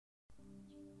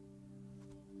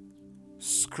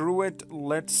Screw It,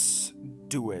 Let's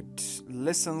Do It.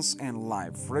 Lessons in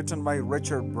Life. Written by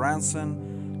Richard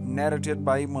Branson, narrated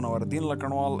by Munawardin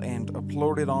Lakanwal, and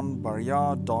uploaded on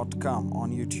barya.com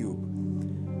on YouTube.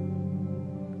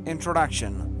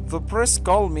 Introduction. The press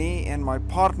called me and my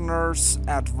partners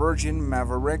at Virgin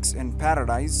Mavericks in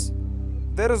Paradise.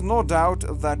 There is no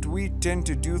doubt that we tend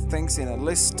to do things in a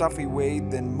less stuffy way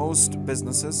than most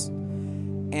businesses,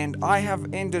 and I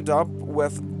have ended up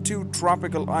with 2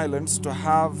 tropical islands to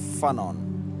have fun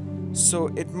on. So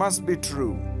it must be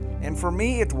true. And for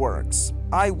me it works.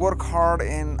 I work hard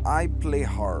and I play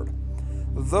hard.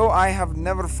 Though I have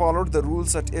never followed the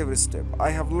rules at every step,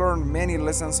 I have learned many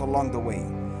lessons along the way.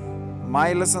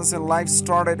 My lessons in life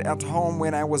started at home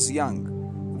when I was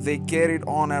young. They carried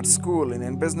on at school and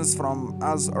in business from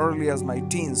as early as my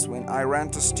teens when I ran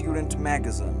a student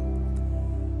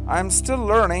magazine. I am still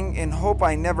learning and hope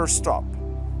I never stop.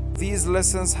 These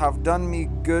lessons have done me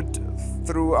good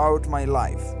throughout my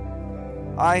life.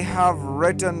 I have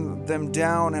written them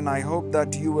down and I hope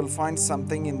that you will find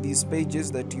something in these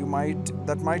pages that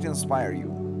might inspire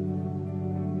you.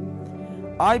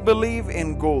 I believe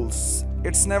in goals.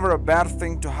 It's never a bad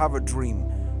thing to have a dream,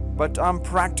 but I'm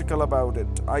practical about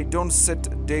it. I don't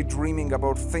sit daydreaming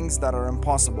about things that are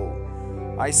impossible.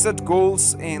 I set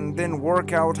goals and then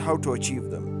work out how to achieve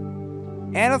them.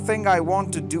 Anything I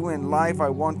want to do in life, I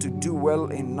want to do well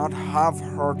and not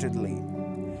half-heartedly.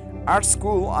 At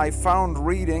school, I found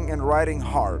reading and writing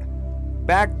hard.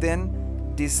 Back then,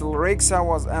 dyslexia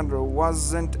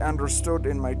wasn't understood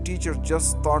and my teacher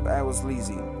just thought I was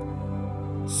lazy.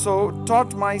 So,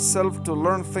 taught myself to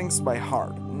learn things by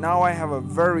heart. Now I have a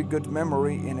very good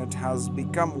memory and it has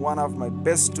become one of my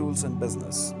best tools in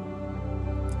business.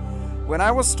 When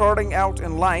I was starting out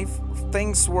in life,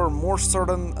 things were more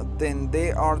certain than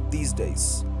they are these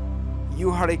days.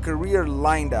 You had a career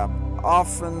lined up,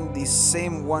 often the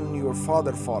same one your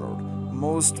father followed.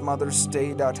 Most mothers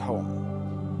stayed at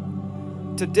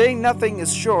home. Today, nothing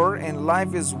is sure and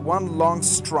life is one long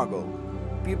struggle.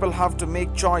 People have to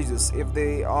make choices if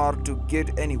they are to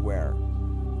get anywhere.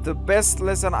 The best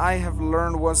lesson I have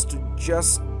learned was to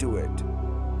just do it.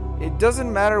 It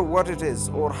doesn't matter what it is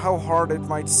or how hard it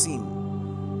might seem.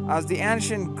 As the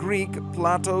ancient Greek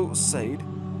Plato said,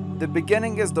 the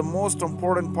beginning is the most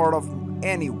important part of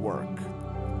any work.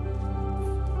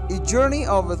 A journey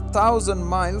of 1,000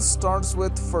 miles starts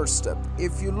with first step.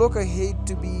 If you look ahead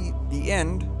to be the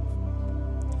end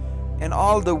and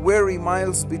all the weary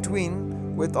miles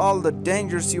between, with all the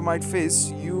dangers you might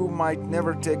face, you might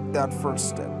never take that first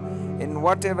step. In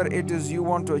whatever it is you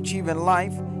want to achieve in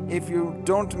life, if you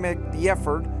don't make the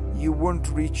effort, you won't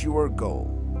reach your goal.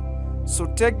 So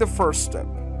take the first step.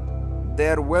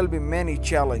 There will be many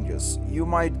challenges. You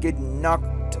might get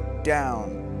knocked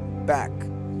down, back.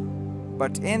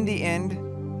 But in the end,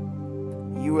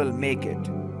 you will make it.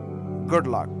 Good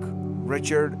luck.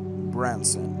 Richard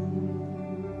Branson.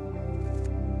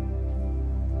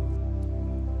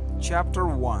 Chapter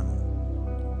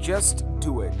 1. Just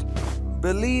do it.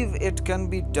 Believe it can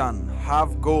be done.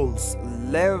 Have goals.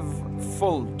 Live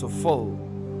full to full.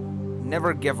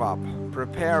 Never give up.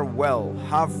 Prepare well.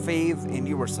 Have faith in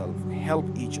yourself. Help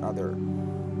each other.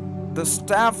 The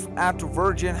staff at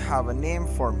Virgin have a name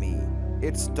for me.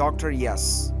 It's Dr.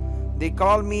 Yes. They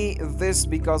call me this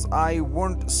because I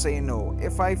won't say no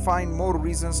if I find more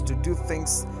reasons to do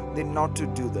things than not to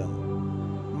do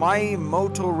them. My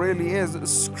motto really is,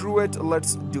 screw it,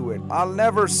 let's do it. I'll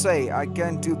never say I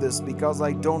can't do this because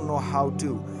I don't know how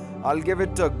to. I'll give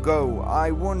it a go.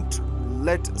 I won't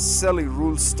let silly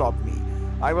rules stop me.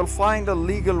 I will find a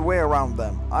legal way around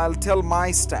them. I'll tell my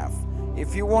staff,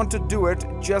 if you want to do it,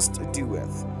 just do it.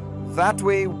 That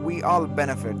way we all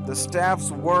benefit. The staff's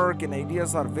work and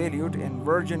ideas are valued and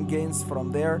Virgin gains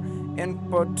from their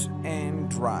input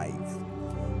and drive.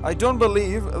 I don't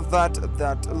believe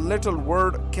that little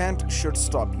word can't should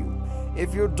stop you.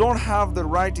 If you don't have the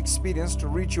right experience to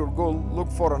reach your goal, look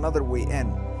for another way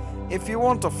in. If you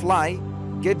want to fly,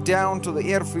 get down to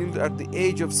the airfield at the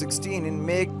age of 16 and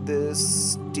make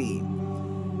this tea.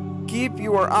 Keep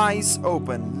your eyes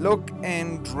open, look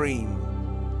and dream.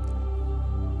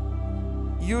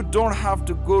 You don't have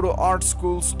to go to art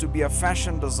schools to be a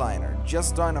fashion designer.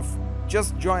 Just join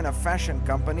a fashion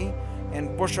company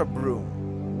and push a broom.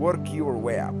 Work your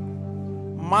way up.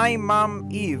 My mom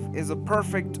Eve is a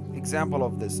perfect example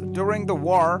of this. During the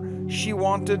war, she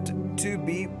wanted to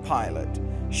be pilot.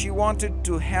 She wanted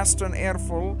to Heston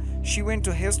Airfield. She went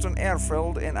to Heston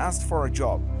Airfield and asked for a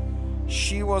job.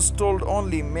 She was told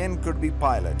only men could be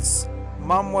pilots.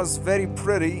 Mom was very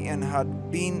pretty and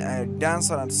had been a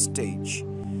dancer on stage.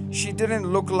 She didn't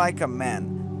look like a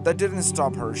man. That didn't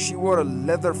stop her. She wore a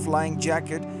leather flying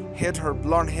jacket, hid her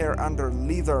blonde hair under a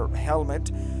leather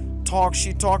helmet.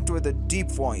 She talked with a deep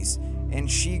voice, and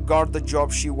she got the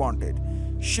job she wanted.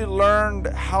 She learned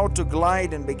how to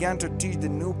glide and began to teach the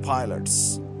new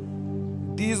pilots.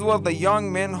 These were the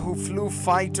young men who flew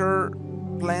fighter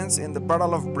planes in the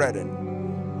Battle of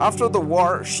Britain. After the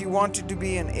war, she wanted to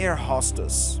be an air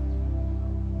hostess.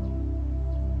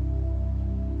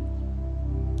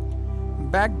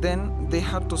 Back then, they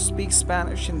had to speak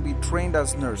Spanish and be trained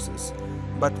as nurses.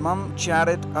 But Mom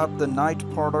chatted up the night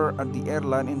porter at the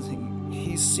airline and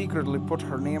he secretly put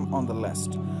her name on the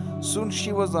list. Soon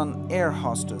she was an air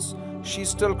hostess. She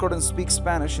still couldn't speak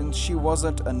Spanish and she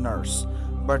wasn't a nurse.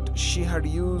 But she had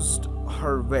used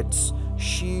her wits.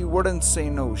 She wouldn't say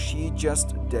no, she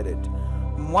just did it.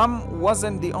 Mom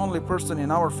wasn't the only person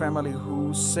in our family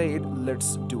who said,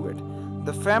 "Let's do it."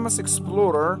 The famous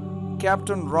explorer,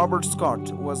 Captain Robert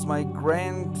Scott, was my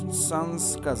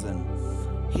grandson's cousin.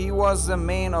 He was a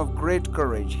man of great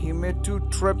courage. He made 2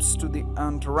 trips to the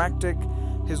Antarctic.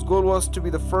 His goal was to be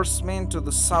the first man to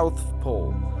the South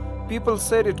Pole. People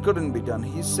said it couldn't be done.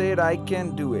 He said, "I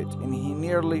can do it," and he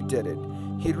nearly did it.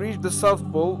 He reached the South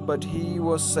Pole, but he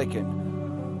was second.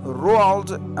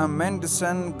 Roald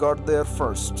Amundsen got there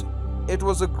first. It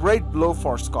was a great blow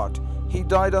for Scott. He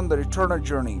died on the return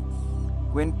journey.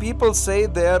 When people say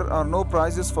there are no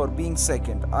prizes for being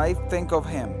second, I think of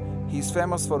him. He's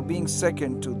famous for being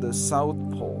second to the South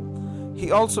Pole.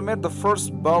 He also made the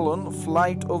first balloon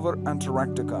flight over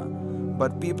Antarctica,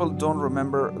 but people don't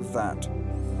remember that.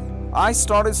 I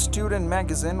started Student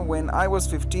Magazine when I was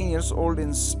 15 years old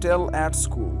and still at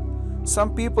school.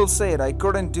 Some people said I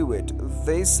couldn't do it.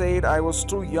 They said I was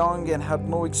too young and had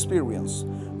no experience.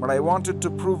 But I wanted to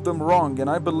prove them wrong and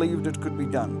I believed it could be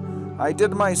done. I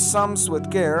did my sums with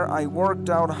care. I worked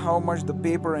out how much the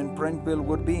paper and print bill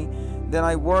would be. Then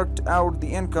I worked out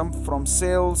the income from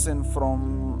sales and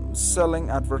from selling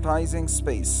advertising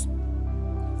space.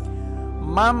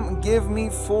 Mom gave me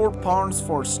 £4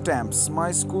 for stamps.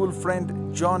 My school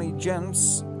friend Johnny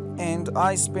James and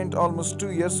I spent almost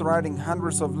 2 years writing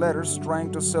hundreds of letters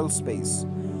trying to sell space.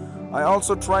 I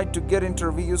also tried to get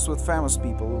interviews with famous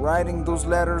people. Writing those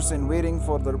letters and waiting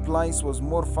for the replies was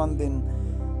more fun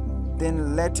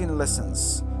than Latin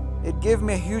lessons. It gave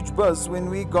me a huge buzz when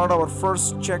we got our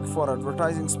first check for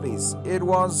advertising space. It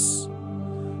was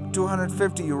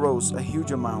 €250, a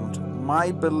huge amount.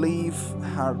 My belief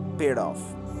had paid off.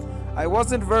 I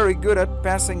wasn't very good at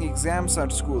passing exams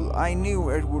at school. I knew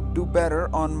I would do better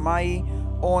on my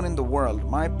own in the world.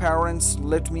 My parents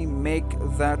let me make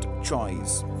that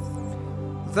choice.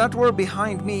 That were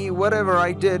behind me whatever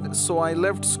I did, so I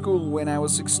left school when I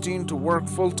was 16 to work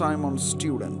full-time on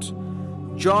Student.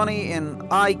 Johnny and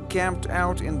I camped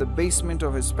out in the basement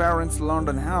of his parents'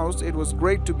 London house. It was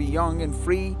great to be young and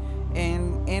free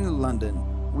and in London.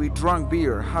 We drank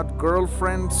beer, had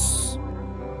girlfriends.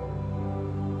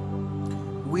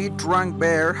 We drank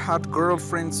beer, had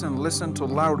girlfriends, and listened to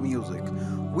loud music.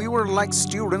 We were like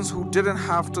students who didn't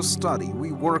have to study.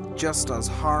 We worked just as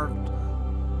hard,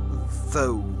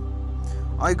 though.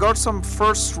 I got some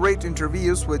first-rate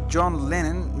interviews with John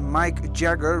Lennon, Mike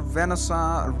Jagger,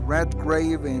 Vanessa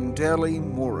Redgrave, and Dale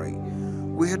Murray.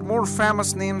 We had more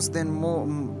famous names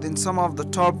than some of the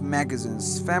top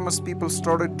magazines. Famous people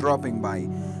started dropping by.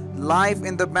 Life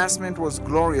in the basement was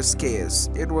glorious chaos.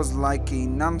 It was like a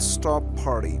non-stop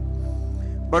party.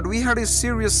 But we had a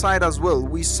serious side as well.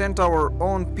 We sent our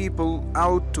own people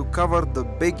out to cover the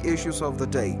big issues of the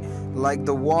day, like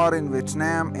the war in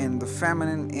Vietnam and the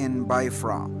famine in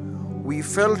Biafra. We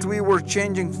felt we were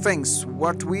changing things.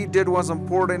 What we did was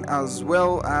important as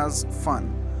well as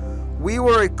fun. We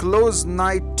were a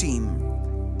close-knit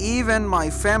team. Even my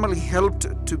family helped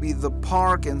to be the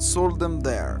park and sold them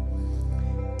there.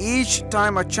 Each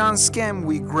time a chance came,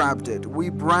 we grabbed it.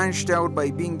 We branched out by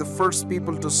being the first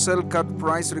people to sell cut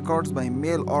price records by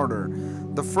mail order.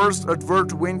 The first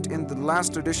advert went in the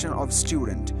last edition of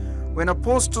Student. When a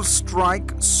postal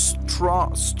strike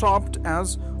stopped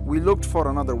us, we looked for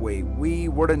another way. We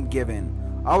wouldn't give in.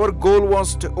 Our goal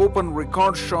was to open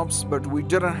record shops, but we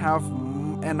didn't have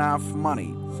enough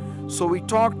money. So we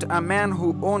talked a man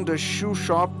who owned a shoe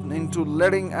shop into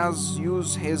letting us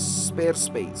use his spare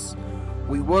space.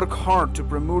 We worked hard to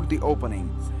promote the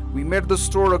opening. We made the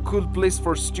store a cool place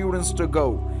for students to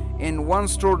go, and one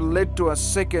store led to a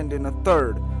second and a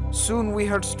third. Soon we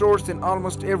had stores in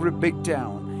almost every big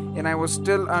town, and I was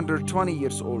still under 20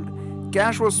 years old.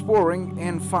 Cash was pouring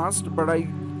in fast, but I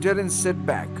didn't sit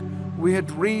back. We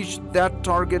had reached that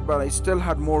target, but I still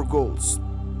had more goals.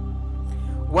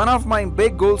 One of my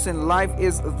big goals in life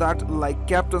is that, like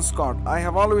Captain Scott, I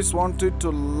have always wanted to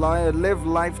live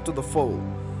life to the full.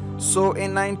 So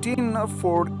in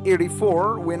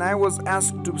 1984, when I was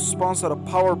asked to sponsor a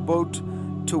power boat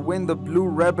to win the Blue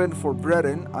Ribbon for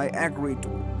Britain, I agreed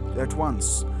at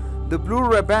once. The Blue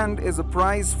Ribbon is a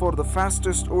prize for the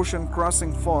fastest ocean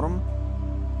crossing from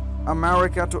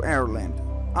America to Ireland.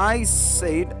 I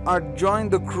said I'd join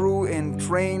the crew and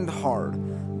trained hard.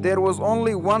 There was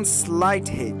only one slight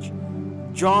hitch.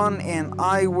 John and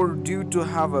I were due to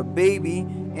have a baby,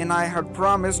 and I had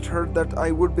promised her that I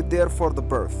would be there for the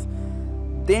birth.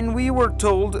 Then we were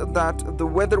told that the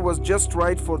weather was just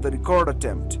right for the record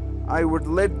attempt. I would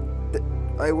let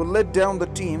down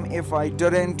the team if I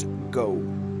didn't go.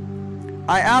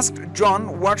 I asked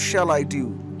John, "What shall I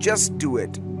do?" "Just do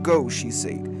it. Go," she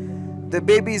said. "The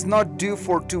baby is not due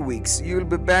for 2 weeks. You'll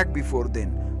be back before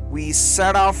then." We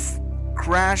set off,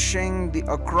 crashing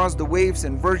across the waves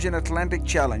in Virgin Atlantic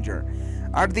Challenger.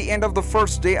 At the end of the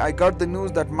first day, I got the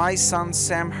news that my son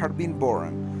Sam had been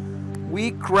born.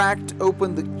 We cracked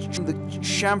open the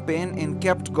champagne and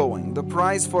kept going. The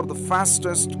prize for the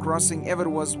fastest crossing ever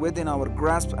was within our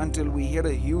grasp until we hit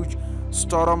a huge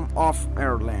storm off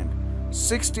Ireland.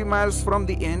 60 miles from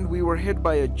the end, we were hit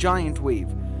by a giant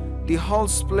wave. The hull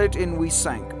split and we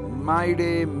sank.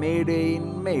 Mayday, mayday,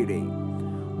 mayday.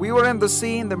 We were in the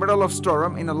sea in the middle of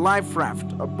storm in a life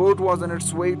raft. A boat was on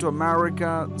its way to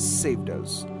America, saved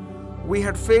us. We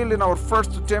had failed in our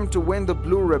first attempt to win the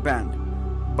Blue Ribbon,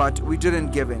 but we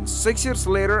didn't give in. 6 years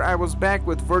later, I was back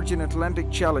with Virgin Atlantic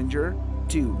Challenger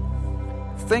 2.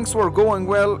 Things were going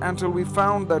well until we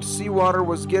found that seawater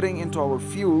was getting into our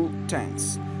fuel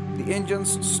tanks. The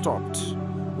engines stopped.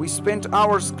 We spent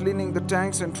hours cleaning the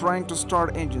tanks and trying to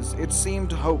start engines. It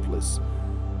seemed hopeless.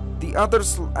 The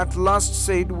others at last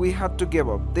said we had to give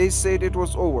up. They said it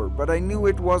was over, but I knew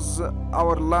it was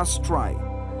our last try.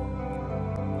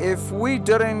 If we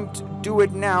didn't do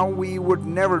it now, we would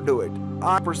never do it.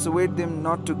 I persuaded them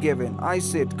not to give in. I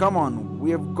said, "Come on, we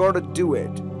have got to do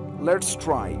it. Let's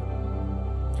try."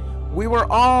 We were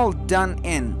all done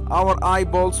in. Our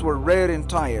eyeballs were red and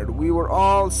tired. We were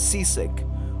all seasick.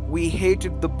 We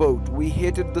hated the boat. We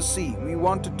hated the sea. We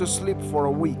wanted to sleep for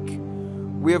a week.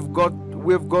 We've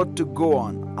got to go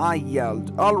on, I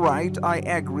yelled. "All right," I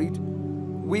agreed.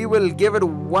 "We will give it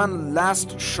one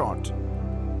last shot."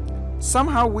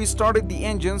 Somehow we started the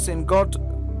engines and got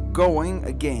going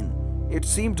again. It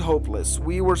seemed hopeless.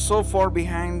 We were so far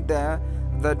behind that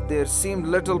there seemed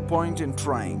little point in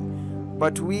trying.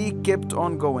 But we kept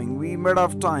on going. We made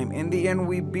off time. In the end,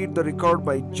 we beat the record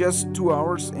by just 2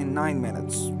 hours and 9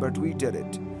 minutes. But we did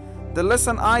it. The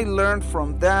lesson I learned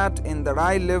from that and that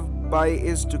I live by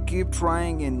is to keep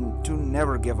trying and to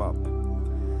never give up.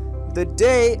 The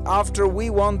day after we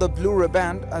won the Blue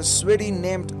Ribbon, a Swede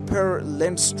named Per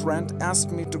Lindstrand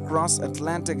asked me to cross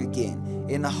Atlantic again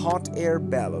in a hot air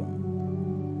balloon.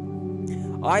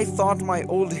 I thought my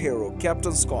old hero,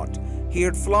 Captain Scott. He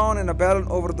had flown in a balloon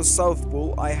over the South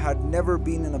Pole. I had never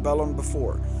been in a balloon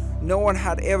before. No one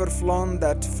had ever flown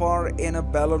that far in a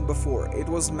balloon before. It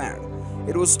was mad.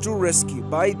 It was too risky.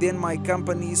 By then my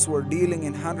companies were dealing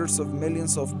in hundreds of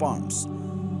millions of pounds.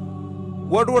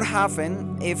 What would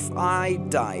happen if I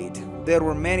died? There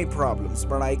were many problems,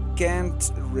 but I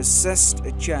can't resist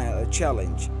a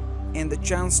challenge and the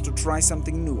chance to try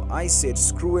something new. I said,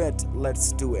 "Screw it,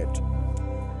 let's do it."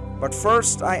 But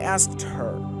first I asked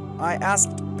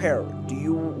Per, "Do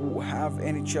you have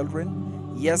any children?"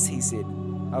 "Yes," he said.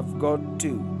 "I've got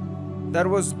 2. That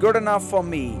was good enough for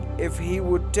me. If he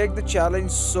would take the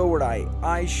challenge, so would I.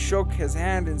 I shook his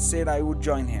hand and said I would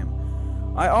join him.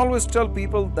 I always tell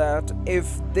people that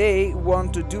if they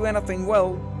want to do anything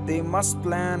well, they must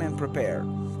plan and prepare.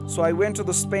 So I went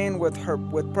to Spain with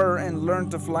Per and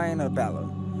learned to fly in a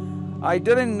balloon. I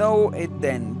didn't know it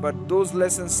then, but those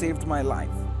lessons saved my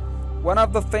life. One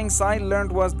of the things I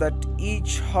learned was that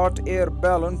each hot air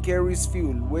balloon carries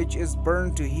fuel, which is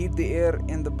burned to heat the air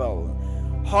in the balloon.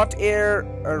 Hot air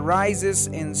rises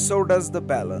and so does the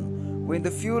balloon. When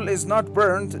the fuel is not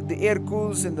burned, the air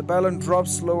cools and the balloon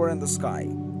drops lower in the sky.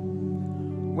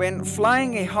 When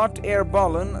flying a hot air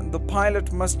balloon, the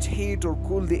pilot must heat or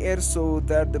cool the air so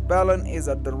that the balloon is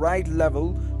at the right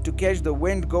level to catch the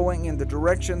wind going in the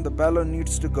direction the balloon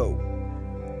needs to go.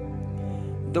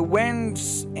 The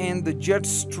winds and the jet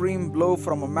stream blow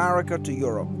from America to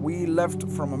Europe. We left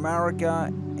from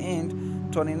America and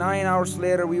 29 hours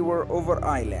later we were over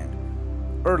Ireland.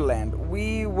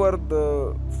 We were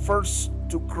the first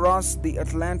to cross the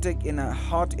Atlantic in a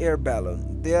hot air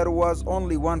balloon. There was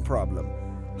only one problem: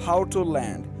 how to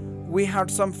land. We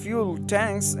had some fuel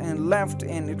tanks and left,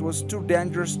 and it was too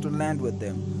dangerous to land with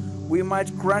them. We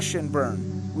might crash and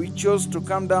burn. We chose to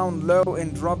come down low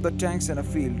and drop the tanks in a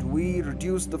field. We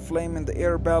reduced the flame in the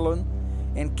air balloon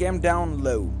and came down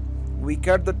low. We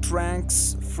cut the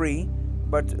tanks free,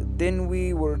 but then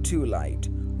we were too light.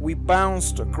 We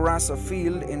bounced across a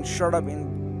field and shot up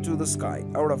into the sky,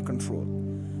 out of control.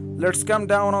 Let's come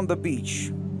down on the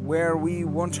beach, where we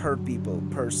won't hurt people,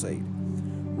 Per said.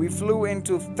 We flew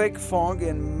into thick fog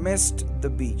and missed the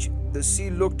beach. The sea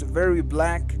looked very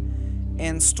black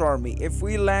and stormy. If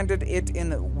we landed it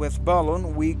in with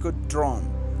balloon, we could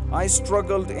drown. I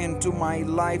struggled into my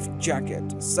life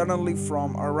jacket. Suddenly,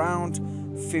 from around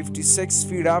 56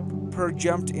 feet up, Per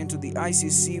jumped into the icy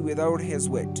sea without his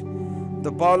wit.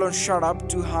 The balloon shot up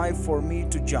too high for me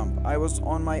to jump. I was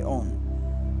on my own.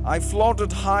 I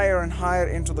floated higher and higher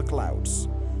into the clouds.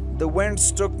 The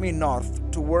winds took me north,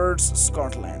 towards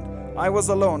Scotland. I was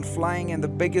alone, flying in the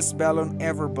biggest balloon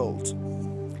ever built.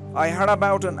 I had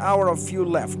about an hour of fuel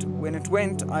left. When it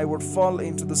went, I would fall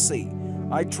into the sea.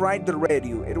 I tried the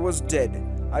radio. It was dead.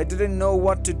 I didn't know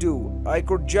what to do. I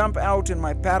could jump out in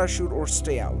my parachute or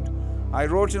stay out. I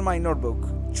wrote in my notebook,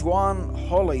 Juan,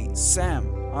 Holly,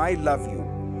 Sam, I love you.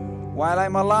 While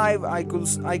I'm alive, I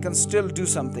can still do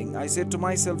something. I said to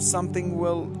myself, something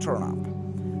will turn up.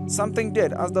 Something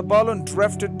did. As the balloon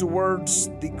drifted towards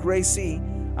the gray sea,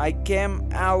 I came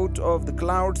out of the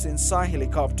clouds and saw a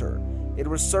helicopter. It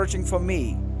was searching for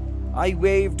me. I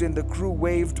waved and the crew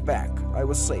waved back. I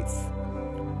was safe.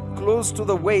 Close to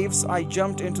the waves, I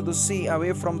jumped into the sea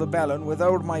away from the balloon.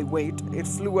 Without my weight, it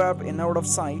flew up and out of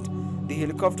sight. The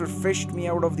helicopter fished me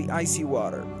out of the icy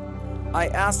water. I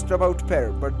asked about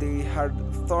Per, but they had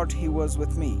thought he was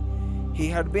with me. He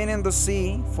had been in the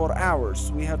sea for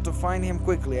hours. We had to find him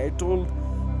quickly. I told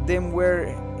them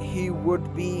where he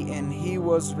would be, and he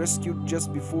was rescued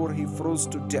just before he froze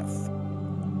to death.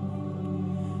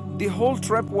 The whole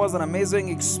trip was an amazing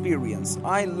experience.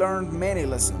 I learned many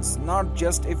lessons, not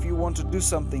just if you want to do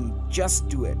something, just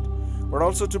do it, but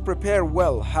also to prepare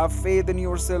well, have faith in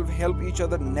yourself, help each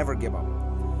other, never give up.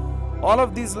 All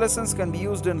of these lessons can be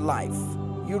used in life.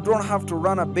 You don't have to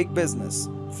run a big business,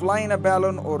 fly in a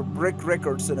balloon, or break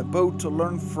records in a boat to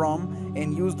learn from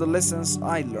and use the lessons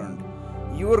I learned.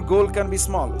 Your goal can be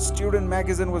small. Student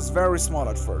magazine was very small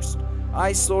at first.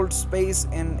 I sold space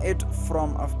in it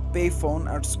from a payphone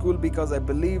at school because I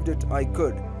believed I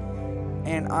could,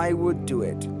 and I would do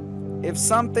it. If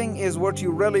something is what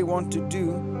you really want to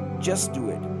do, just do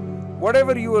it.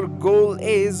 Whatever your goal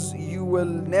is, you will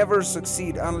never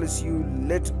succeed unless you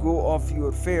let go of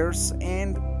your fears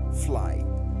and fly.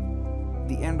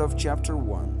 The end of chapter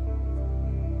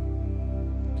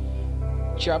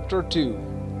 1. Chapter 2.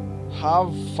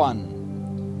 Have fun.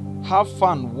 Have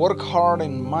fun, work hard,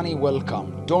 and money will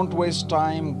come. Don't waste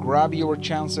time, grab your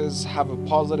chances, have a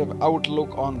positive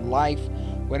outlook on life.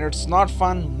 When it's not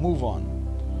fun, move on.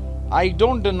 I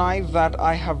don't deny that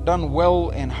I have done well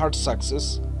and had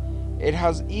success. It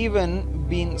has even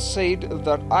been said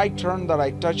that I turn that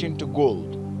I touch into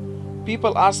gold.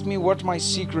 People ask me what my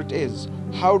secret is.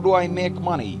 How do I make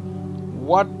money?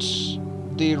 What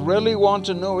they really want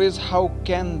to know is how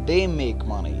can they make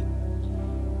money?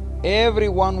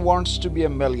 Everyone wants to be a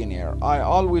millionaire. I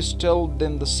always tell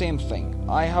them the same thing.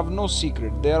 I have no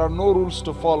secret. There are no rules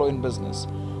to follow in business.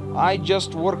 I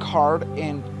just work hard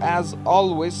and as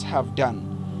always have done.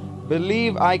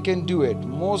 Believe I can do it.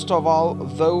 Most of all,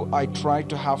 though, I try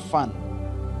to have fun.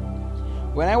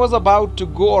 When I was about to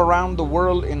go around the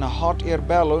world in a hot air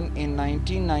balloon in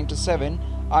 1997,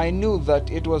 I knew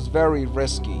that it was very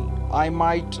risky. I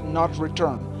might not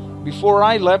return. Before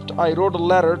I left, I wrote a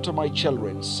letter to my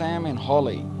children, Sam and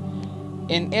Holly.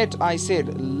 In it, I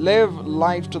said, live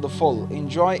life to the full,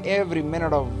 enjoy every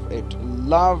minute of it,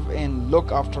 love and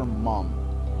look after mom.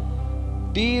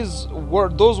 Those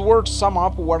words sum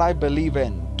up what I believe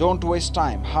in. Don't waste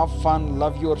time, have fun,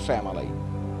 love your family.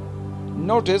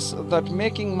 Notice that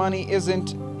making money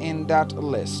isn't in that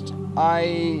list.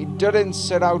 I didn't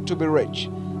set out to be rich.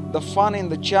 The fun and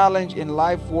the challenge in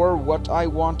life were what I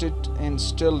wanted and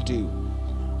still do.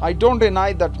 I don't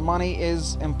deny that money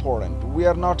is important. We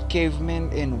are not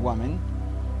cavemen and women.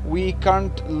 We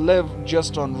can't live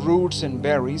just on roots and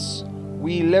berries.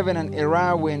 We live in an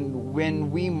era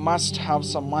when we must have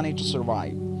some money to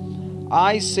survive.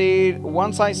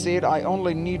 Once I said I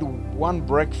only need one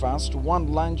breakfast,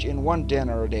 one lunch, and one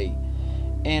dinner a day.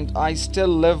 And I still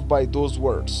live by those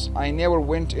words. I never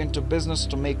went into business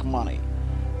to make money.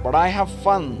 But I have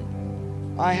fun.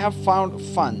 I have found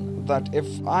fun that if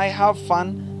I have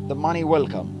fun, the money will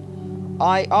come.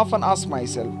 I often ask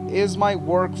myself, is my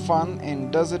work fun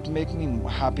and does it make me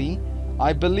happy?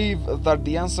 I believe that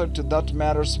the answer to that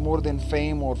matters more than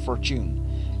fame or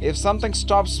fortune. If something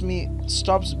stops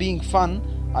being fun,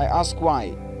 I ask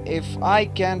why. If I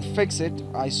can fix it,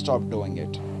 I stop doing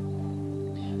it.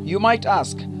 You might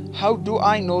ask, how do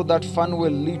I know that fun will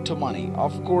lead to money?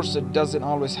 Of course, it doesn't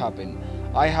always happen.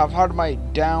 I have had my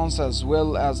downs as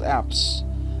well as ups.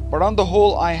 But on the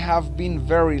whole, I have been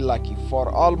very lucky for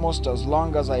almost as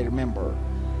long as I remember.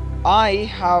 I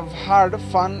have had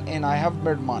fun and I have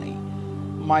made money.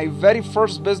 My very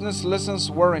first business lessons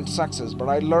weren't success, but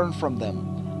I learned from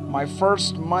them. My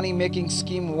first money-making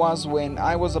scheme was when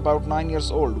I was about 9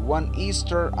 years old. One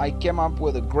Easter, I came up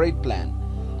with a great plan.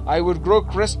 I would grow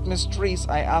Christmas trees.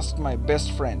 I asked my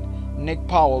best friend, Nick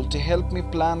Powell, to help me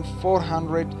plant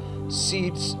 400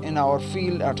 seeds in our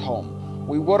field at home.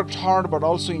 We worked hard but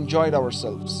also enjoyed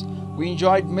ourselves. We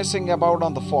enjoyed messing about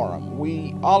on the farm.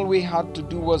 All we had to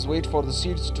do was wait for the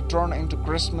seeds to turn into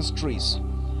Christmas trees.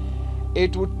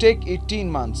 It would take 18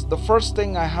 months. The first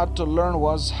thing I had to learn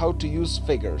was how to use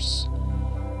figures.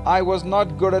 I was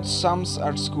not good at sums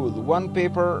at school. One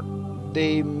paper,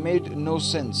 they made no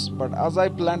sense. But as I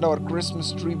planned our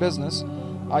Christmas tree business,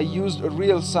 I used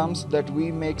real sums that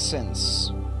we make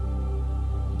sense.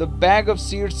 The bag of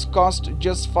seeds cost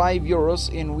just 5 euros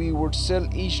and we would sell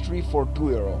each tree for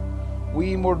 2 euro.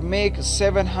 We would make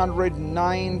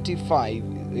 795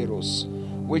 euros,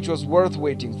 which was worth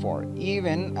waiting for.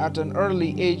 Even at an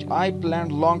early age, I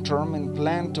planned long term and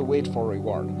planned to wait for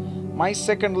reward. My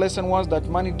second lesson was that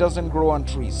money doesn't grow on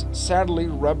trees. Sadly,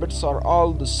 rabbits are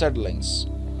all the seedlings.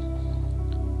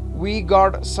 We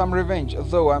got some revenge,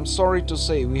 though I'm sorry to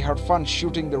say we had fun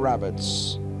shooting the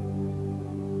rabbits.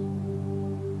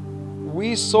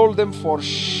 We sold them for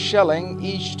shilling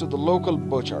each to the local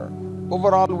butcher.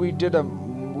 Overall, we did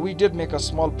make a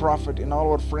small profit and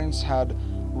all our friends had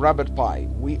rabbit pie.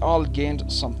 We all gained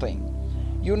something.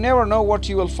 You never know what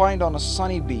you will find on a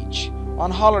sunny beach. On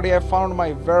holiday, I found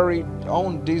my very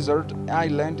own desert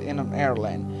island in an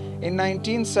airline. In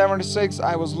 1976,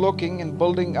 I was looking and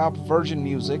building up Virgin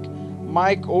Music.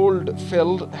 Mike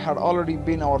Oldfield had already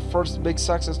been our first big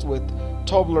success with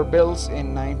Tubular Bells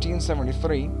in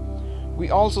 1973. We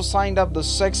also signed up the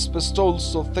Sex Pistols,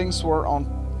 so things were on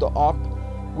the up.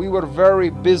 We were very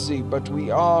busy, but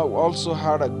we also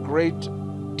had a great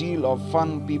deal of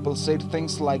fun. People said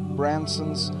things like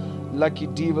Branson's Lucky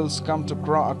Devils come to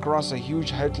across a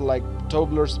huge hit like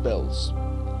Tubular Bells.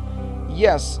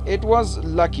 Yes, it was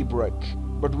Lucky Brick,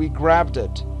 but we grabbed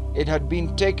it. It had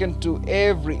been taken to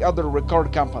every other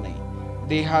record company.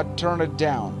 They had turned it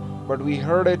down, but we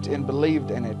heard it and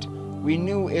believed in it. We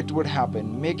knew it would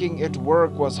happen. Making it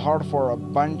work was hard for a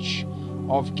bunch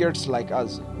of kids like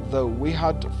us, though we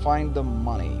had to find the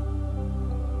money.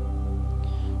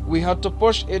 We had to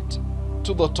push it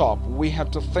to the top. We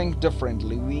had to think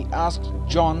differently. We asked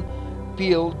John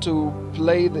Peel to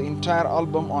play the entire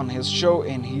album on his show,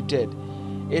 and he did.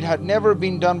 It had never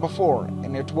been done before,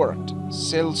 and it worked.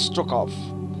 Sales took off.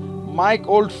 Mike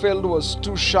Oldfield was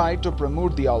too shy to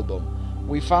promote the album.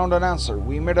 We found an answer.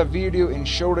 We made a video and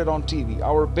showed it on TV.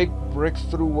 Our big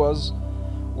breakthrough was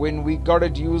when we got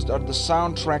it used at the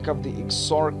soundtrack of The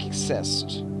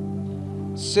Exorcist.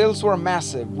 Sales were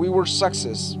massive. We were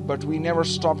success, but we never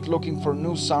stopped looking for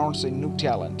new sounds and new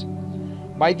talent.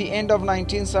 By the end of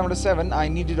 1977, I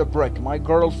needed a break. My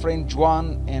girlfriend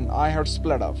Joan and I had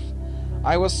split up.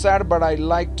 I was sad, but I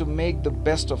liked to make the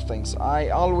best of things. I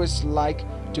always like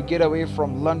to get away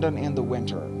from London in the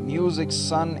winter. Music,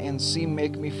 sun, and sea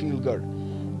make me feel good.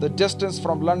 The distance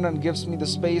from London gives me the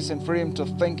space and freedom to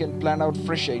think and plan out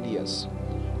fresh ideas.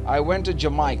 I went to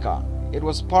Jamaica. It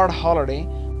was part holiday,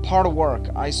 part work.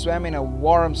 I swam in a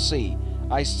warm sea.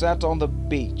 I sat on the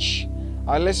beach.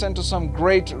 I listened to some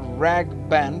great rag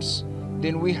bands.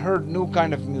 Then we heard new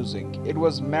kind of music. It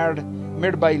was made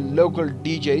by local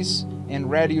DJs and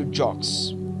radio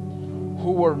jocks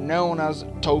who were known as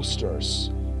toasters.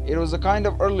 It was a kind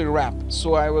of early rap,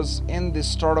 so I was in the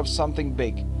start of something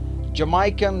big.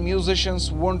 Jamaican musicians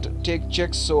wouldn't take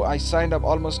checks, so I signed up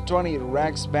almost 20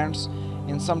 rags bands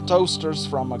and some toasters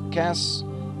from a case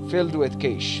filled with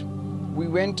cash. We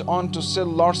went on to sell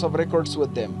lots of records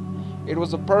with them. It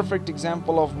was a perfect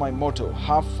example of my motto,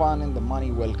 have fun and the money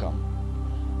will come.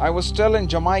 I was still in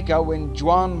Jamaica when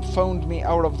Joan phoned me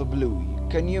out of the blue.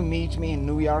 Can you meet me in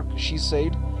New York? She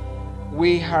said.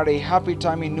 We had a happy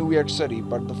time in New York City,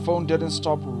 but the phone didn't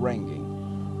stop ringing.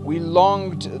 We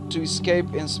longed to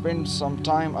escape and spend some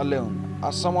time alone.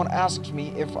 As someone asked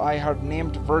me if I had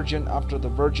named Virgin after the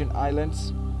Virgin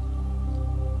Islands,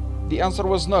 The answer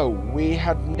was no. We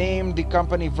had named the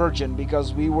company Virgin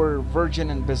because we were virgin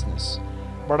in business.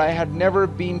 But I had never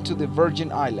been to the Virgin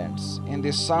Islands, and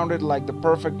this sounded like the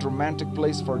perfect romantic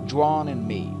place for Juan and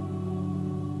me.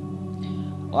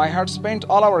 I had spent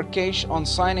all our cash on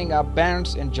signing up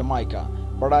bands in Jamaica,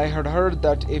 but I had heard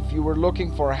that if you were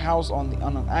looking for a house on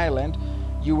an island,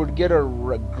 you would get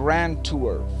a grand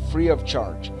tour, free of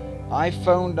charge. I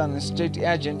found an estate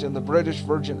agent in the British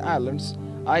Virgin Islands.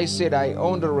 I said I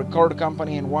owned a record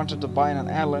company and wanted to buy an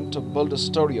island to build a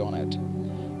story on it.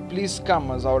 Please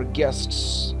come as our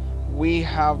guests. We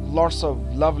have lots of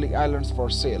lovely islands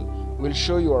for sale. We'll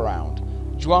show you around.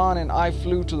 Juan and I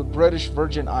flew to the British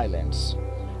Virgin Islands.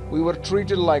 We were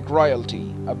treated like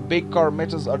royalty. A big car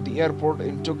met us at the airport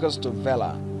and took us to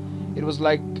Vela. It was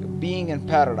like being in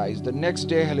paradise. The next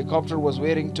day, a helicopter was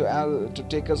waiting to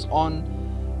take us on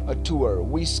a tour.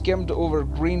 We skimmed over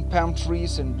green palm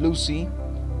trees and blue sea.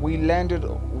 We landed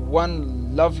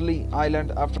one lovely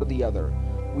island after the other.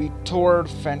 We toured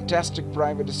fantastic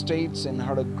private estates and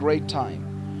had a great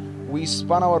time. We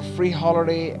spun our free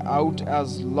holiday out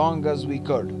as long as we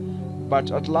could,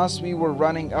 but at last we were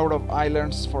running out of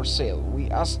islands for sale. We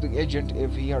asked the agent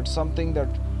if he had something that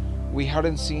we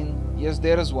hadn't seen. Yes,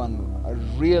 there is one, a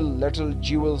real little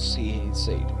jewel, he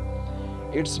said.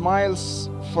 It smiles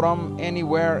from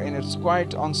anywhere and it's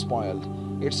quite unspoiled.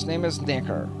 Its name is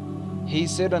Necker. He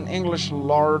said an English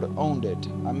lord owned it,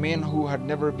 a man who had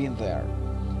never been there.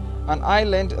 An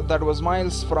island that was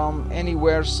miles from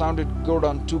anywhere sounded good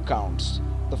on two counts.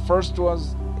 The first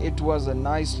was it was a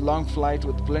nice long flight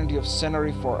with plenty of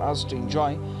scenery for us to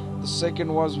enjoy. The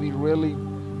second was we really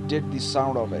did the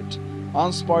sound of it.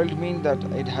 Unspoiled mean that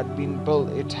it had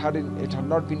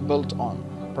not been built on.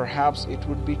 Perhaps it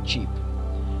would be cheap.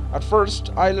 At first,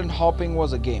 island hopping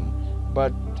was a game,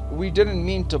 but we didn't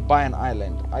mean to buy an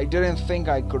island. I didn't think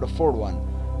I could afford one.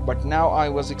 But now I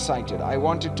was excited. I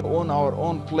wanted to own our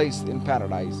own place in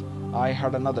paradise. I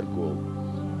had another goal.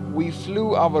 We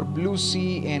flew over blue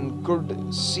sea and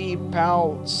could see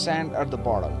pale sand at the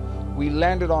bottom. We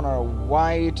landed on a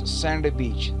white sandy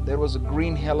beach. There was a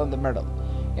green hill in the middle,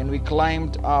 and we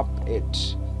climbed up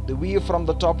it. The view from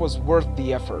the top was worth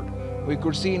the effort. We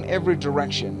could see in every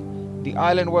direction. The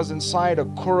island was inside a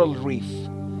coral reef.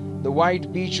 The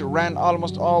white beach ran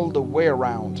almost all the way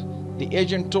around. The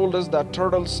agent told us that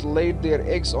turtles laid their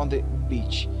eggs on the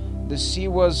beach. The sea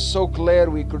was so clear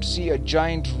we could see a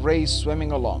giant ray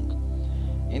swimming along.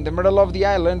 In the middle of the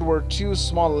island were two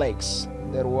small lakes.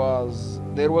 There was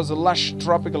a lush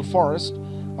tropical forest.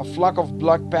 A flock of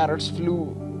black parrots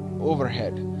flew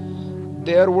overhead.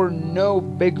 There were no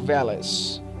big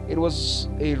valleys. It was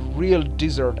a real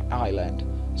desert island.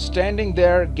 Standing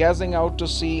there, gazing out to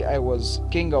sea, I was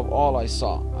king of all I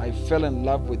saw. I fell in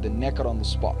love with the Necker on the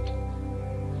spot.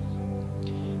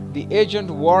 The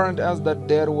agent warned us that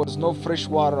there was no fresh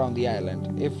water on the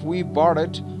island. If we bought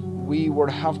it, we would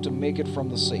have to make it from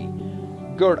the sea.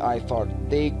 Good, I thought.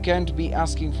 They can't be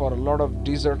asking for a lot of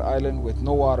desert island with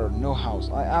no water, no house.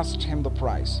 I asked him the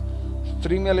price.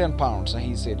 £3 million,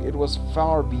 he said. It was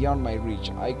far beyond my reach.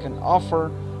 I can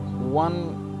offer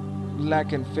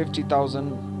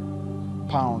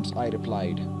 £1,50,000, I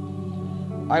replied.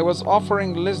 I was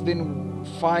offering less than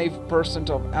 5%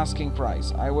 of asking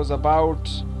price. I was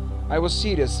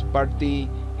serious, but the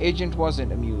agent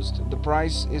wasn't amused. The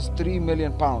price is £3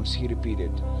 million, he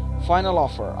repeated. Final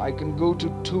offer, I can go to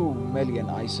 $2 million,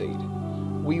 I said.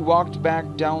 We walked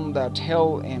back down that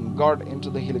hill and got into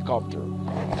the helicopter.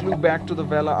 Flew back to the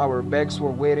villa. Our bags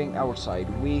were waiting outside.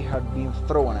 We had been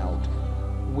thrown out.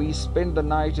 We spent the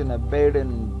night in a bed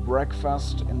and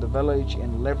breakfast in the village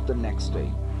and left the next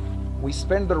day. We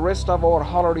spent the rest of our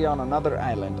holiday on another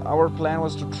island. Our plan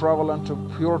was to travel onto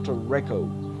Puerto Rico.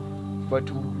 But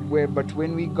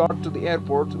when we got to the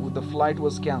airport, the flight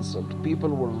was cancelled.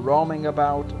 People were roaming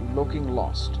about, looking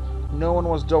lost. No one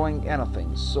was doing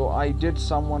anything, so I did.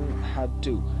 Someone had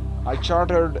to. I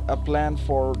chartered a plan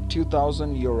for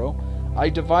 €2,000. I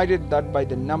divided that by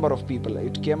the number of people.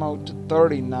 It came out to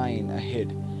 39 a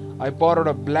head. I borrowed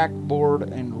a blackboard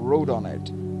and wrote on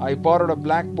it.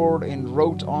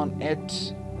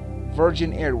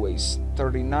 Virgin Airways,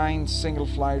 39 single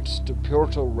flights to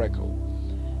Puerto Rico.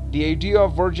 The idea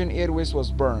of Virgin Airways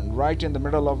was burned right in the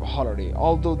middle of holiday,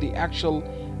 although the actual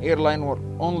airline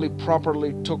only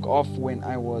properly took off when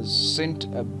I was sent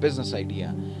a business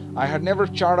idea. I had never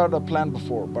chartered a plan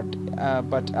before,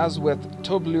 but as with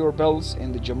tubular bells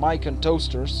and the Jamaican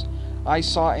toasters, I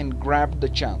saw and grabbed the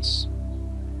chance.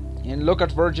 And look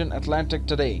at Virgin Atlantic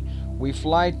today. We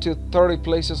fly to 30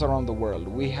 places around the world.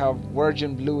 We have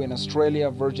Virgin Blue in Australia,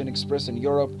 Virgin Express in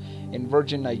Europe, and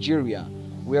Virgin Nigeria.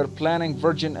 We are planning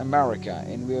Virgin America,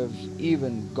 and we have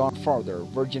even gone farther.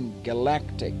 Virgin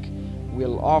Galactic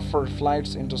will offer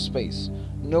flights into space.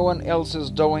 No one else is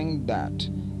doing that.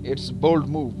 It's a bold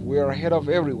move. We are ahead of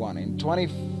everyone. In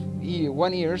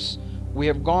 21 years, we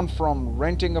have gone from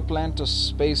renting a plane to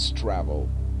space travel.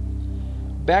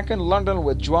 Back in London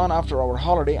with Joan after our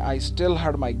holiday, I still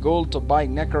had my goal to buy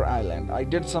Necker Island. I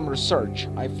did some research.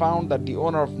 I found that the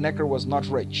owner of Necker was not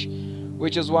rich,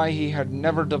 which is why he had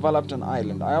never developed an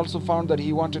island. I also found that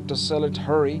he wanted to sell it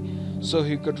hurry so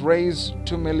he could raise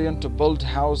 2 million to build a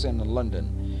house in London.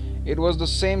 It was the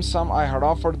same sum I had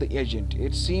offered the agent.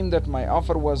 It seemed that my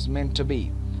offer was meant to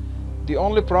be. The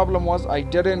only problem was I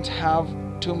didn't have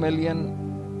 2 million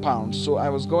pounds, so I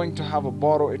was going to have to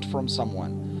borrow it from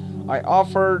someone. I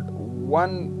offered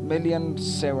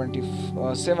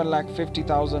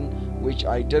 1,750,000, which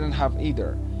I didn't have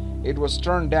either. It was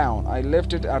turned down. I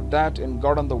left it at that and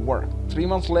got on the work. 3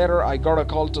 months later, I got a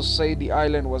call to say the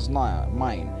island was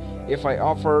mine if I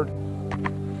offered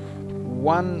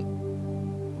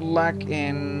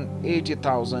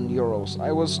 1,80,000 euros.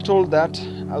 I was told that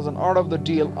as an part of the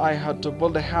deal, I had to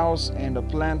build a house and a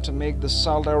plan to make the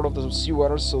salt out of the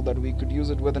seawater so that we could use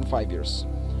it within 5 years.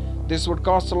 This would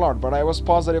cost a lot, but I was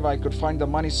positive I could find the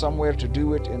money somewhere to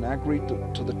do it and agreed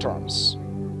to the terms.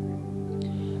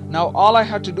 Now all I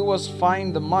had to do was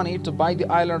find the money to buy the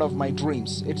island of my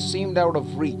dreams. It seemed out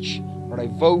of reach, but I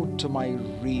vowed to my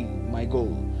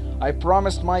goal. I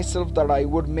promised myself that I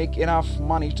would make enough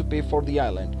money to pay for the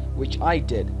island, which I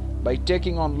did by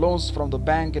taking on loans from the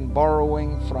bank and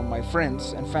borrowing from my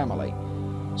friends and family.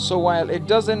 So while it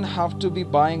doesn't have to be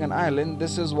buying an island,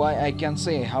 this is why I can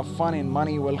say have fun and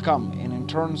money will come, and in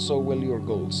turn so will your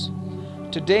goals.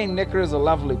 Today Necker is a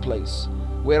lovely place,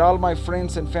 where all my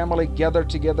friends and family gather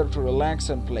together to relax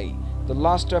and play. The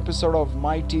last episode of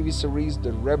my TV series,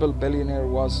 The Rebel Billionaire,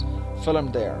 was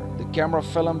filmed there. The camera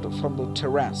filmed from the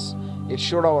terrace. It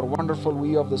showed our wonderful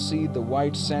view of the sea, the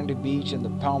white sandy beach and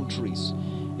the palm trees.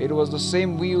 It was the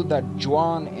same view that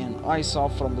Joan and I saw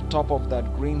from the top of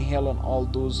that green hill all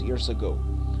those years ago.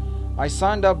 I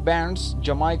signed up bands.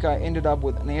 Jamaica ended up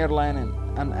with an airline and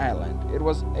an island. It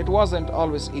wasn't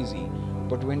always easy,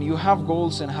 but when you have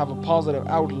goals and have a positive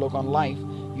outlook on life,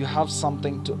 you have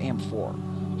something to aim for.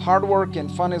 Hard work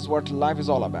and fun is what life is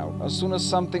all about. As soon as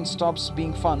something stops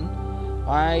being fun,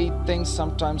 I think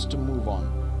sometimes to move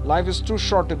on. Life is too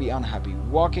short to be unhappy.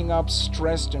 Walking up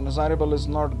stressed and miserable is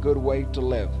not a good way to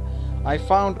live. I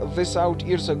found this out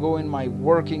years ago in my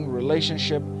working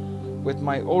relationship with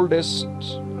my oldest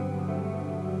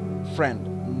friend,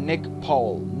 Nick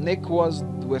Powell. Nick was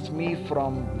with me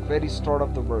from very start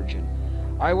of the Virgin.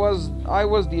 I was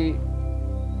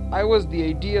the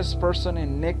ideas person,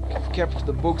 and Nick kept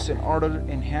the books in order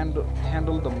and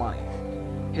handled the money.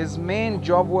 His main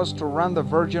job was to run the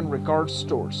Virgin record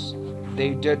stores.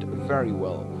 They did very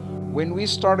well. When we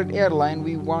started airline,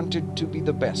 we wanted to be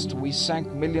the best. We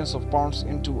sank millions of pounds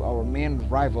into our main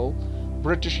rival.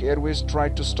 British Airways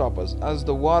tried to stop us. As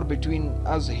the war between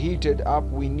us heated up,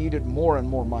 we needed more and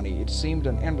more money. It seemed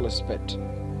an endless pit.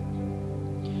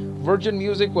 Virgin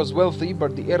Music was wealthy,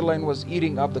 but the airline was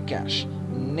eating up the cash.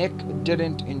 Nick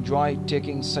didn't enjoy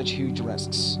taking such huge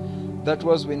risks. That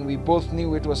was when we both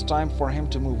knew it was time for him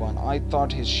to move on. I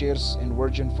bought his shares in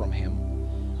Virgin from him.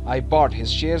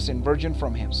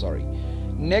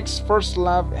 Nick's first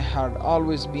love had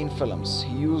always been films.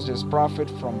 He used his profit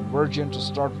from Virgin to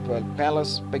start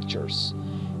Palace Pictures.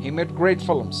 He made great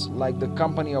films like The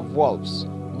Company of Wolves,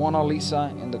 Mona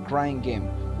Lisa, and The Crying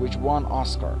Game, which won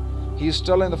Oscar. He is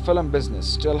still in the film business,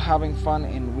 still having fun,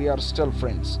 and we are still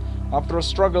friends. After a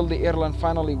struggle, the airline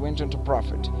finally went into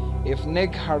profit. If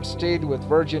Nick had stayed with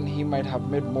Virgin, he might have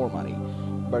made more money,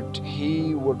 but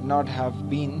he would not have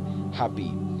been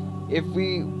happy. If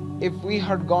we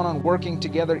had gone on working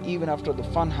together even after the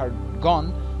fun had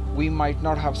gone, we might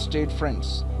not have stayed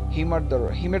friends. He made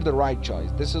the right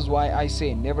choice. This is why I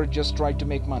say never just try to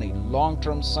make money.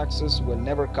 Long-term success will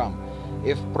never come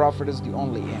if profit is the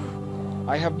only aim.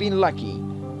 I have been lucky.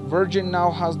 Virgin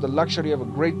now has the luxury of a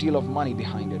great deal of money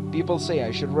behind it. People say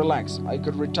I should relax, I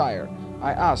could retire.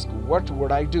 I ask, what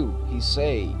would I do? He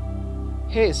say,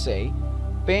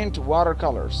 paint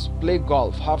watercolors, play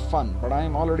golf, have fun, but I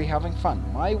am already having fun.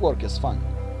 My work is fun.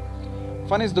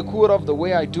 Fun is the core of the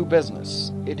way I do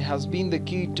business. It has been the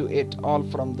key to it all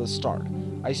from the start.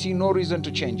 I see no reason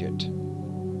to change it.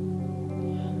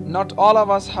 Not all of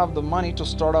us have the money to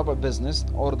start up a business,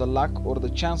 or the luck, or the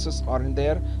chances aren't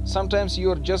there. Sometimes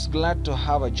you are just glad to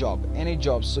have a job, any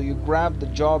job, so you grab the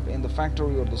job in the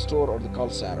factory or the store or the call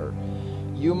center.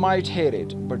 You might hate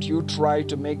it, but you try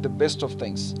to make the best of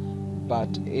things.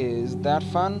 But is that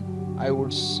fun?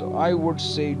 I would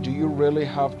say, do you really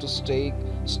have to stay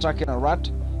stuck in a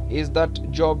rut? Is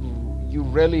that job you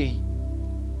really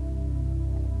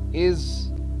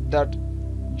is that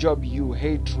job you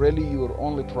hate really your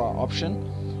only option?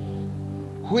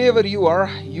 Whoever you are,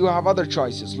 you have other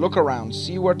choices. Look around,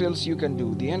 see what else you can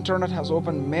do. The internet has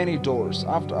opened many doors.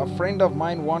 After a friend of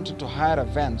mine wanted to hire a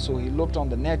van, so he looked on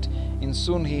the net, and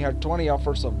soon he had 20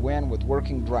 offers of van with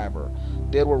working driver.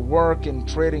 There were work and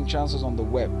trading chances on the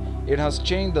web. It has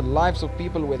changed the lives of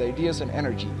people with ideas and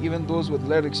energy, even those with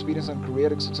little experience in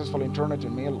creating successful internet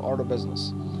and mail order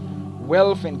business.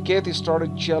 Welf and Kathy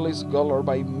started Chelly's Guller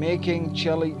by making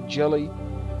Chelly jelly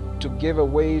to give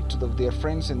away to their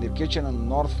friends in their kitchen in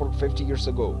Norfolk 50 years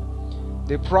ago.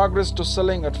 They progressed to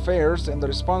selling at fairs, and the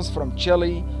response from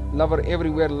Chelly lover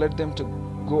everywhere led them to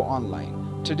go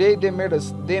online. Today they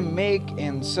make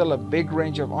and sell a big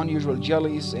range of unusual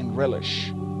jellies and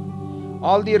relish.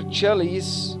 All their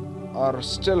jellies are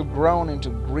still grown into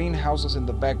greenhouses in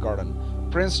the back garden.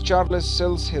 Prince Charles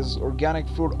sells his organic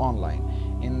food online,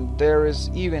 and there is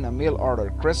even a mail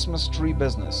order Christmas tree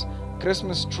business,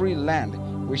 Christmas Tree Land,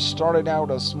 which started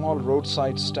out as a small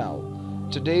roadside stall.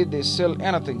 Today they sell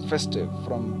anything festive,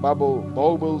 from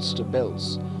baubles to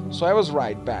bells. So I was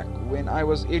right back when I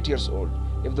was 8 years old.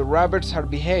 If the rabbits had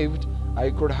behaved,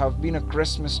 I could have been a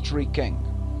Christmas tree king.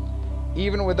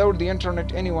 Even without the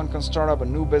internet, anyone can start up a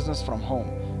new business from home.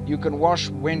 You can wash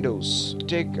windows,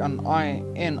 take in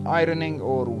ironing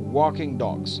or walking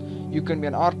dogs. You can be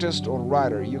an artist or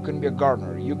writer. You can be a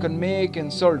gardener. You can make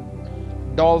and sell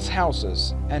dolls'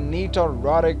 houses. Anita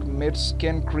Roddick made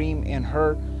skin cream in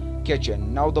her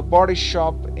kitchen. Now the Body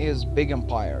Shop is big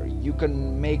empire. You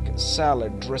can make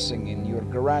salad dressing in your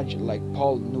garage like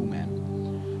Paul Newman.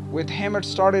 With him it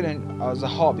started as a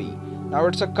hobby. Now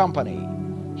it's a company.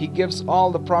 He gives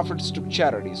all the profits to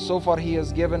charity. So far he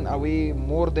has given away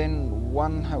more than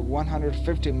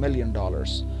 $150 million.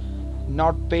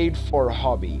 Not paid for a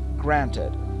hobby.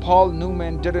 Granted, Paul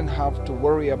Newman didn't have to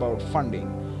worry about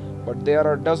funding. But there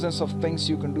are dozens of things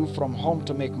you can do from home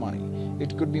to make money.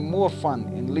 It could be more fun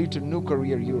and lead to a new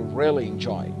career you really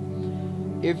enjoy.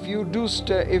 If you do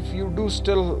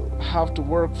still have to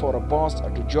work for a boss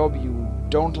at a job you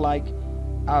don't like,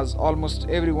 as almost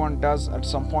everyone does at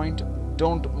some point,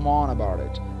 don't mourn about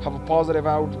it. Have a positive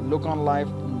outlook on life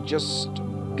and just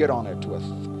get on it with.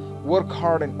 Work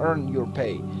hard and earn your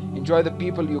pay. Enjoy the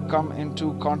people you come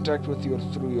into contact with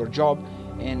through your job.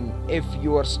 And if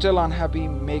you are still unhappy,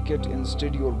 make it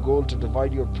instead your goal to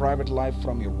divide your private life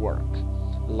from your work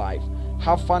life.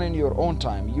 Have fun in your own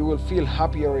time. You will feel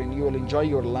happier and you will enjoy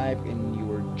your life and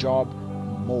your job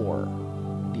more.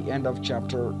 The end of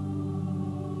chapter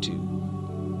 2.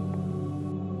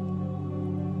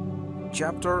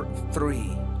 Chapter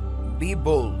 3. Be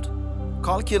bold.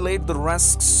 Calculate the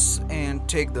risks and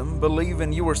take them. Believe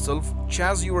in yourself.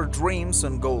 Chase your dreams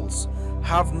and goals.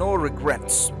 Have no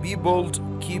regrets. Be bold.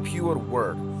 Keep your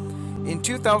word. In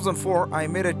 2004, I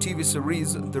made a TV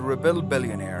series, The Rebel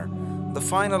Billionaire. The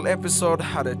final episode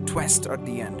had a twist at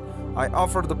the end. I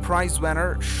offered the prize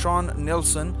winner, Sean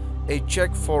Nelson, a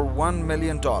check for $1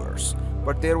 million.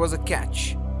 But there was a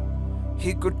catch.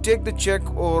 He could take the check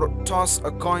or toss a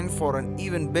coin for an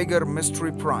even bigger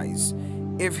mystery prize.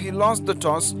 If he lost the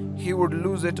toss, he would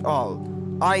lose it all.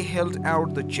 I held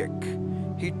out the check.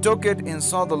 He took it and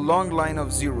saw the long line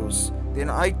of zeros. Then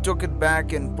I took it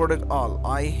back and put it all.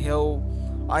 I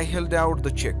held out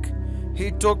the check. He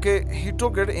took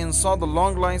it and saw the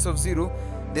long lines of zero.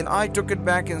 Then I took it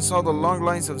back and saw the long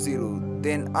lines of zero.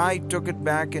 Then I took it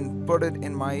back and put it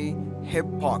in my hip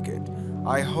pocket.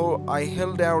 I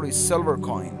held out a silver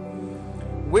coin.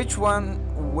 Which one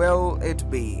will it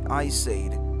be? I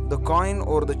said. The coin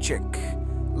or the check?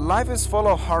 Life is full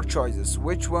of hard choices.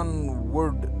 Which one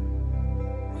would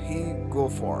he go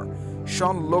for?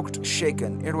 Sean looked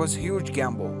shaken. It was a huge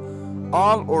gamble.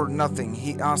 All or nothing,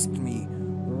 he asked me.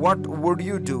 What would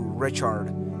you do,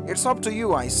 Richard? It's up to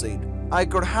you, I said. I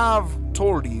could have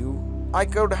told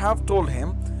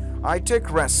him, I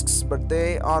take risks, but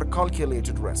they are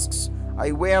calculated risks.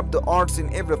 I weigh up the odds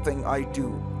in everything I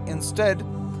do. Instead,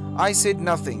 I said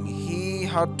nothing. He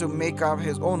had to make up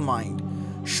his own mind.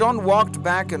 Sean walked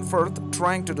back and forth,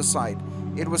 trying to decide.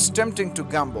 It was tempting to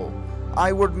gamble.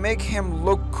 I would make him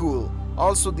look cool.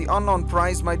 Also, the unknown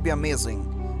prize might be amazing.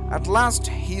 At last,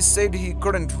 he said he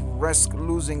couldn't risk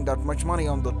losing that much money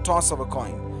on the toss of a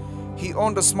coin. He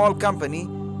owned a small company.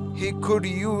 He could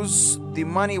use the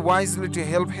money wisely to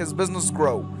help his business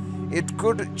grow. It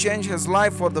could change his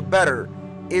life for the better.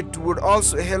 It would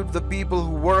also help the people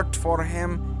who worked for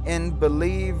him and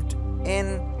believed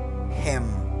in him.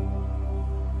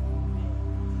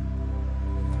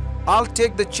 "I'll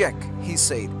take the check," he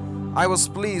said. "I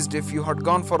was pleased. If you had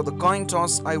gone for the coin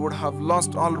toss, I would have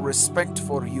lost all respect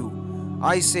for you."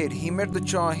 I said he made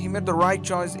the right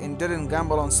choice and didn't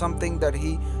gamble on something that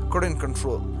he couldn't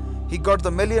control. He got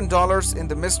the $1 million in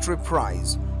the mystery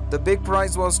prize. The big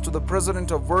prize was to the president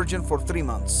of Virgin for 3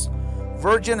 months.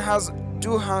 Virgin has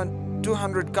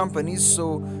 200 companies, so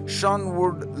Sean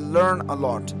would learn a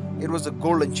lot. It was a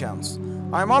golden chance.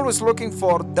 I'm always looking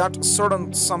for that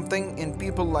certain something in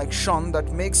people like Sean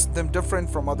that makes them different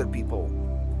from other people.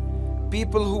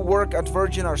 People who work at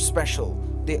Virgin are special.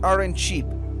 They aren't cheap.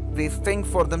 They think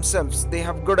for themselves. They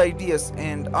have good ideas,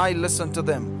 and I listen to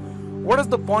them. What is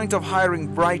the point of hiring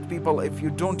bright people if you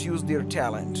don't use their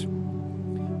talent?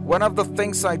 One of the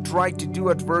things I try to do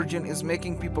at Virgin is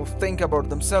making people think about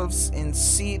themselves and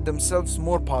see themselves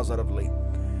more positively.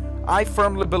 I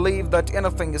firmly believe that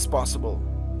anything is possible.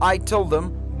 I tell them,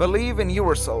 believe in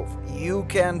yourself. You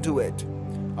can do it.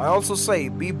 I also say,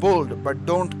 be bold, but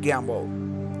don't gamble.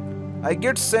 I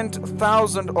get sent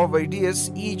thousands of ideas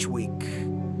each week.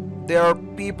 There are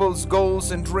people's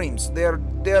goals and dreams.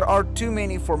 There are too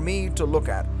many for me to look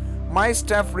at. My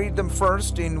staff read them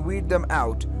first and weed them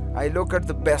out. I look at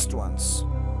the best ones.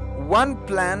 One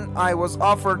plan I was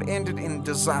offered ended in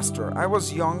disaster. I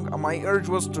was young, and my urge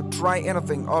was to try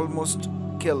anything almost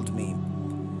killed me.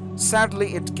 Sadly,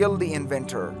 it killed the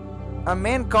inventor. A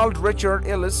man called Richard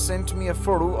Ellis sent me a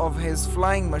photo of his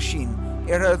flying machine.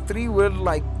 It had a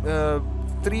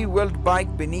three-wheeled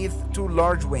bike beneath 2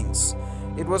 large wings.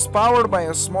 It was powered by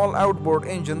a small outboard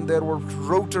engine. There were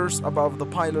rotors above the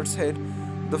pilot's head.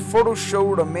 The photo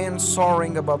showed a man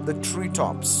soaring above the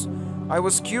treetops. I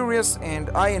was curious and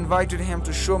I invited him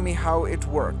to show me how it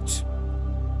worked.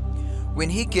 When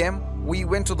he came, we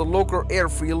went to the local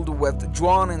airfield with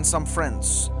John and some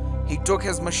friends. He took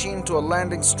his machine to a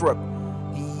landing strip.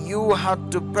 You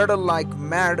had to pedal like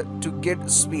mad to get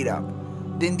speed up.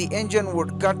 Then the engine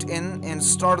would cut in and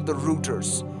start the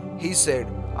rotors. He said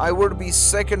I would be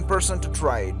second person to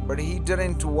try it, but he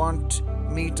didn't want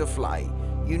me to fly.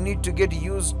 You need to get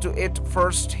used to it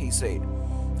first, he said.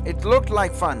 It looked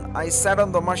like fun. I sat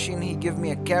on the machine. He gave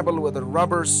me a cable with a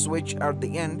rubber switch at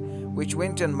the end, which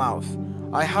went in mouth.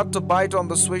 I had to bite on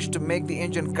the switch to make the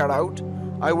engine cut out.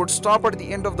 I would stop at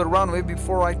the end of the runway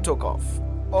before I took off.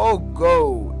 "Oh,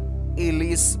 go!"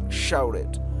 Elise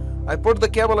shouted. I put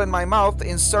the cable in my mouth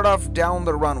and set off down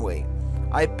the runway.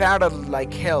 I paddled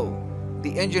like hell.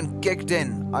 The engine kicked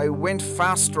in. I went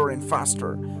faster and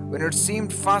faster. When it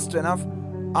seemed fast enough,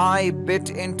 I bit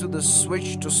into the switch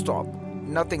to stop.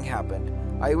 Nothing happened.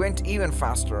 I went even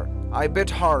faster. I bit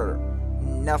harder.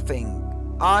 Nothing.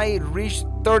 I reached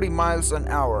 30 miles an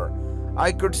hour.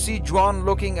 I could see John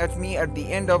looking at me at the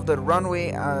end of the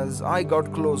runway as I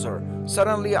got closer.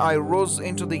 Suddenly, I rose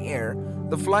into the air.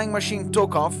 The flying machine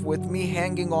took off with me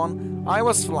hanging on. I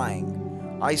was flying.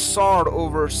 I soared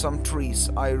over some trees.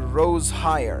 I rose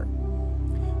higher.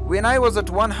 When I was at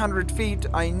 100 feet,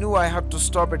 I knew I had to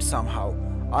stop it somehow.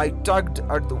 I tugged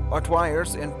at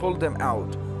wires and pulled them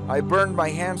out. I burned my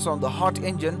hands on the hot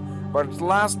engine, but at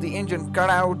last the engine cut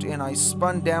out and I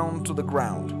spun down to the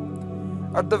ground.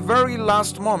 At the very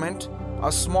last moment,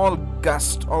 a small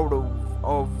gust out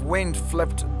of wind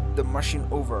flipped the machine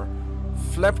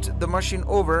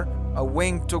over. A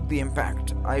wing took the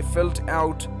impact. I felt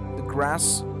out the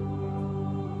grass.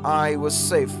 I was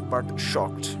safe but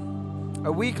shocked.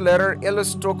 A week later,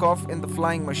 Ellis took off in the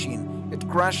flying machine. It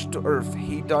crashed to earth.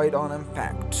 He died on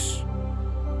impact.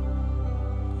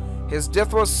 His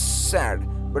death was sad,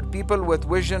 but people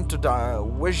with vision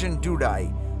do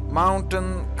die. Mountain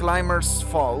climbers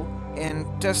fall and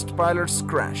test pilots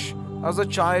crash. As a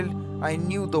child, I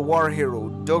knew the war hero,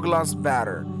 Douglas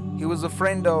Bader. He was a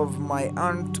friend of my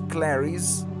Aunt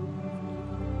Clary's.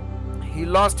 He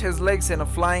lost his legs in a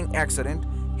flying accident.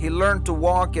 He learned to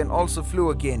walk and also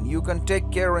flew again. You can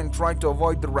take care and try to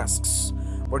avoid the risks,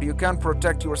 but you can't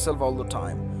protect yourself all the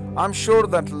time. I'm sure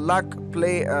that luck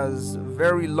plays a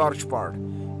very large part.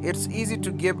 It's easy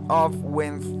to give up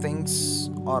when things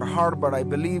are hard, but I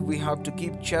believe we have to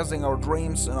keep chasing our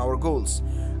dreams and our goals,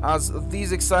 as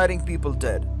these exciting people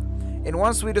did. And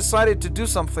once we decided to do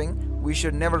something, we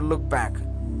should never look back,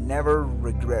 never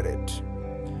regret it.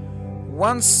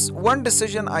 One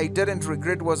decision I didn't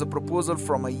regret was a proposal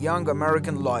from a young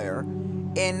American lawyer.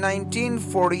 In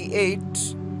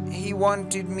 1948, he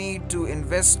wanted me to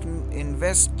invest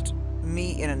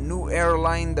me in a new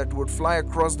airline that would fly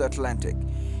across the Atlantic.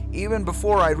 Even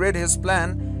before I read his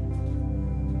plan,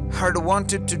 had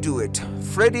wanted to do it.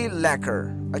 Freddie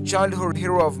Lacker, a childhood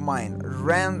hero of mine,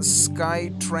 ran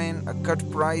SkyTrain, a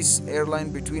cut-price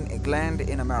airline between England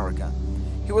and America.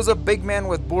 He was a big man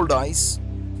with bold eyes.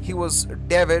 He was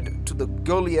David to the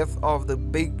Goliath of the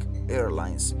big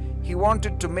airlines. He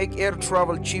wanted to make air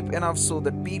travel cheap enough so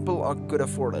that people could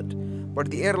afford it. But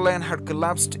the airline had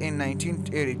collapsed in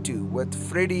 1982. With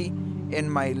Freddie in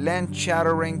my land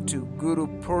chattering to go to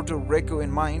Puerto Rico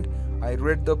in mind, I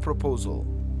read the proposal.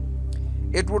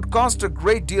 It would cost a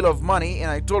great deal of money,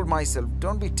 and I told myself,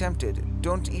 don't be tempted,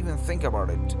 don't even think about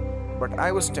it. But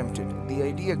I was tempted. The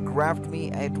idea grabbed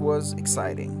me, it was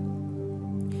exciting.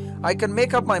 I can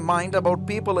make up my mind about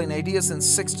people and ideas in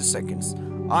 60 seconds.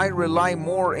 I rely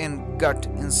more on gut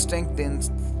instinct than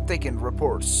thickened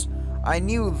reports. I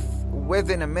knew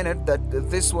within a minute that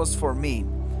this was for me.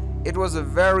 It was a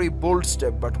very bold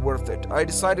step, but worth it. I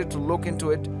decided to look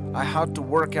into it. I had to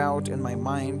work out in my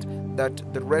mind that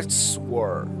the risks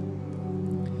were.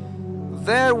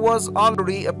 There was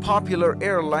already a popular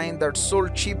airline that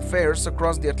sold cheap fares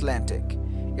across the Atlantic.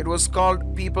 It was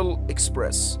called People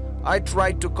Express. I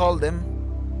tried to call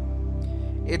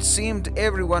them. It seemed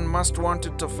everyone must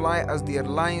wanted to fly as the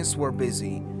airlines were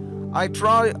busy. I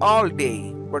tried all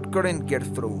day but couldn't get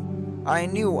through. I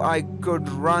knew I could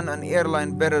run an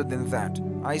airline better than that.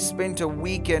 I spent a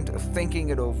weekend thinking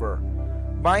it over.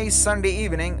 By Sunday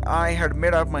evening, I had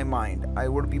made up my mind. I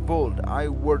would be bold. I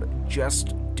would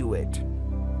just do it.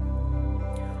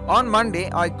 On Monday,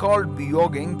 I called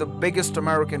Boeing, the biggest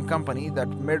American company that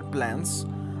made planes.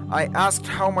 I asked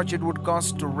how much it would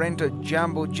cost to rent a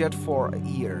jumbo jet for a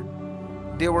year.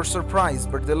 They were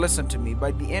surprised, but they listened to me.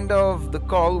 By the end of the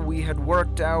call, we had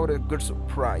worked out a good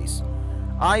price.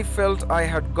 I felt I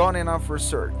had done enough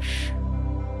research.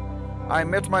 I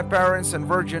met my parents and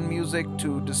Virgin Music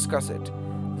to discuss it.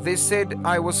 They said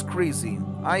I was crazy.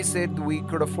 I said we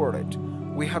could afford it.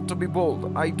 We had to be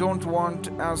bold. I don't want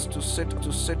us to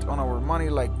sit on our money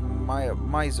like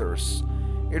misers.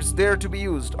 It's there to be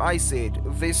used, I said.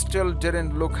 They still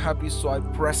didn't look happy, so I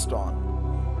pressed on.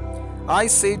 I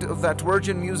said that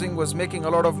Virgin Music was making a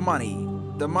lot of money.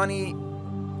 The money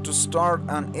to start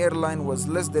an airline was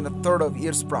less than a third of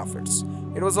year's profits.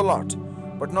 It was a lot,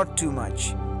 but not too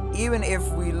much. Even if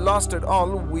we lost it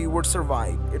all, we would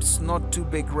survive. It's not too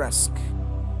big risk,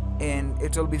 and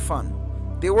it'll be fun.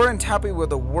 They weren't happy with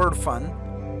the word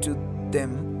fun. To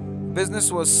them,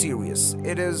 business was serious.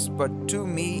 It is, but to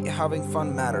me, having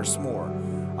fun matters more.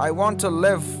 I want to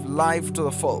live life to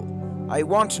the full. I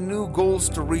want new goals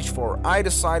to reach for. I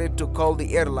decided to call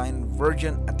the airline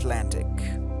Virgin Atlantic.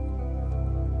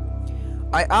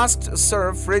 I asked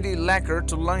Sir Freddie Lacker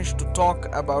to lunch to talk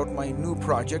about my new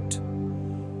project.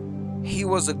 He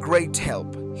was a great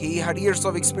help. He had years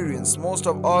of experience. Most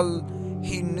of all,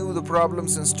 he knew the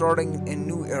problems in starting a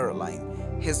new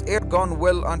airline. His air gone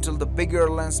well until the big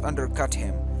airlines undercut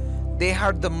him. They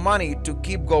had the money to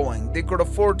keep going. They could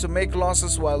afford to make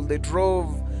losses while they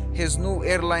drove his new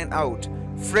airline out.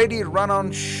 Freddie ran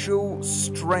on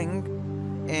shoestring,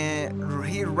 and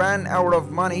he ran out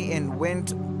of money and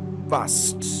went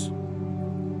bust.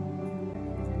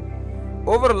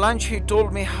 Over lunch, he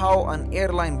told me how an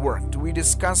airline worked. We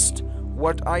discussed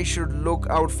what I should look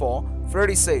out for.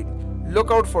 Freddie said,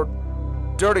 look out for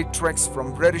dirty tricks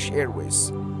from British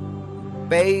Airways.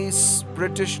 Base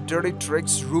British dirty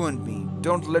tricks ruined me.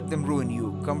 Don't let them ruin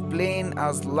you. Complain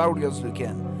as loud as you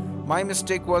can. My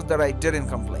mistake was that I didn't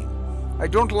complain. I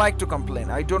don't like to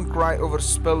complain. I don't cry over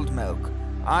spilled milk.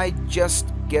 I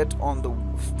just get on the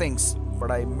things, but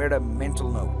I made a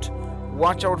mental note.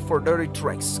 Watch out for dirty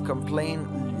tricks.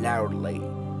 Complain loudly.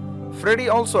 Freddie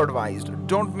also advised,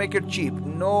 don't make it cheap.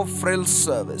 No frills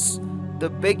service. The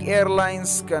big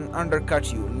airlines can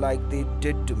undercut you like they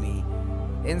did to me.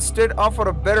 Instead, offer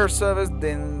a better service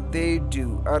than they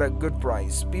do at a good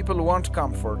price. People want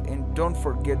comfort, and don't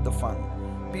forget the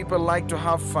fun. People like to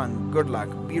have fun. Good luck.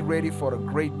 Be ready for a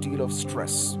great deal of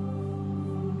stress.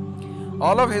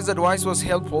 All of his advice was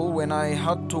helpful when I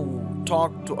had to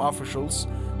talk to officials.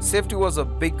 Safety was a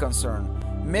big concern.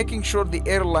 Making sure the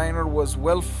airliner was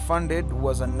well funded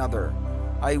was another.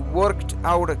 I worked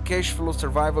out a cash flow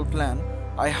survival plan.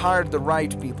 I hired the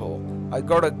right people. I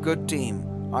got a good team.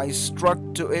 I stuck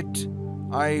to it.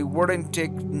 I wouldn't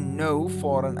take no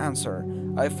for an answer.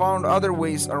 I found other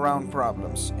ways around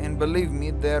problems, and believe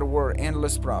me, there were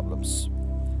endless problems.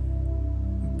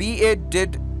 BA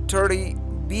did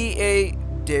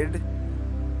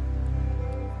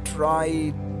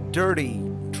try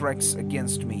dirty tricks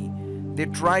against me. They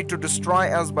tried to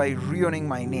destroy us by ruining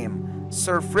my name.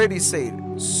 Sir Freddie said,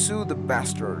 sue the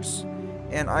bastards.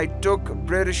 And I took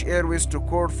British Airways to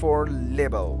court for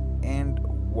libel and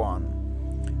won.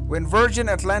 When Virgin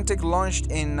Atlantic launched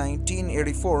in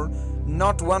 1984,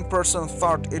 not one person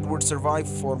thought it would survive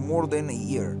for more than a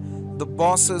year. the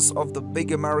bosses of the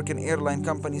big American airline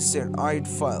companies said I'd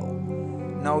fail.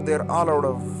 Now they're all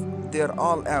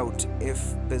out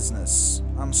of business.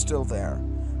 I'm still there.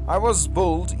 I was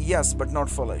bold, yes, but not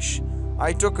foolish.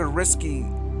 I took a risk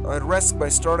by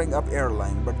starting up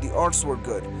airline, but the odds were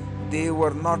good. They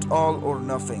were not all or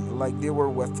nothing, like they were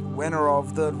with winner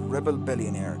of the rebel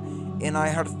billionaire, and I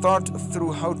had thought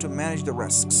through how to manage the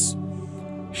risks.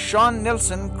 Sean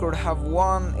Nelson could have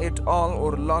won it all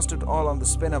or lost it all on the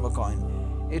spin of a coin.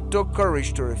 It took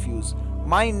courage to refuse.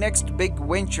 My next big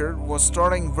venture was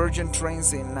starting Virgin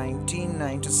Trains in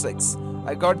 1996.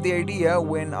 I got the idea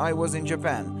when I was in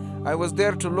Japan. I was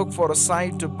there to look for a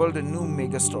site to build a new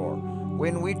megastore.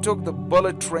 When we took the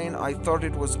bullet train, I thought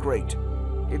it was great.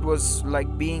 It was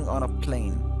like being on a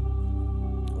plane.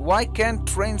 Why can't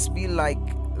trains be like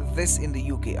this in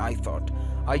the UK? I thought.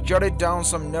 I jotted down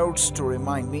some notes to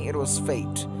remind me it was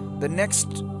fate. The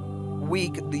next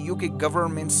week, the UK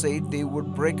government said they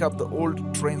would break up the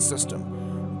old train system.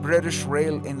 British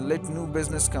Rail and let new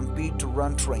business compete to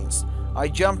run trains. I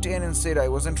jumped in and said I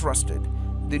was interested.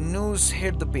 The news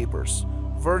hit the papers.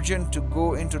 Virgin to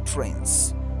go into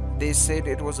trains. They said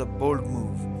it was a bold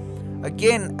move.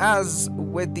 Again, as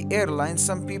with the airline,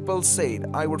 some people said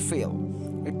I would fail.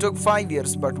 It took 5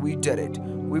 years, but we did it.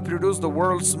 We produced the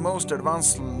world's most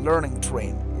advanced learning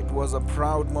train. It was a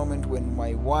proud moment when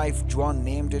my wife Joan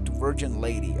named it Virgin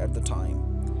Lady at the time.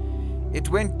 It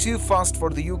went too fast for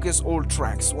the UK's old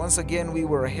tracks. Once again, we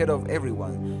were ahead of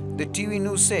everyone. The TV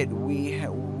news said we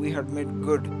had made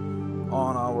good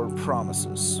on our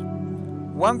promises.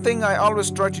 One thing I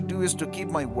always try to do is to keep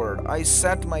my word. I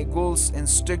set my goals and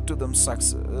stick to them.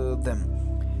 Success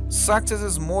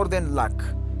is more than luck.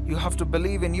 You have to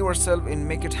believe in yourself and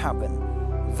make it happen.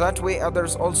 That way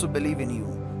others also believe in you.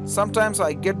 Sometimes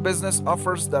I get business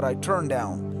offers that I turn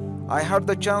down. I had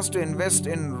the chance to invest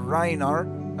in Ryanair,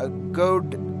 a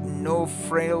good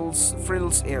no-frills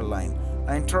airline.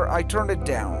 I turned it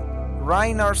down.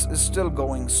 Ryanair is still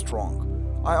going strong.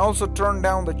 I also turned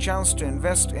down the chance to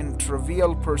invest in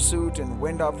Trivial Pursuit and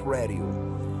Wind Up Radio.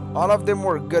 All of them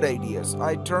were good ideas.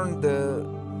 I turned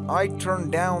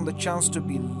down the chance to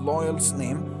be Lloyd's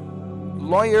name.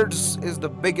 Lloyd's is the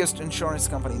biggest insurance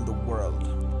company in the world.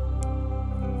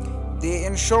 They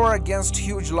insure against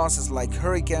huge losses like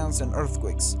hurricanes and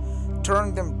earthquakes.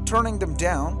 Turning them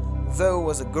down, though,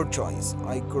 was a good choice.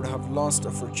 I could have lost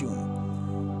a fortune.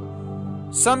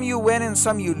 Some you win and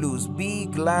some you lose. Be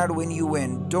glad when you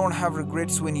win. Don't have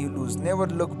regrets when you lose. Never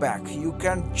look back. You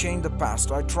can't change the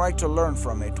past. I try to learn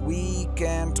from it. We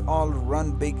can't all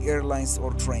run big airlines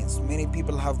or trains. Many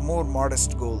people have more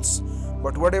modest goals.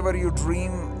 But whatever your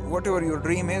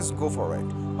dream is, go for it.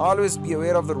 Always be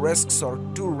aware of the risks are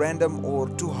too random or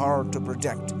too hard to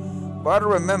predict. But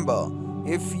remember,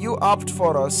 if you opt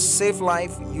for a safe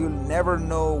life, you'll never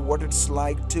know what it's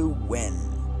like to win.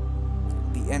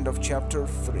 The end of chapter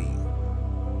 3.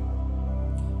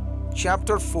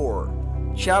 Chapter 4.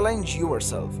 Challenge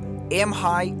yourself. Aim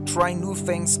high, try new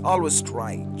things, always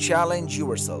try. Challenge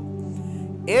yourself.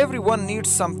 Everyone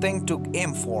needs something to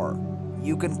aim for.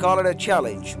 You can call it a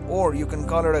challenge or you can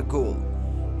call it a goal.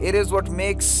 It is what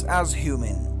makes us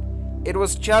human. It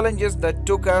was challenges that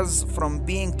took us from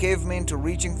being cavemen to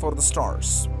reaching for the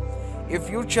stars. If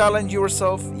you challenge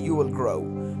yourself, you will grow.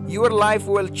 Your life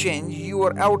will change.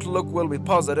 Your outlook will be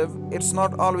positive. It's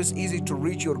not always easy to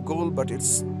reach your goal, but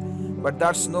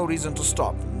that's no reason to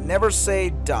stop. Never say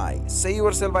die. Say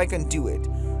yourself, I can do it.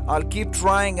 I'll keep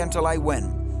trying until I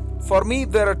win. For me,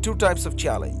 there are two types of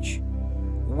challenge.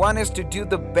 One is to do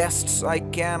the best I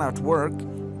can at work.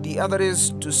 The other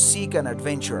is to seek an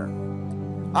adventure.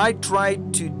 I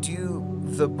tried to do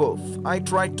the both. I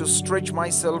tried to stretch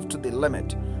myself to the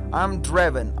limit. I'm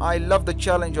driven. I love the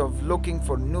challenge of looking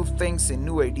for new things and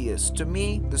new ideas. To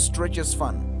me, the stretch is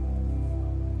fun.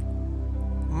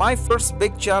 My first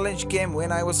big challenge came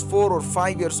when I was 4 or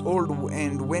 5 years old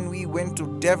and when we went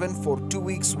to Devon for 2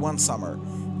 weeks one summer.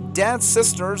 Dad's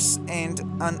sisters and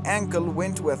an uncle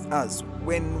went with us.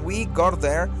 When we got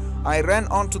there, I ran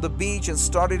onto the beach and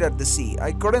started at the sea.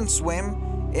 I couldn't swim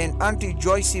and Auntie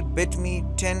Joycey bet me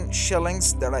 10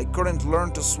 shillings that I couldn't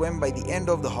learn to swim by the end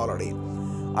of the holiday.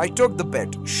 I took the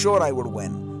bet, sure I would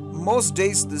win. Most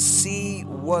days the sea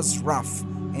was rough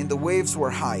and the waves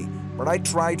were high, but I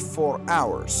tried for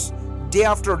hours. Day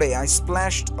after day I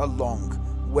splashed along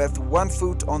with 1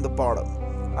 foot on the bottom.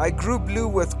 I grew blue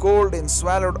with cold and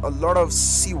swallowed a lot of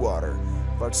seawater,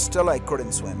 but still I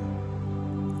couldn't swim.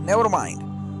 Never mind,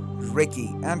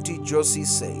 Ricky, Auntie Josie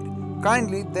said.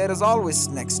 Kindly, there is always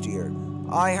next year.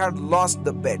 I had lost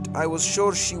the bet. I was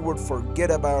sure she would forget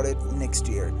about it next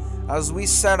year. As we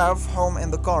set off home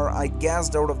in the car, I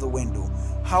gazed out of the window.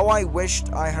 How I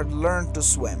wished I had learned to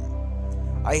swim.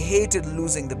 I hated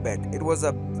losing the bet. It was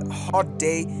a hot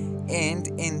day, and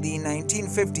in the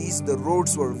 1950s, the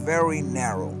roads were very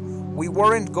narrow. We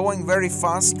weren't going very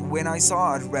fast when I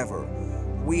saw a river.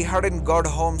 We hadn't got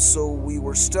home, so we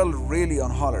were still really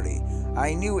on holiday.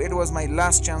 I knew it was my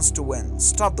last chance to win.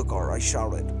 "Stop the car," I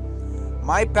shouted.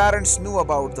 My parents knew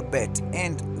about the bet,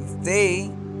 and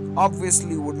they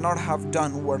obviously would not have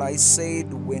done what I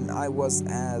said when I was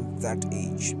at that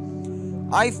age.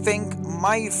 I think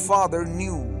my father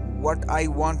knew what I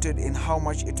wanted and how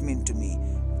much it meant to me.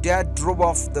 Dad drove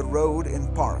off the road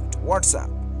and parked. "What's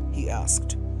up?" he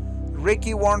asked.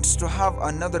 "Ricky wants to have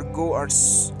another go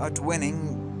at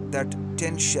winning that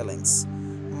 10 shillings,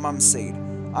 Mum said.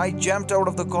 I jumped out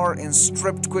of the car and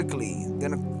stripped quickly,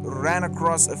 then ran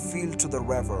across a field to the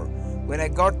river. When I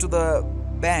got to the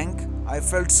bank, I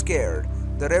felt scared.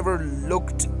 The river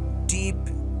looked deep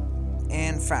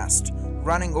and fast,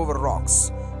 running over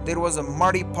rocks. There was a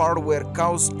muddy part where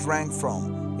cows drank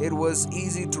from. It was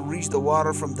easy to reach the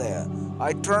water from there.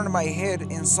 I turned my head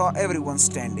and saw everyone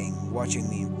standing, watching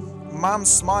me. Mom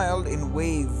smiled and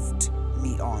waved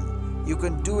me on. "You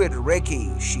can do it,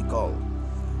 Ricky," she called.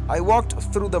 I walked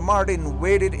through the mud and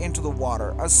waded into the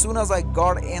water. As soon as I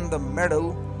got in the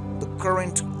middle, the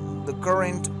current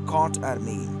caught at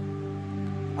me.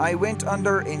 I went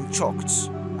under and choked.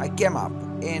 I came up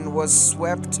and was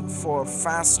swept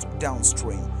fast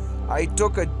downstream. I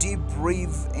took a deep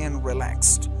breath and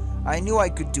relaxed. I knew I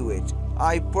could do it.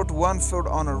 I put one foot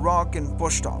on a rock and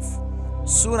pushed off.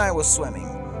 Soon I was swimming.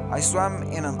 I swam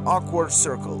in an awkward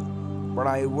circle, but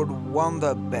I would won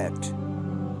the bet.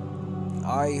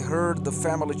 I heard the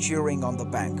family cheering on the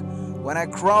bank. When I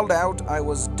crawled out, I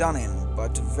was done in,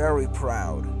 but very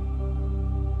proud.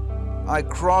 I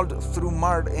crawled through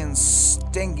mud and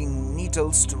stinging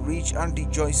needles to reach Auntie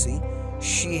Joycey.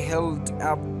 She held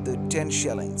up the 10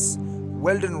 shillings.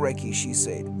 "Well done, Ricky," she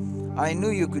said. "I knew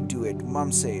you could do it,"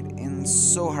 Mum said, and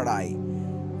so had I.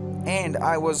 And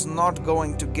I was not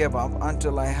going to give up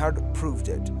until I had proved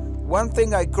it. One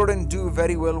thing I couldn't do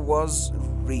very well was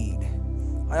read.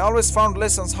 I always found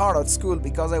lessons hard at school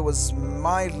because I was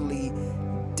mildly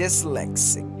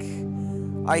dyslexic.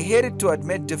 I hated to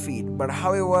admit defeat, but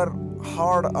however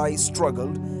hard I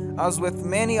struggled, as with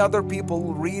many other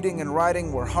people, reading and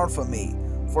writing were hard for me.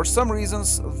 For some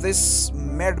reasons, this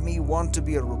made me want to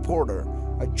be a reporter,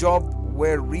 a job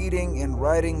where reading and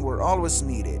writing were always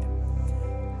needed.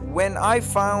 When I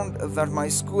found that my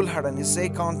school had an essay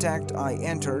contest, I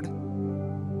entered.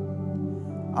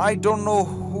 I don't know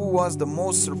who was the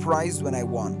most surprised when I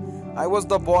won. I was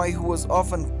the boy who was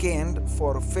often canned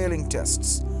for failing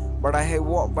tests, but I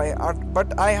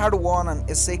had won an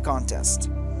essay contest.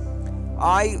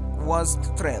 I was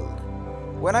thrilled.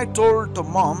 When I told to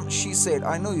Mom, she said,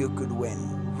 "I knew you could win,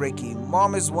 Ricky."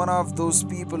 Mom is one of those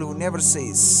people who never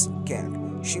says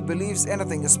can't. She believes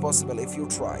anything is possible if you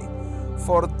try.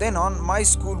 For then on, my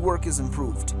schoolwork is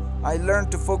improved. I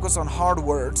learned to focus on hard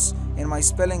words, and my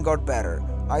spelling got better.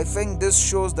 I think this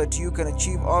shows that you can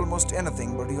achieve almost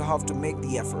anything, but you have to make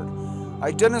the effort.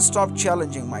 I didn't stop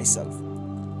challenging myself.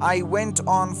 I went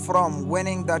on from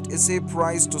winning that essay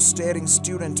prize to starting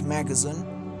Student magazine.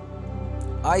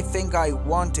 I think I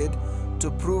wanted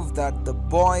to prove that the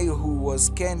boy who was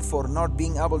canned for not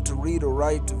being able to read or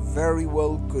write very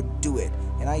well could do it,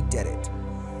 and I did it.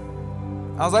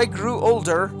 As I grew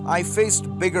older, I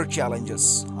faced bigger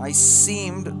challenges. I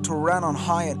seemed to run on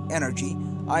high energy.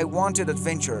 I wanted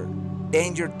adventure.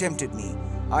 Danger tempted me.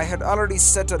 I had already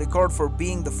set a record for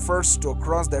being the first to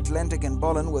cross the Atlantic in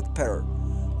Bolin with Perr.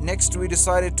 Next, we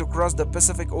decided to cross the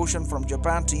Pacific Ocean from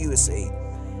Japan to USA.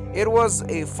 It was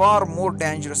a far more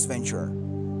dangerous venture.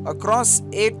 Across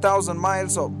 8,000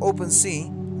 miles of open sea,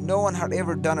 no one had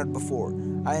ever done it before.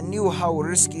 I knew how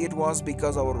risky it was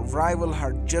because our rival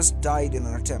had just died in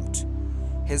an attempt.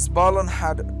 His balloon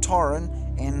had torn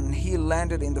and he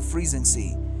landed in the freezing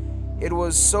sea. It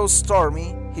was so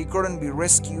stormy he couldn't be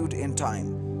rescued in time,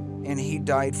 and he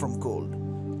died from cold.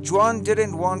 Juan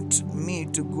didn't want me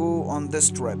to go on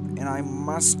this trip, and I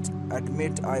must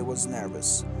admit I was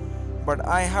nervous. But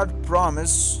I had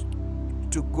promised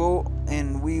to go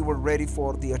and we were ready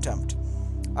for the attempt.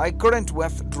 I couldn't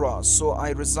withdraw, so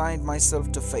I resigned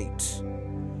myself to fate.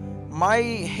 My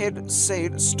head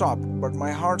said stop, but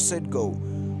my heart said go.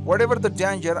 Whatever the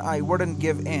danger, I wouldn't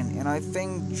give in, and I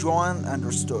think Juan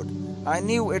understood. I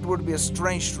knew it would be a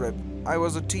strange trip. I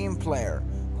was a team player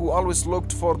who always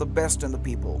looked for the best in the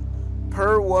people.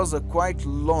 Per was a quiet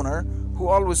loner who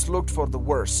always looked for the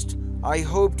worst. I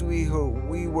hoped we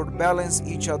would balance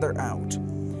each other out.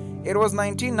 It was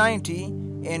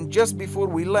 1990, and just before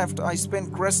we left, I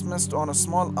spent Christmas on a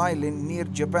small island near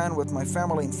Japan with my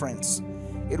family and friends.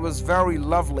 It was very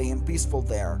lovely and peaceful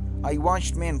there. I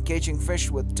watched men catching fish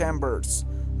with tame birds.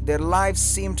 Their lives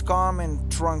seemed calm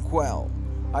and tranquil.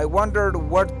 I wondered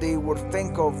what they would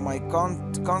think of my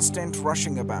constant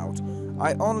rushing about.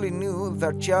 I only knew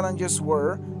that challenges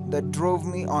were that drove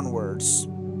me onwards.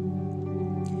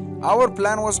 Our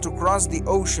plan was to cross the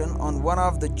ocean on one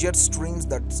of the jet streams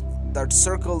that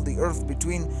circled the earth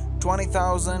between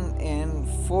 20,000 and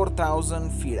 4,000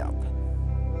 feet up.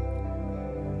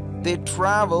 They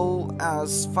travel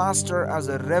as faster as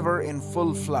a river in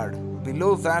full flood.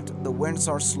 Below that, the winds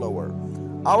are slower.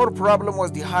 Our problem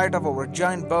was the height of our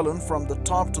giant balloon from the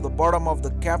top to the bottom of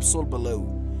the capsule below.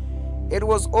 It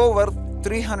was over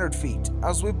 300 feet.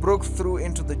 As we broke through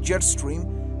into the jet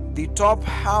stream, the top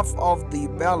half of the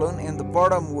balloon and the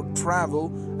bottom would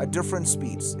travel at different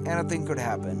speeds. Anything could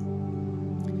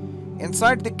happen.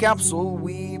 Inside the capsule,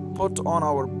 we put on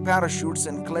our parachutes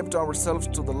and clipped ourselves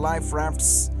to the life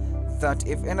rafts that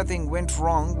if anything went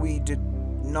wrong, we did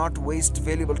not waste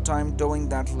valuable time doing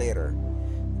that later.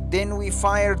 Then we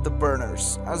fired the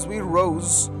burners. As we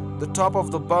rose, the top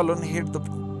of the balloon hit the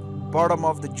bottom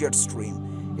of the jet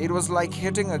stream. It was like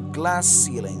hitting a glass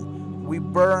ceiling. We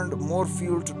burned more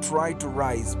fuel to try to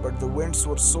rise, but the winds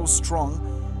were so strong,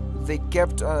 they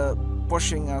kept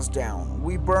pushing us down.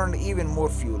 We burned even more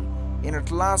fuel, and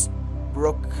at last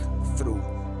broke through.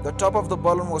 The top of the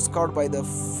balloon was caught by the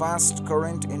fast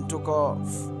current and took off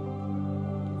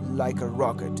like a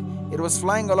rocket. It was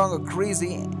flying along a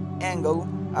crazy angle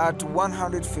at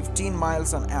 115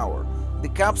 miles an hour. The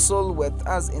capsule with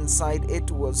us inside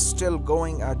it was still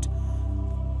going at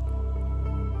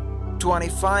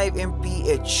 25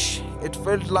 mph. It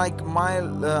felt like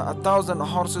 1,000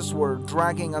 horses were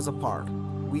dragging us apart.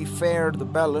 We feared the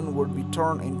balloon would be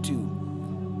torn in two,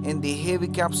 and the heavy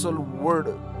capsule would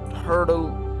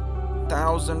hurtle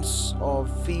thousands of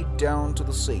feet down to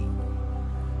the sea.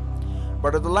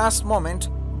 But at the last moment,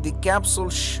 the capsule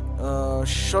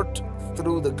shot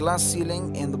through the glass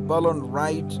ceiling and the balloon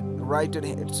righted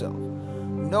itself.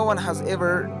 No one has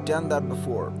ever done that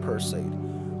before, Per said.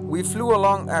 We flew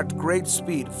along at great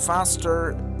speed,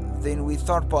 faster than we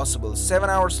thought possible. 7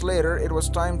 hours later, it was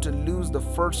time to lose the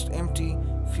first empty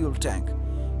fuel tank.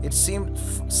 It seemed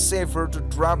safer to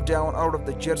drop down out of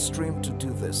the jet stream to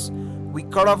do this. We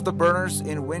cut off the burners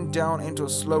and went down into a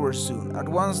slower zone. At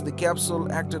once, the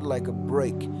capsule acted like a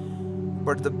brake,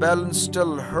 but the balloon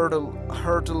still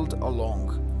hurtled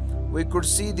along. We could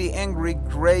see the angry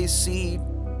gray sea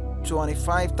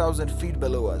 25,000 feet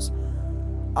below us.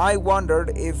 I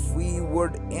wondered if we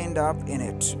would end up in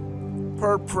it.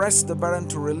 Per pressed the button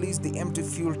to release the empty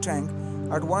fuel tank.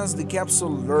 At once the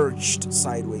capsule lurched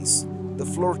sideways. The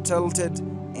floor tilted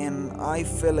and I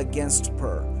fell against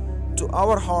Per. To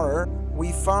our horror,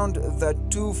 we found that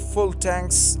two full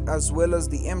tanks as well as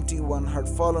the empty one had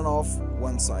fallen off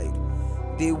one side.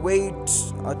 They weighed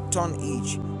a ton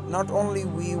each. Not only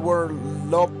we were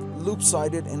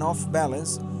lopsided and off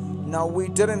balance, now we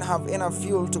didn't have enough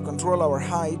fuel to control our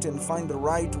height and find the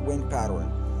right wind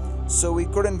pattern. So we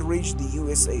couldn't reach the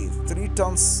USA. 3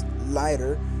 tons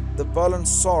lighter, the balloon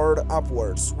soared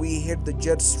upwards. We hit the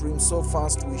jet stream so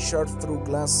fast we shot through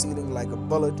glass ceiling like a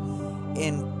bullet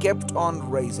and kept on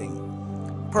raising.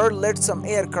 Per let some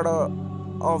air cut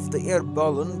off the air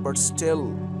balloon, but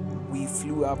still we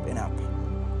flew up and up.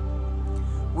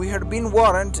 We had been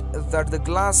warned that the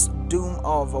glass dome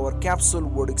of our capsule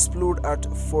would explode at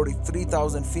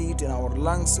 43,000 feet and our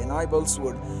lungs and eyeballs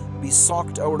would be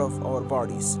sucked out of our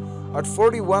bodies. At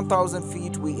 41,000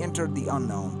 feet, we entered the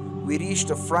unknown. We reached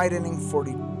a frightening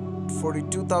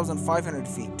 42,500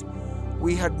 feet.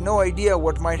 We had no idea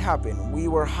what might happen. We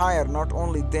were higher not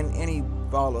only than any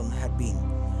balloon had been,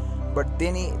 but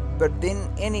than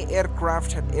any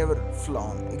aircraft had ever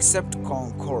flown, except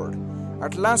Concorde.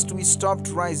 At last we stopped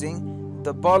rising,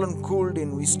 the balloon cooled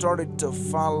and we started to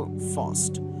fall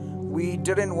fast. We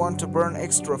didn't want to burn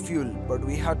extra fuel, but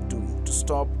we had to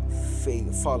stop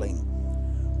falling.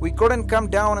 We couldn't come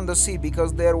down in the sea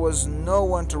because there was no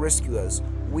one to rescue us.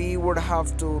 We would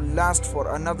have to last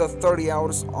for another 30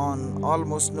 hours on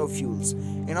almost no fuels.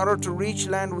 In order to reach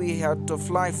land, we had to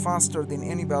fly faster than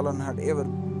any balloon had ever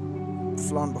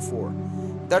flown before.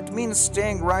 That means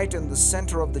staying right in the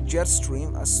center of the jet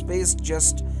stream, a space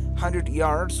just 100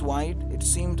 yards wide. It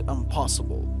seemed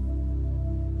impossible.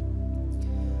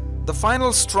 The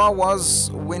final straw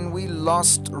was when we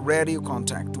lost radio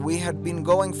contact. We had been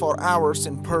going for hours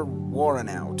and Per worn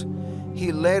out.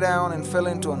 He lay down and fell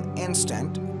into an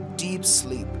instant deep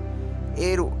sleep.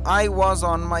 I was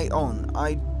on my own.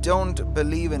 I don't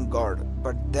believe in God,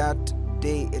 but that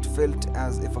day it felt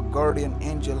as if a guardian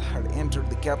angel had entered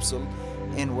the capsule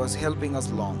and was helping us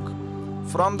along.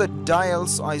 From the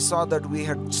dials, I saw that we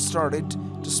had started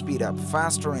to speed up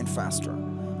faster and faster.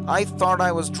 I thought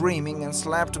I was dreaming and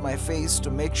slapped my face to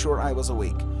make sure I was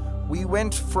awake. We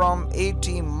went from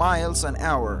 80 miles an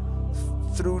hour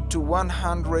through to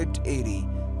 180,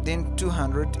 then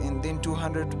 200, and then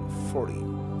 240.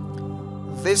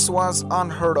 This was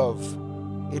unheard of.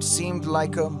 It seemed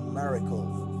like a miracle.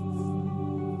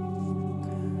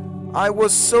 I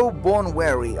was so bone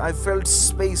weary, I felt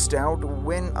spaced out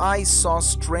when I saw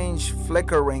strange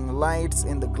flickering lights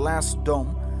in the glass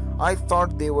dome. I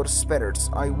thought they were spirits.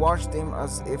 I watched them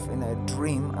as if in a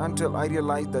dream until I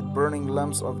realized that burning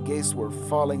lumps of gas were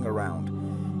falling around.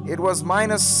 It was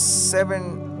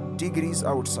 -7 degrees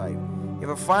outside. If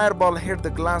a fireball hit the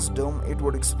glass dome, it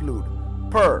would explode.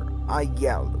 "Per," I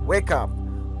yelled. "Wake up!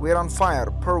 We're on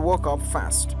fire." Per woke up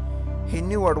fast. He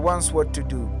knew at once what to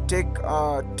do. Take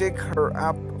her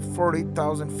up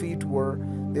 40,000 feet where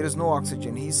there is no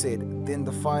oxygen, he said. Then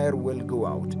the fire will go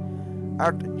out.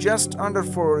 At just under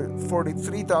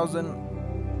 43,000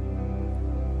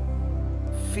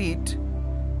 feet,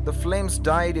 the flames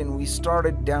died and we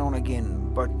started down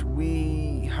again, but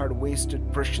we had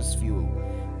wasted precious fuel.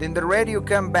 Then the radio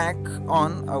came back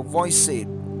on. A voice said,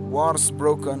 "War's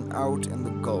broken out in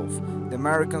the Gulf. The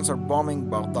Americans are bombing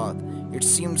Baghdad." It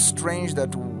seemed strange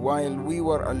that while we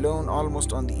were alone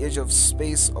almost on the edge of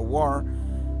space, a war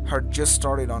had just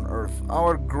started on Earth.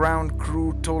 Our ground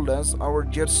crew told us our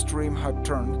jet stream had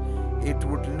turned. It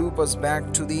would loop us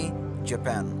back to the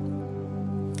Japan.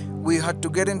 We had to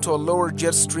get into a lower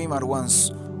jet stream at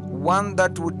once, one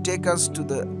that would take us to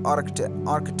the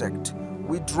architect.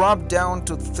 We dropped down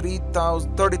to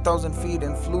 30,000 feet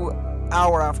and flew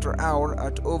hour after hour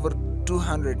at over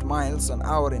 200 miles an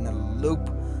hour in a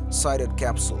loop-sided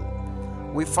capsule.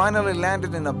 We finally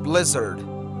landed in a blizzard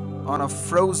on a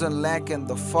frozen lake in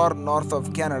the far north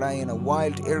of Canada in a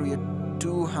wild area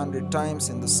 200 times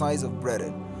in the size of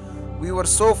Britain. We were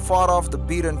so far off the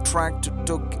beaten track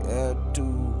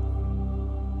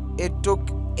it took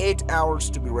 8 hours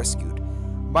to be rescued.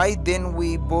 By then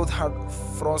we both had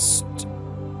frostbite.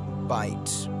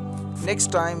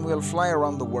 "Next time we'll fly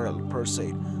around the world," Per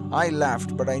said. I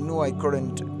laughed, but I knew I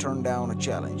couldn't turn down a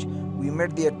challenge. We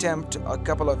made the attempt a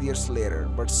couple of years later,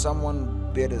 but someone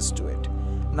beat us to it.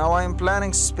 Now I am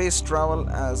planning space travel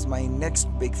as my next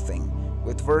big thing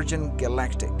with Virgin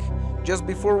Galactic. Just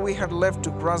before we had left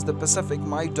to cross the Pacific,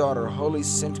 my daughter Holly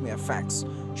sent me a fax.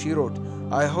 She wrote,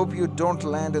 "I hope you don't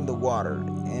land in the water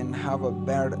and have a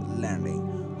bad landing.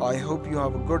 I hope you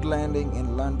have a good landing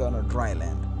and land on a dry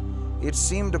land." It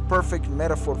seemed a perfect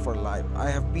metaphor for life. I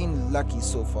have been lucky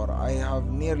so far. I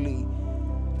have nearly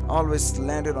always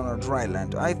landed on a dry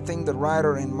land. I think the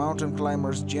writer and mountain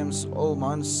climbers James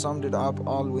Ullman summed it up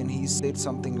all when he said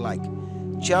something like,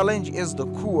 "Challenge is the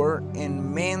core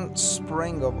and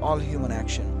mainspring of all human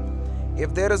action.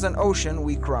 If there is an ocean,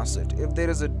 we cross it. If there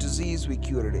is a disease, we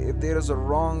cure it. If there is a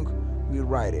wrong, we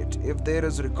right it. If there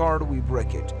is a record, we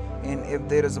break it. And if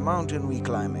there is a mountain, we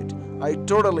climb it." I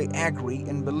totally agree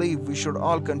and believe we should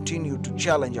all continue to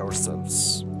challenge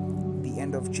ourselves. The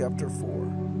end of chapter 4.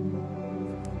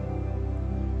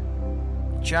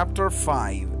 Chapter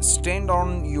 5. Stand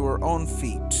on your own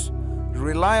feet.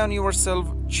 Rely on yourself,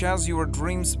 chase your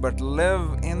dreams, but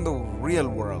live in the real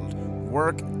world.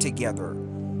 Work together.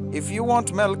 If you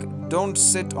want milk, don't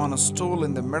sit on a stool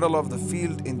in the middle of the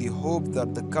field in the hope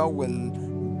that the cow will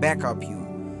back up you.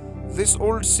 This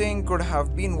old saying could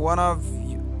have been one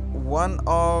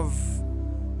of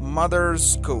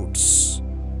Mother's quotes.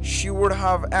 She would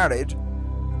have added,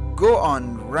 "Go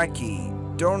on, Rocky,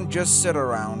 don't just sit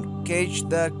around, cage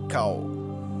the cow."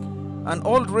 An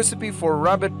old recipe for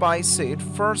rabbit pie said,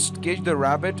 "First cage the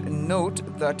rabbit," and note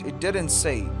that it didn't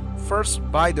say, "First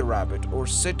buy the rabbit," or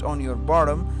 "sit on your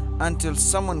bottom until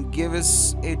someone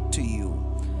gives it to you."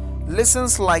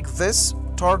 Lessons like this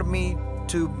taught me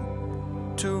to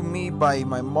me by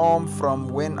my mom from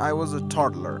when I was a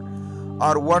toddler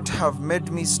are what have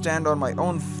made me stand on my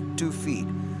own 2 feet.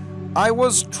 I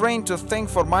was trained to think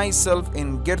for myself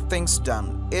and get things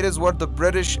done. It is what the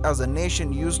British as a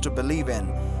nation used to believe in.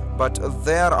 But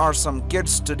there are some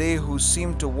kids today who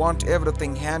seem to want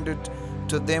everything handed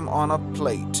to them on a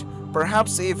plate.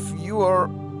 Perhaps if your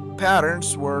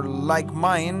parents were like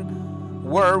mine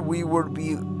were, we would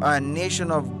be a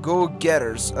nation of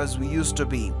go-getters as we used to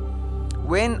be.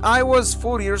 When I was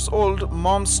 4 years old,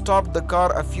 Mom stopped the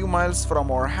car a few miles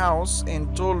from our house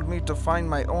and told me to find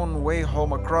my own way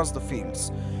home across the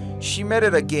fields. She made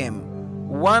it a game.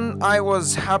 one I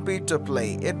was happy to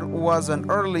play. It was an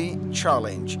early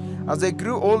challenge. As I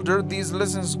grew older, these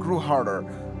lessons grew harder.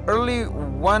 Early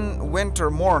one winter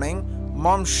morning,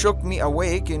 Mom shook me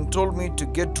awake and told me to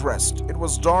get dressed. It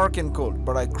was dark and cold,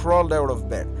 but I crawled out of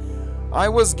bed. I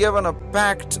was given a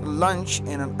packed lunch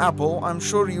and an apple. I'm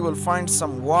sure you will find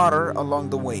some water along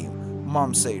the way,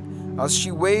 Mom said, as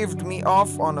she waved me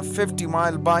off on a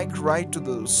 50-mile bike ride to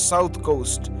the south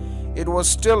coast. It was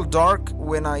still dark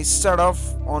when I set off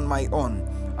on my own.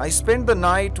 I spent the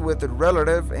night with a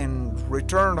relative and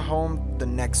returned home the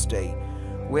next day.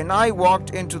 When I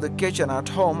walked into the kitchen at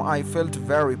home, I felt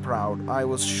very proud. I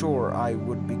was sure I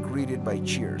would be greeted by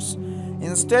cheers.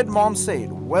 Instead, Mom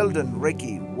said, "Well done,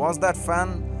 Ricky. Was that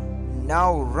fun?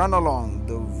 Now run along.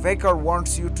 The vicar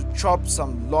wants you to chop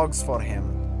some logs for him."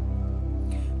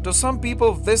 To some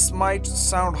people, this might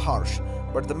sound harsh,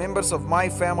 but the members of my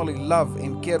family love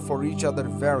and care for each other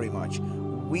very much.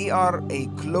 We are a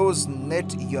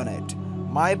close-knit unit.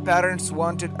 My parents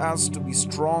wanted us to be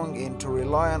strong and to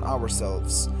rely on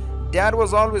ourselves. Dad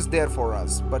was always there for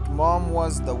us, but Mom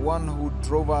was the one who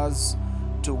drove us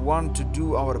to want to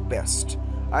do our best.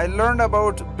 I learned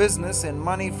about business and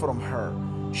money from her.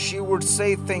 She would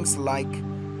say things like,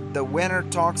 "The winner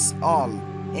talks all,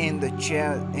 and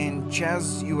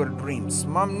chase your dreams."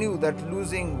 Mom knew that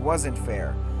losing wasn't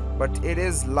fair, but it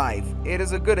is life. It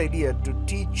is a good idea to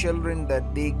teach children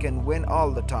that they can win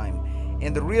all the time.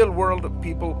 In the real world,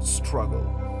 people struggle.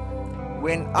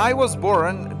 When I was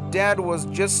born, Dad was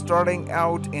just starting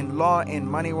out in law and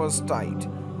money was tight.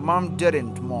 Mom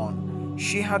didn't mourn.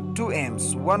 She had two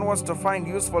aims. One was to find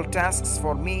useful tasks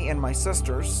for me and my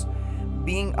sisters.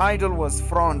 Being idle was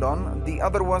frowned on. The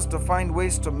other was to find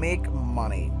ways to make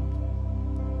money.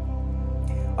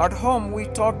 At home, we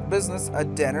talked business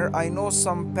at dinner. I know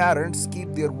some parents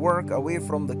keep their work away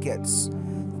from the kids.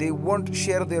 They won't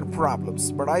share their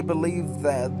problems, but I believe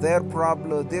that their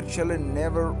children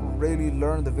never really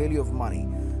learn the value of money.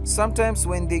 Sometimes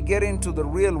when they get into the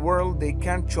real world, they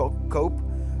can't cope.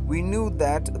 We knew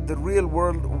that the real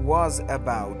world was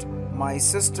about. My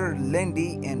sister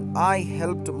Lindy and I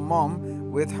helped Mom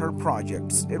with her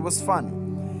projects. It was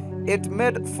fun. It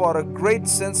made for a great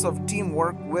sense of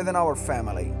teamwork within our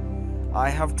family. I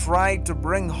have tried to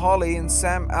bring Holly and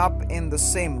Sam up in the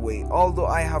same way. Although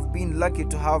I have been lucky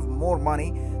to have more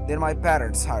money than my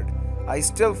parents had, I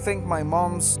still think my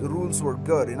mom's rules were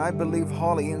good, and I believe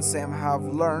Holly and Sam have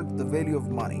learned the value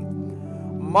of money.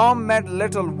 Mom made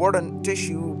little wooden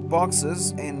tissue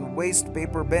boxes and waste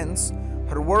paper bins.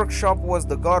 Her workshop was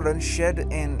the garden shed,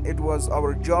 and it was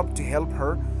our job to help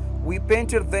her. We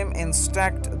painted them and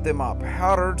stacked them up.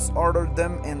 Harrods ordered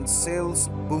them and sales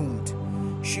boomed.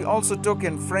 She also took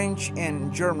in French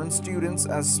and German students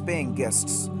as paying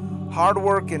guests. Hard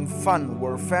work and fun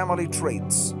were family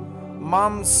traits.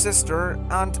 Mom's sister,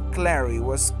 Aunt Clary,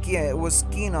 was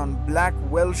keen on black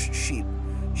Welsh sheep.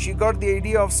 She got the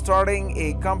idea of starting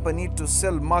a company to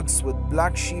sell mugs with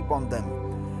black sheep on them.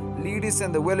 Ladies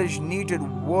in the village needed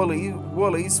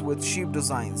woolies with sheep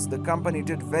designs. The company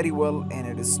did very well, and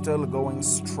it is still going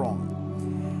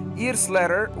strong. Years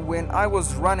later, when I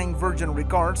was running Virgin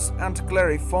Records, Aunt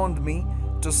Clary phoned me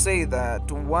to say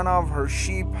that one of her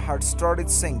sheep had started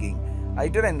singing. I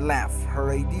didn't laugh.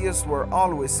 Her ideas were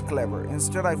always clever.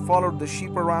 Instead, I followed the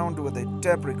sheep around with a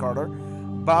tape recorder.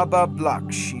 Baba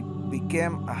Black Sheep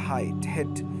became a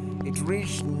hit. It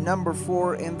reached number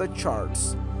 4 in the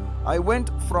charts. I went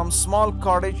from small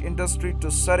cottage industry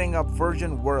to setting up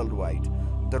Virgin worldwide.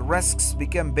 The risks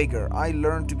became bigger. I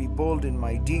learned to be bold in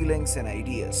my dealings and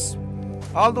ideas.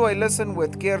 Although I listen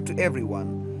with care to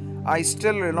everyone, I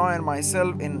still rely on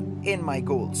myself in my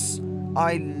goals.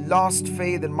 I lost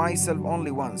faith in myself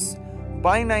only once.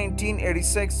 By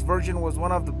 1986, Virgin was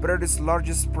one of the British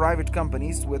largest private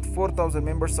companies with 4,000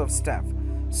 members of staff.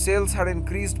 Sales had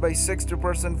increased by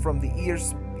 60% from the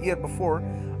year before.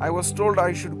 I was told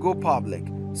I should go public,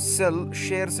 sell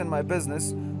shares in my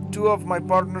business. 2 of my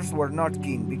partners were not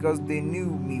keen because they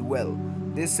knew me well.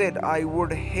 They said I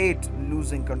would hate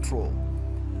losing control.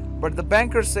 But the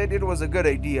banker said it was a good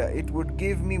idea. It would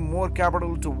give me more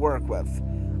capital to work with.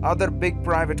 Other big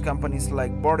private companies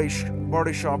like Body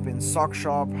Shop and Sock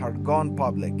Shop had gone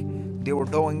public. They were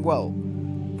doing well.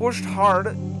 Pushed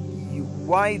hard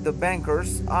by the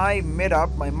bankers, I made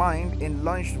up my mind and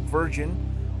launched Virgin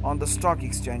on the stock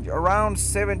exchange. Around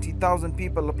 70,000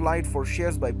 people applied for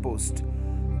shares by post.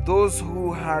 Those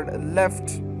who had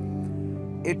left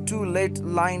it too late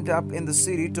lined up in the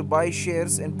city to buy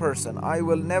shares in person. I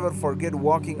will never forget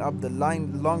walking up the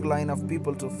long line of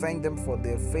people to thank them for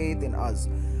their faith in us.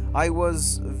 I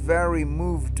was very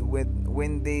moved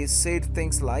when they said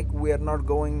things like, "We are not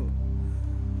going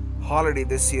holiday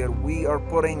this year. We are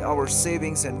putting our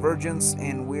savings and virgins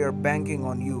and we are banking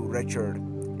on you, Richard.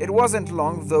 It wasn't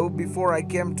long though before I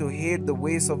came to hate the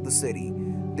ways of the city.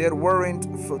 They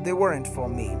weren't for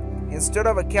me. Instead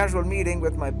of a casual meeting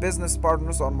with my business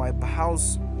partners on my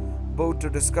house boat to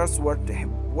discuss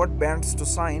what bands to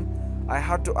sign, I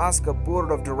had to ask a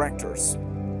board of directors.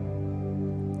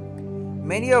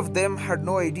 Many of them had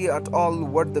no idea at all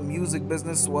what the music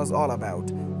business was all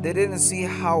about. They didn't see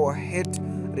how a hit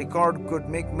record could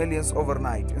make millions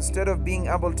overnight. Instead of being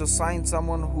able to sign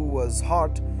someone who was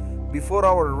hot before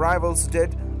our rivals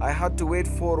did, I had to wait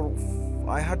 4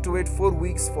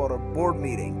 weeks for a board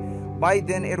meeting. By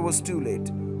then it was too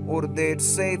late. Or they'd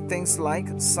say things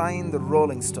like, sign the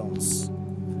Rolling Stones.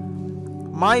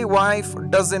 My wife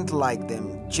doesn't like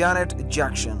them. Janet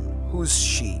Jackson. Who's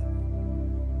she?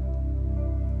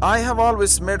 I have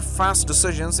always made fast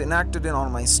decisions and acted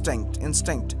on my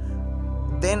instinct.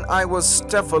 Then I was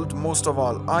stifled most of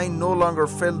all. I no longer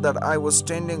felt that I was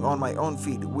standing on my own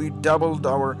feet. We doubled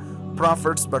our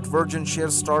profits, but Virgin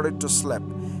shares started to slip.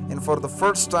 And for the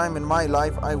first time in my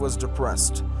life, I was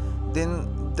depressed. Then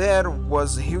there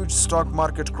was a huge stock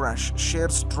market crash.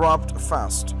 Shares dropped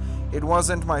fast. It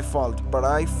wasn't my fault, but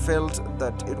I felt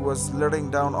that it was letting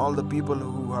down all the people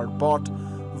who had bought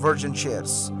Virgin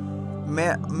shares.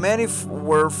 Many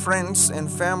were friends and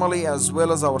family as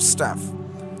well as our staff,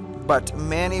 but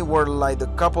many were like the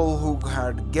couple who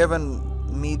had given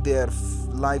me their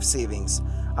life savings.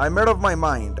 I made up my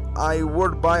mind. I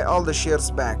would buy all the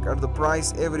shares back at the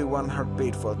price everyone had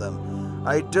paid for them.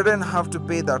 I didn't have to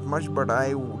pay that much, but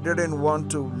I didn't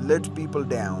want to let people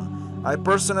down. I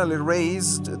personally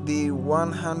raised the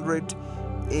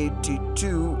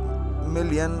 182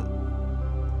 million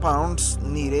pounds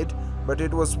needed, but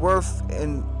it was worth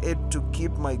it to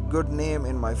keep my good name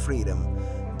and my freedom.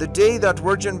 The day that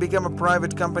Virgin became a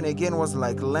private company again was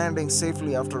like landing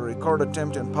safely after a record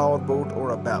attempt in powerboat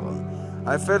or a balloon.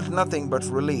 I felt nothing but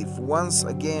relief. Once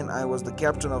again, I was the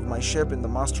captain of my ship and the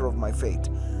master of my fate.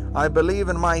 I believe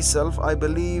in myself. I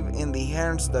believe in the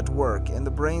hands that work, in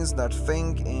the brains that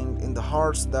think, and in the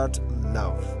hearts that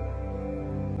love.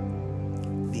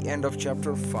 The end of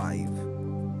chapter 5.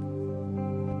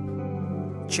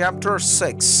 Chapter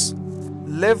 6.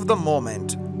 Live the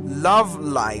moment. Love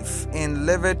life and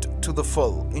live it to the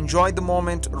full. Enjoy the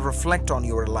moment. Reflect on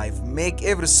your life. Make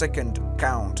every second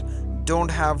count.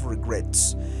 Don't have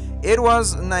regrets. It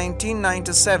was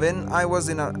 1997. I was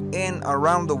in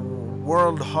around the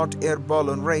world hot air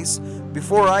balloon race.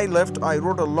 Before I left, I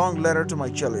wrote a long letter to my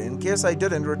children. In case I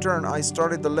didn't return, I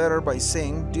started the letter by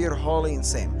saying, Dear Holly and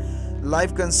Sam,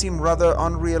 life can seem rather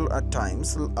unreal at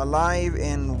times, alive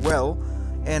and well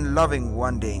and loving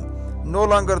one day, no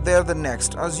longer there the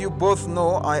next. As you both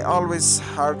know, I always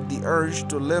had the urge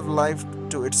to live life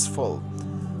to its full.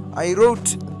 I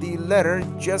wrote the letter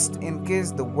just in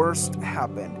case the worst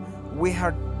happened. We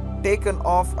had taken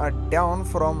off at dawn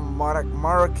from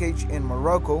Marrakech in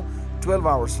Morocco. 12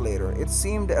 hours later, it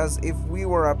seemed as if we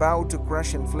were about to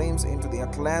crash in flames into the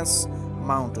Atlas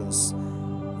Mountains.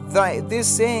 This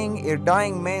saying, a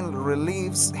dying man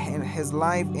relieves his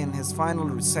life in his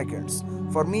final seconds.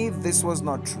 For me, this was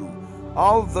not true.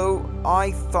 Although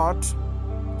I thought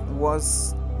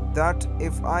was that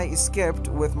if I escaped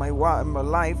with my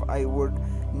life, I would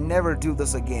never do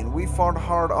this again. We fought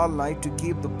hard all night to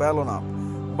keep the balloon up.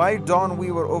 By dawn,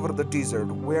 we were over the desert,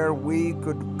 where we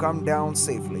could come down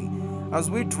safely. As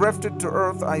we drifted to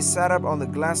Earth, I sat up on the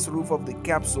glass roof of the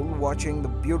capsule, watching the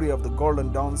beauty of the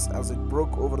golden dawns as it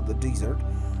broke over the desert.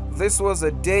 This was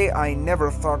a day I never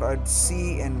thought I'd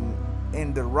see, and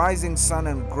the rising sun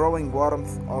and growing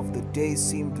warmth of the day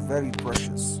seemed very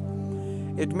precious.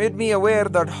 It made me aware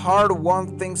that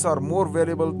hard-won things are more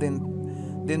valuable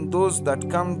than those that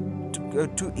come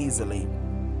too easily.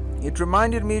 It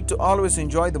reminded me to always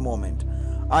enjoy the moment.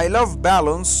 I love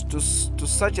balloons to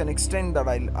such an extent that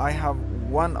I have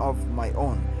one of my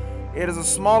own. It is a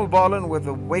small balloon with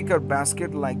a wicker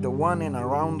basket like the one in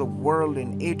Around the World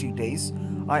in 80 Days.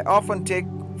 I often take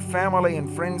family and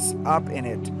friends up in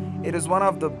it. It is one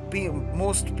of the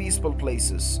most peaceful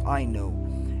places I know.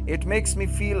 It makes me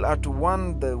feel at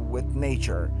one with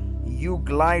nature. You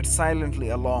glide silently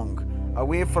along,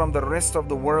 away from the rest of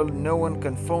the world. No one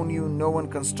can phone you, no one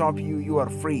can stop you. You are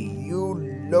free. You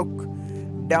look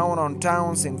down on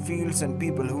towns and fields and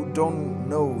people who don't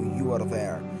know you are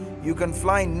there. You can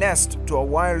fly nest to a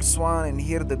wild swan and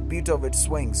hear the beat of its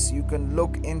wings. You can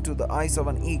look into the eyes of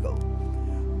an eagle.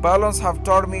 Balloons have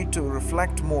taught me to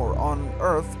reflect more. On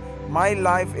Earth, my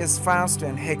life is fast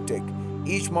and hectic,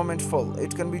 each moment full.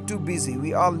 It can be too busy.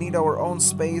 We all need our own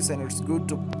space, and it's good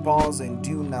to pause and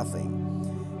do nothing.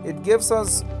 It gives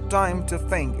us time to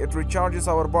think. It recharges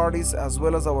our bodies as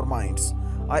well as our minds.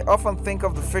 I often think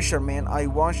of the fishermen I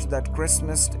watched that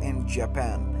Christmas in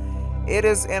Japan. It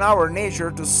is in our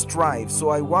nature to strive, so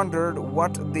I wondered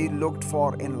what they looked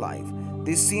for in life.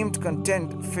 They seemed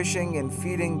content fishing and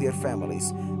feeding their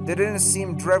families. They didn't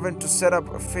seem driven to set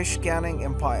up fish canning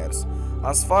empires.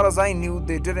 As far as I knew,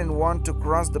 they didn't want to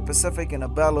cross the Pacific in a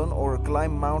balloon or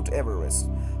climb Mount Everest.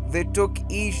 They took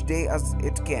each day as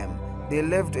it came. They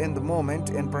lived in the moment,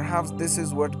 and perhaps this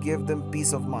is what gave them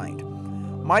peace of mind.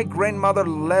 My grandmother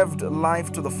lived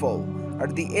life to the full.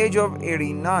 At the age of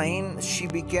 89, she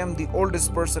became the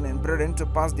oldest person in Britain to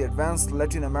pass the advanced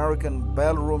Latin American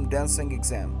ballroom dancing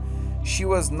exam. She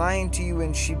was 90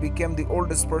 when she became the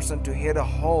oldest person to hit a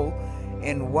hole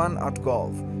in one at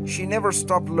golf. She never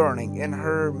stopped learning. In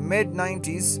her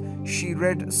mid-90s, she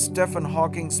read Stephen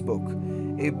Hawking's book,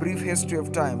 A Brief History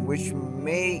of Time, which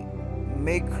may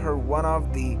make her one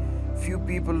of the few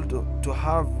people to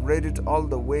have read it all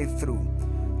the way through.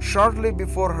 Shortly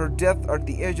before her death at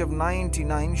the age of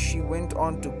 99, she went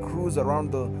on to cruise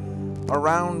around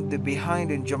the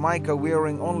behind in Jamaica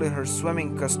wearing only her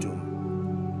swimming costume.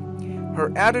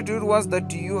 Her attitude was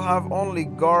that you have only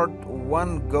got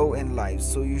one go in life,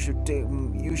 so you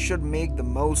should make the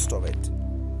most of it.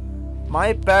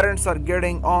 My parents are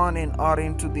getting on and are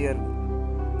into their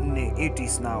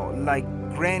 80s now. Like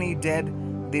Granny did,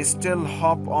 they still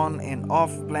hop on and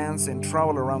off planes and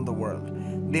travel around the world.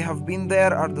 They have been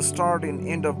there at the start and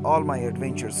end of all my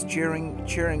adventures,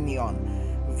 cheering me on.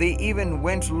 They even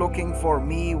went looking for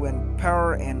me when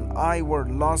Per and I were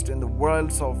lost in the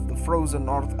wilds of the frozen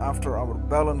north after our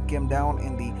balloon came down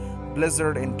in the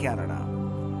blizzard in Canada.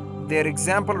 Their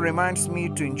example reminds me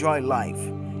to enjoy life.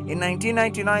 In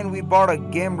 1999, we bought a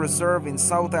game reserve in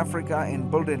South Africa and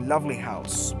built a lovely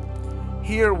house.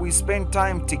 Here we spend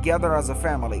time together as a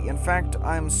family. In fact,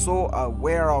 I am so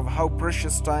aware of how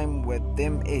precious time with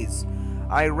them is.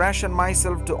 I ration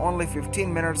myself to only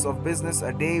 15 minutes of business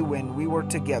a day when we were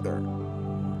together.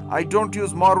 I don't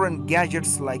use modern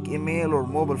gadgets like email or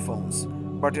mobile phones,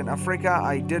 but in Africa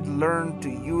I did learn to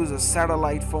use a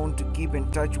satellite phone to keep in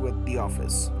touch with the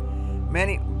office.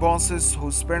 Many bosses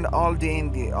who spend all day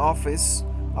in the office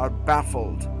are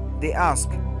baffled. They ask,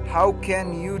 how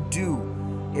can you do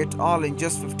it all in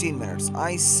just 15 minutes?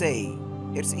 I say,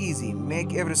 it's easy,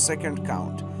 make every second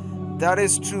count. That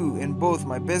is true in both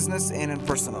my business and in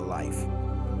personal life.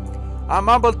 I'm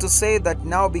able to say that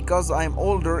now because I am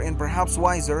older and perhaps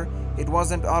wiser. It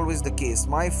wasn't always the case.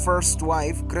 My first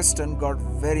wife, Kristen, got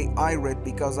very irate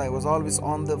because I was always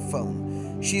on the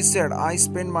phone. She said I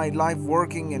spent my life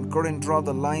working and couldn't draw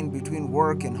the line between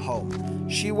work and home.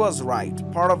 She was right.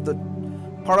 Part of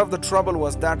the trouble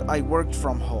was that I worked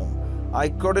from home. I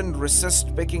couldn't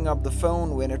resist picking up the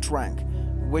phone when it rang,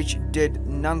 which did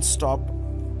non-stop.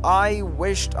 I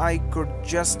wished I could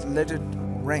just let it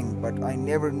ring, but I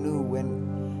never knew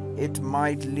when it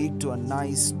might lead to a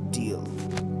nice deal.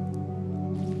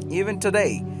 Even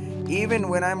today, even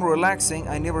when I'm relaxing,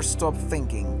 I never stop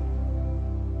thinking.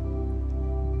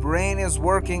 Brain is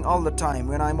working all the time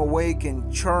when I'm awake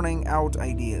and churning out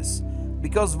ideas.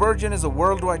 Because Virgin is a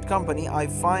worldwide company, I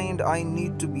find I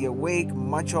need to be awake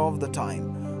much of the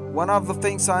time. One of the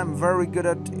things I'm very good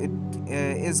at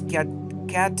is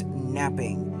cat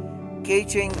napping.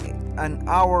 Catching an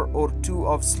hour or two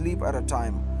of sleep at a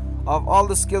time. Of all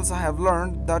the skills I have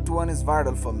learned, that one is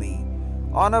vital for me.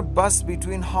 On a bus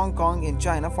between Hong Kong and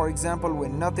China, for example,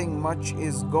 when nothing much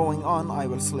is going on, I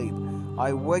will sleep.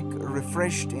 I wake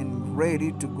refreshed and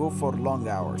ready to go for long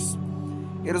hours.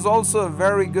 It is also a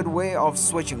very good way of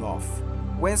switching off.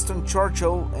 Winston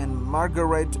Churchill and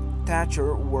Margaret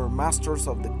Thatcher were masters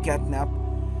of the cat nap,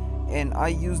 and I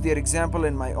use their example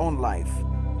in my own life.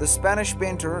 The Spanish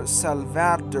painter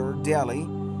Salvador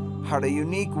Dali had a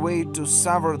unique way to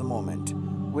savor the moment.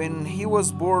 When he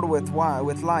was bored with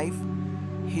life,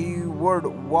 he would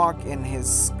walk in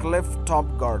his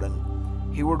cliff-top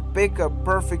garden. He would pick a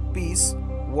perfect piece,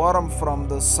 warm from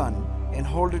the sun, and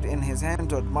hold it in his hand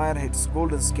to admire its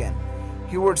golden skin.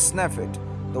 He would sniff it.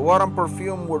 The warm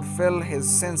perfume would fill his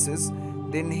senses.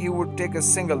 Then he would take a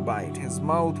single bite. His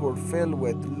mouth would fill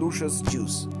with luscious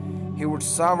juice. He would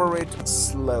savor it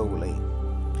slowly.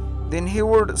 Then he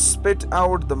would spit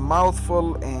out the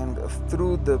mouthful and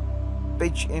threw the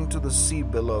pitch into the sea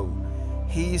below.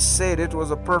 He said it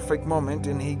was a perfect moment,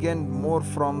 and he gained more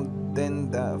from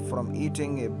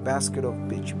eating a basket of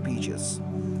peaches.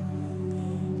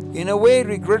 In a way,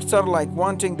 regrets are like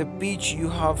wanting the peach you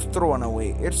have thrown away.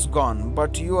 It's gone,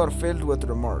 but you are filled with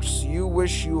remorse. You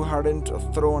wish you hadn't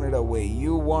thrown it away.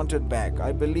 You want it back.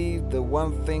 I believe the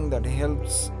one thing that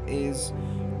helps is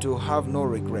to have no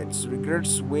regrets.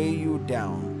 Regrets weigh you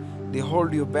down. They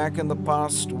hold you back in the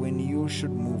past when you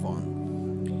should move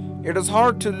on. It is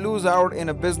hard to lose out in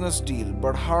a business deal,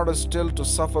 but harder still to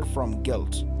suffer from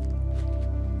guilt.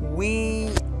 We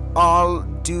all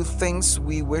do things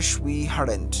we wish we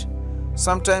hadn't.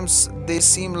 Sometimes they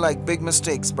seem like big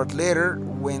mistakes, but later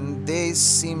when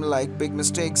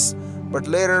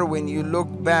you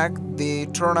look back, they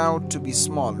turn out to be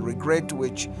small. Regret,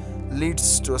 which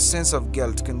leads to a sense of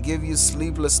guilt, can give you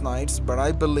sleepless nights, but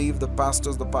I believe the past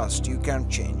is the past. You can't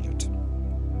change it.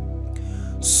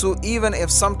 So even if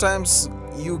sometimes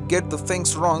you get the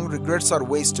things wrong, regrets are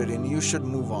wasted and you should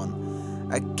move on.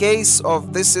 A case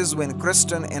of this is when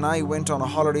Kristen and I went on a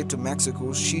holiday to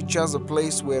Mexico. She chose a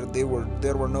place where there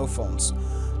were no phones.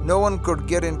 No one could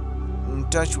get in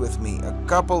touch with me. A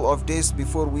couple of days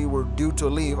before we were due to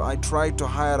leave, I tried to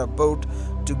hire a boat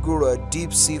to go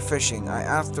deep sea fishing. I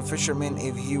asked the fisherman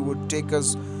if he would take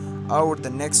us out the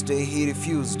next day. He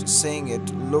refused, saying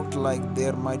it looked like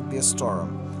there might be a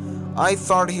storm. I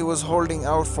thought he was holding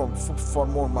out for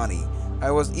more money. I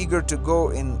was eager to go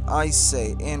and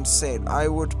said I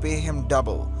would pay him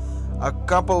double. A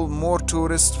couple more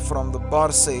tourists from the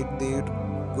bar said they'd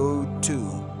go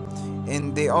too,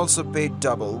 and they also paid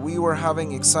double. We were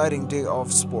having an exciting day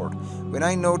of sport when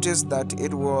I noticed that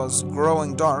it was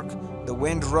growing dark. The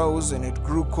wind rose and it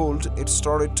grew cold. It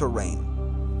started to rain.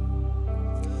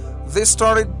 They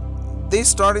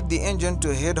started the engine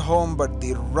to head home, but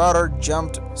the rudder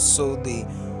jumped, so the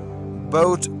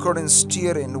boat couldn't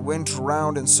steer and went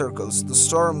round in circles. The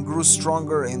storm grew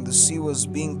stronger and the sea was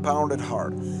being pounded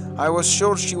hard. I was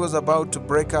sure she was about to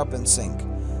break up and sink.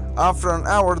 After an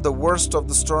hour, the worst of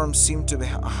the storm seemed to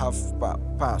have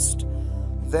passed.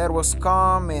 There was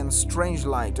calm and strange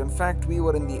light. In fact, we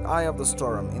were in the eye of the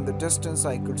storm. In the distance,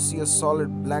 I could see a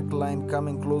solid black line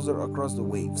coming closer across the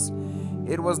waves.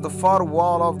 It was the far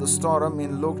wall of the storm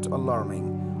and looked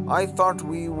alarming. I thought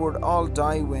we would all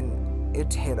die when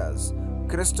it hit us.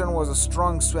 Kristen was a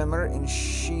strong swimmer and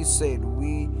she said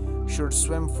we should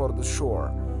swim for the shore,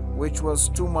 which was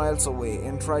 2 miles away,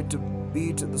 and try to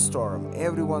beat the storm.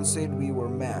 Everyone said we were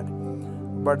mad,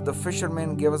 but the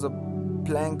fisherman gave us a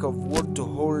plank of wood to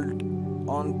hold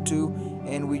on to,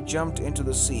 and we jumped into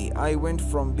the sea. I went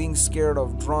from being scared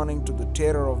of drowning to the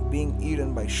terror of being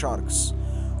eaten by sharks.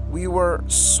 We were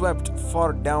swept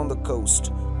far down the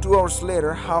coast. 2 hours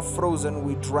later, half frozen,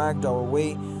 we dragged our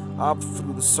way up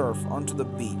through the surf onto the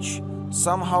beach.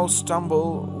 Somehow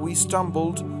we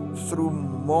stumbled through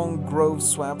mangrove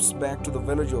swamps back to the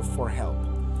village for help.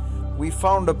 We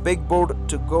found a big boat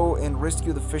to go and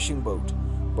rescue the fishing boat,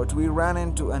 but we ran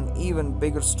into an even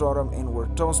bigger storm and were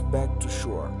tossed back to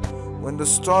shore. When the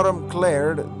storm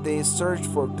cleared, they searched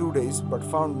for 2 days but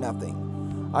found nothing.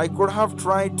 I could have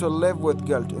tried to live with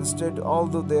guilt. Instead,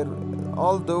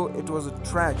 although it was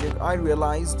tragic, I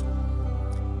realized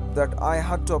that I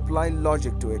had to apply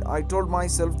logic to it. I told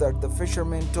myself that the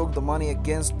fishermen took the money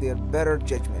against their better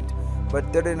judgment,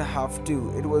 but they didn't have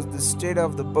to. It was the state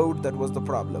of the boat that was the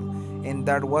problem, and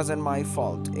that wasn't my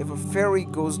fault. If a ferry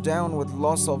goes down with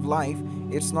loss of life,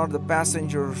 it's not the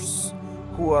passengers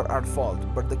who are at fault,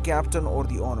 but the captain or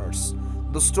the owners.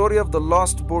 The story of the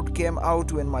lost boat came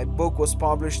out when my book was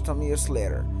published some years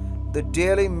later. The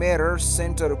Daily Mirror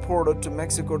sent a reporter to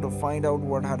Mexico to find out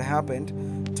what had happened.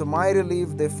 To my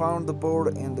relief, they found the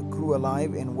boat and the crew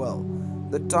alive and well.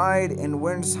 The tide and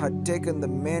winds had taken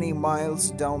them many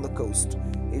miles down the coast.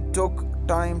 It took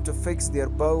time to fix their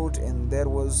boat, and there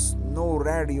was no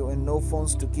radio and no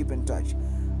phones to keep in touch.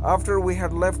 After we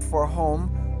had left for home,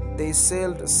 they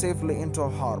sailed safely into a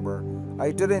harbor.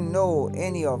 I didn't know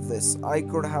any of this. I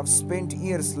could have spent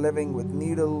years living with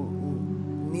needless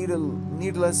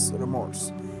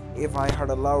remorse if I had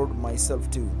allowed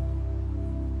myself to.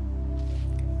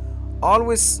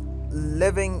 Always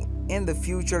living in the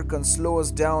future can slow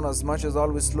us down as much as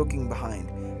always looking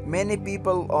behind. Many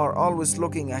people are always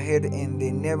looking ahead and they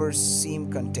never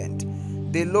seem content.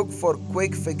 They look for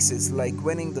quick fixes like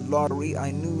winning the lottery.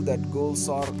 I knew that goals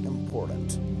are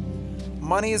important.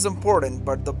 Money is important,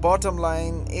 but the bottom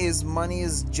line is money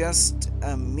is just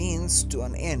a means to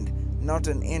an end, not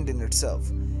an end in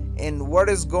itself. And what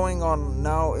is going on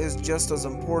now is just as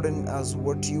important as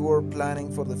what you are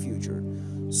planning for the future.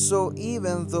 So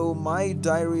even though my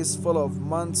diary is full of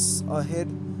months ahead,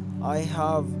 I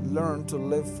have learned to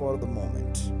live for the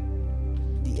moment.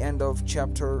 The end of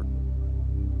chapter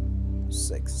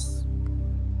 6.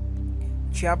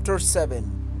 Chapter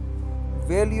 7.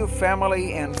 Value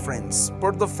family and friends.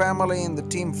 Put the family and the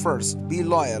team first. Be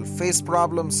loyal. Face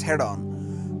problems head on.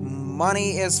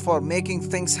 Money is for making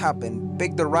things happen.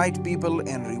 Pick the right people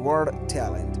and reward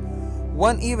talent.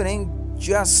 One evening,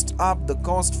 just up the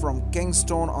coast from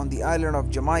Kingston on the island of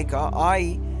Jamaica,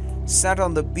 I sat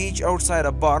on the beach outside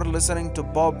a bar listening to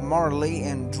Bob Marley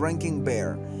and drinking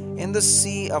beer. In the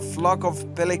sea, a flock of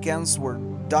pelicans were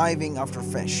diving after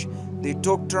fish. They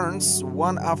took turns,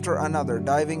 one after another,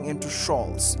 diving into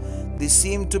shoals. They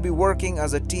seemed to be working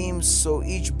as a team so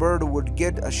each bird would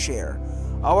get a share.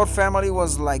 Our family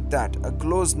was like that, a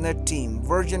close-knit team.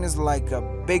 Virgin is like a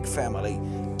big family.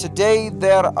 Today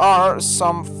there are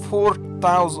some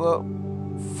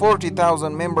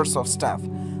 40,000 members of staff,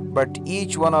 but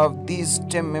each one of these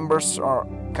team members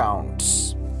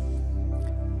counts.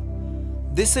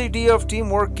 This idea of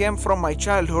teamwork came from my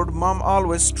childhood. Mom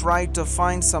always tried to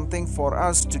find something for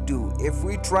us to do. If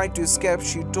we tried to escape,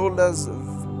 she told us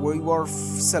we were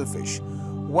selfish.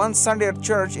 One Sunday at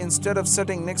church, instead of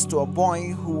sitting next to a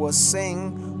boy who was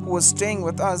staying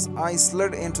with us, I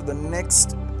slid into the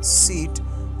next seat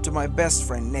to my best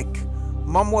friend Nick.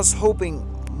 Mom was hoping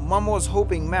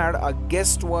mad a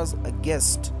guest was a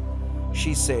guest,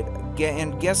 she said,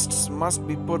 and guests must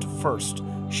be put first.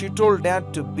 She told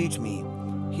Dad to beat me.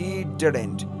 He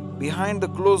didn't. Behind the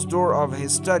closed door of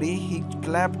his study, he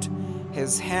clapped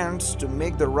his hands to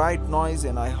make the right noise,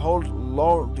 and I howled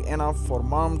loud enough for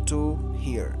Mom to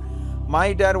hear.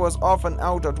 My dad was often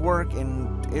out at work,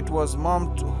 and it was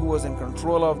Mom who was in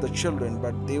control of the children,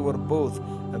 but they were both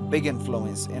a big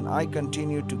influence, and I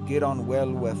continue to get on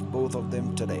well with both of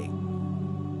them today.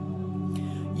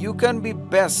 You can be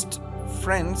best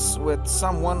friends with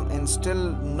someone and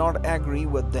still not agree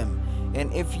with them.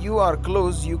 And if you are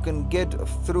close, you can get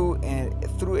through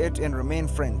it and remain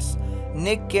friends.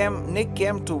 Nick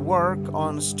came to work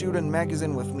on Student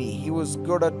Magazine with me. He was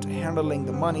good at handling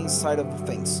the money side of the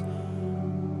things.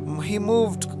 He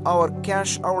moved our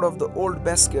cash out of the old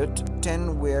basket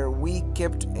tin where we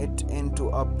kept it into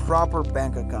a proper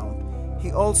bank account.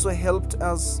 He also helped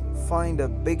us find a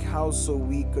big house so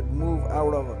we could move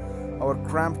out of our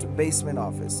cramped basement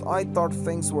office. I thought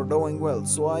things were doing well,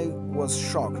 so I was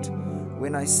shocked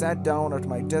when I sat down at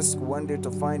my desk one day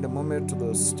to find a memo to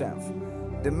the staff.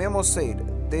 The memo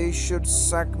said they should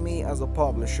sack me as a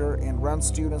publisher and run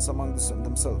students among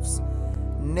themselves.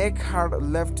 Nick had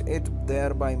left it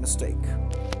there by mistake.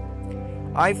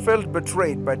 I felt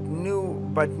betrayed, but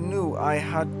knew I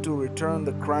had to return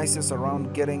the crisis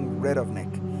around getting rid of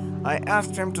Nick. I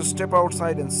asked him to step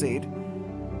outside and said,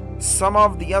 "Some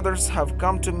of the others have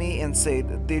come to me and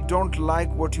said they don't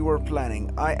like what you were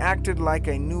planning." I acted like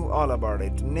I knew all about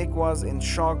it. Nick was in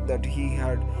shock that he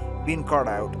had been caught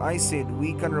out. I said,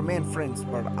 "We can remain friends,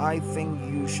 but I think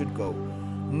you should go."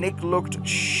 Nick looked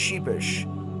sheepish.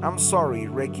 "I'm sorry,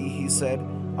 Ricky," he said.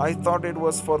 "I thought it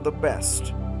was for the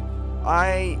best."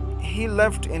 He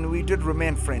left and we did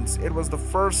remain friends. It was the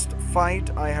first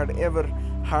fight I had ever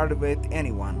had with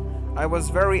anyone. I was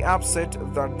very upset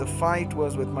that the fight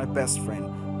was with my best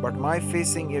friend, but by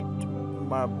facing it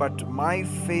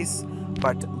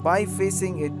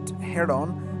head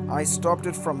on, I stopped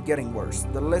it from getting worse.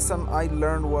 The lesson I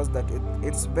learned was that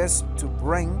it's best to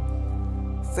bring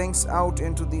things out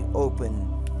into the open.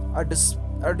 A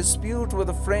dispute with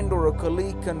a friend or a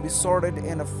colleague can be sorted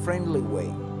in a friendly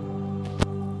way.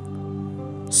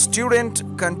 Student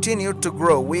continued to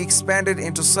grow. We expanded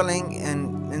into selling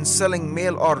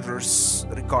mail orders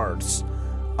records.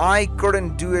 I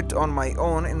couldn't do it on my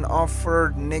own and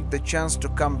offered Nick the chance to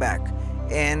come back.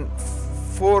 And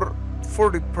for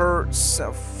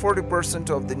 40%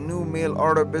 of the new mail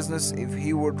order business if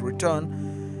he would return,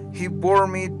 he bore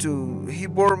me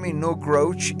no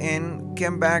grudge and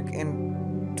came back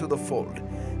into the fold.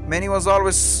 Money was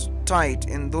always tight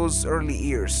in those early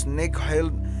years. Nick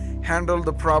handled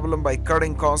the problem by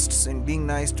cutting costs and being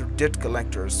nice to debt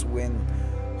collectors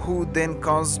who then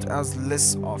caused us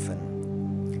less often.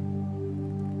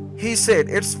 He said,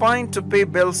 "It's fine to pay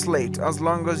bills late as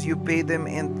long as you pay them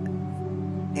in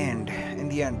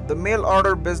the end." The mail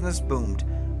order business boomed,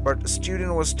 but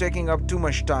student was taking up too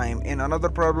much time, and another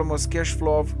problem was cash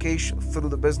flow of cash through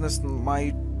the business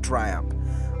might dry up.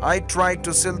 I tried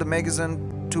to sell the magazine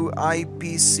to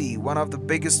IPC, one of the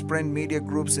biggest print media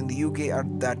groups in the UK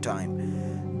at that time.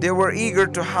 They were eager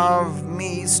to have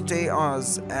me stay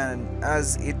as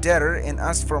editor and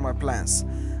asked for my plans.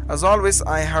 As always,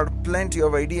 I had plenty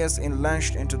of ideas and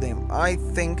launched into them. I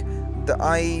think the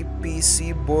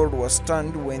IPC board was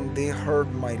stunned when they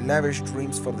heard my lavish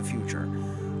dreams for the future.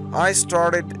 I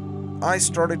started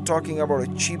talking about a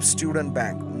cheap student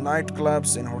bank,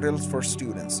 nightclubs and hotels for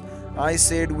students. I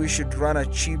said we should run a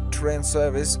cheap train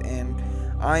service, and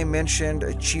I mentioned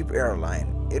a cheap airline.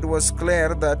 It was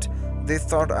clear that they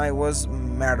thought I was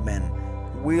madman.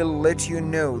 "We'll let you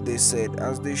know," they said.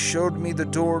 As they showed me the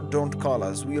door, "Don't call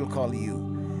us, we'll call you."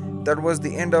 That was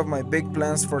the end of my big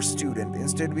plans for student.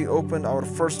 Instead, we opened our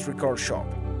first record shop.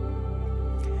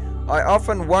 I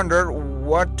often wonder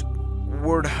what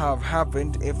would have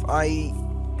happened if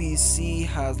IPC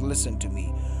has listened to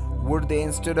me. Would they,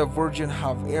 instead of Virgin,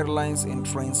 have airlines in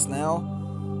trains now?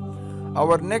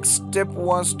 Our next step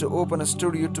was to open a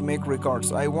studio to make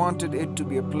records. I wanted it to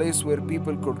be a place where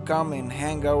people could come and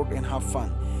hang out and have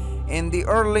fun. In the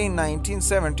early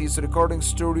 1970s, recording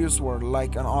studios were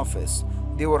like an office.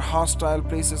 They were hostile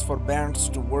places for bands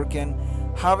to work in.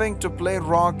 Having to play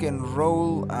rock and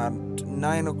roll at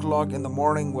 9 o'clock in the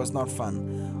morning was not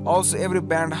fun. Also, every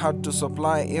band had to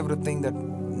supply everything that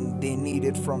they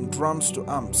needed, from drums to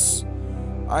amps.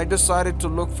 I decided to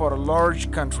look for a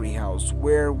large country house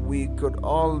where we could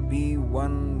all be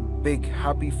one big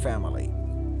happy family.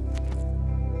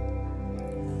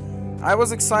 I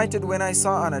was excited when I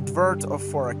saw an advert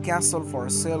for a castle for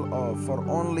sale for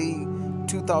only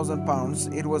 £2,000.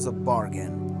 It was a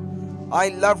bargain. I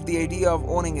loved the idea of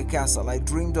owning a castle. I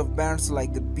dreamed of bands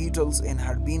like the Beatles and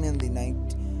had been in the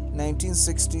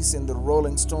 1960s in the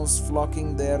Rolling Stones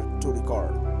flocking there to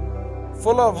record.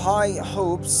 Full of high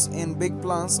hopes and big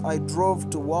plans, I drove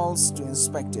to Wales to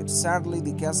inspect it. Sadly,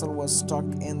 the castle was stuck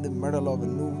in the middle of a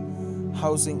new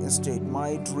housing estate.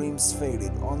 My dreams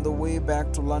faded. On the way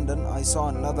back to London, I saw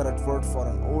another advert for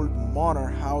an old manor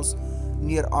house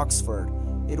near Oxford.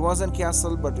 It wasn't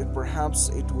castle, but perhaps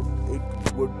it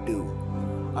would do.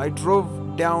 I drove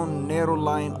down narrow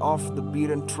line off the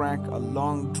beaten track. A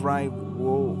long drive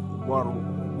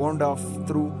wound off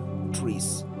through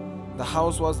trees. The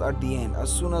house was at the end. As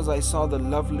soon as I saw the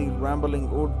lovely rambling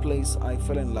old place, I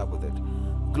fell in love with it.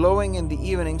 Glowing in the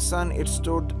evening sun, it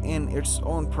stood in its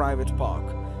own private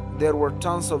park. There were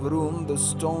tons of room. The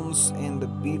Stones and the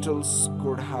Beatles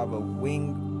could have a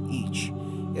wing each.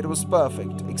 It was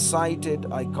perfect. Excited,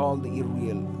 I called the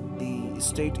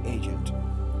estate agent.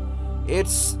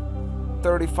 "It's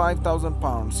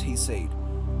 £35,000, he said.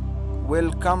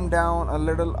 "Will come down a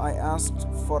little?" I asked.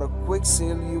 "For a quick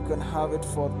sale, you can have it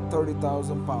for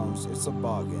 £30,000. It's a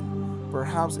bargain."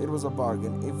 Perhaps it was a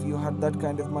bargain. If you had that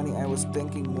kind of money, I was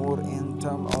thinking more in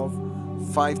terms of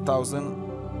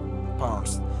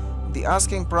 £5,000. The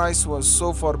asking price was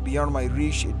so far beyond my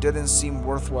reach, it didn't seem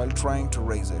worthwhile trying to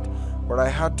raise it. But I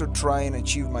had to try and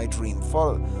achieve my dream.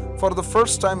 For the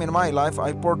first time in my life,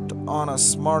 I put on a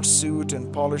smart suit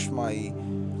and polished my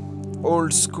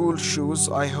old school shoes.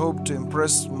 I hoped to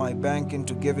impress my bank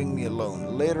into giving me a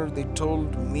loan. Later, they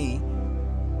told me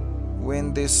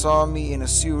when they saw me in a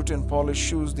suit and polished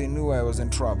shoes, they knew I was in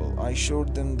trouble. I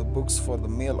showed them the books for the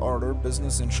mail order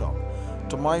business in shop.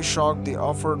 To my shock, they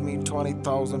offered me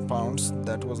 £20,000.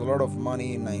 That was a lot of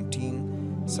money in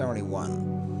 1971.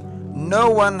 No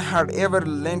one had ever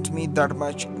lent me that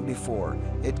much before.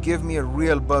 It gave me a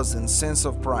real buzz and sense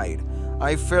of pride.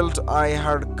 I felt I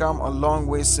had come a long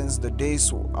way since the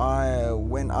days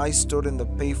when I stood in the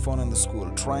payphone in the school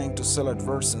trying to sell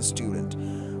adverts and student.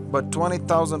 But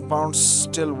 £20,000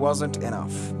 still wasn't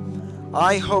enough.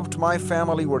 I hoped my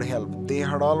family would help. They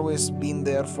had always been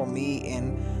there for me,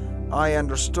 and I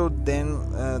understood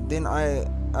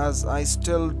as I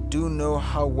still do know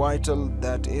how vital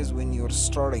that is when you're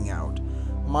starting out.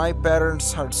 My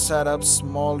parents had set up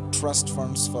small trust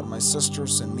funds for my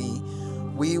sisters and me.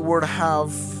 We would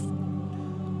have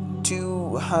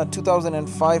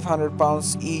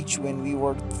 £2,500 each when we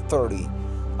were 30.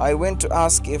 I went to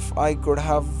ask if I could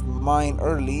have mine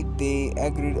early. They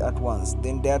agreed at once.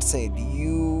 Then Dad said,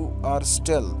 "You are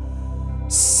still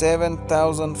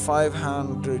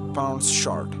 £7,500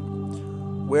 short.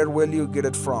 Where will you get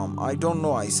it from?" "I don't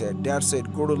know," I said. Dad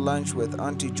said, "Go to lunch with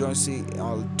Auntie Joyce.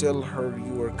 I'll tell her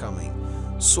you are coming."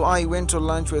 So I went to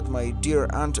lunch with my dear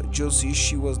Aunt Josie.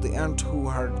 She was the aunt who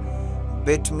had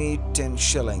bet me 10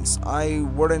 shillings I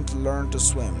wouldn't learn to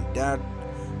swim. Dad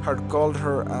had called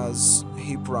her as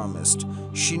he promised.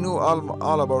 She knew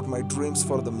all about my dreams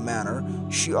for the manor.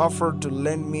 She offered to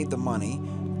lend me the money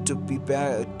to be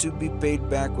paid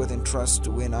back with interest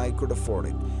when I could afford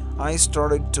it. I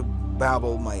started to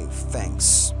babble my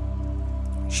thanks.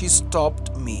 She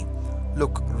stopped me.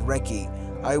 "Look, Ricky,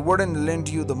 I wouldn't lend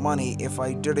you the money if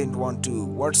I didn't want to.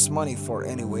 What's money for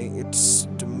anyway? It's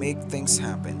to make things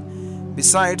happen.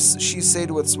 Besides," she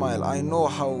said with a smile, "I know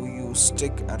how you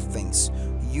stick at things.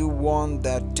 You won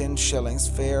that 10 shillings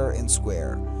fair and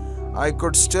square." I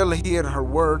could still hear her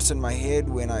words in my head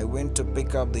when I went to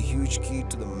pick up the huge key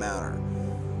to the manor.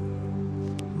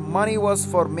 Money was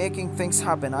for making things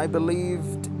happen. I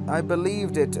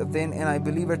believed it then, and I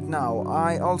believe it now.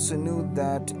 I also knew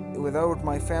that without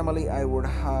my family, I would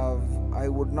have I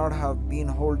would not have been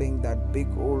holding that big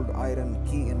old iron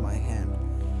key in my hand.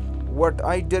 What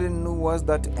I didn't know was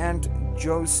that Aunt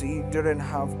Josie didn't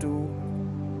have to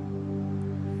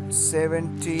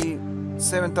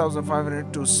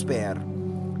 77,500 to spare.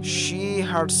 She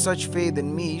had such faith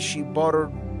in me, she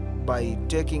borrowed by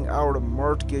taking out a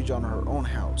mortgage on her own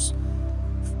house.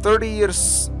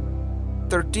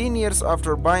 13 years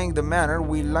after buying the manor,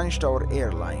 we launched our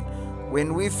airline.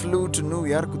 When we flew to New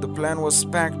York, the plane was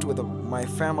packed with my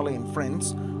family and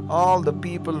friends, all the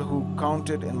people who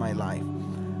counted in my life.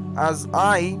 As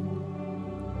I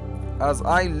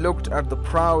looked at the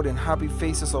proud and happy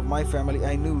faces of my family,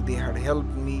 I knew they had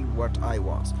helped me what I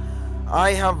was.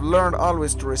 I have learned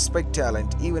always to respect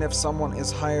talent, even if someone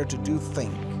is hired to do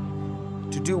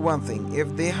one thing.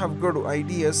 If they have good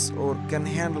ideas or can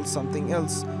handle something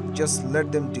else, just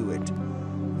let them do it.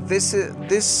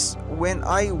 This when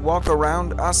I walk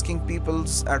around asking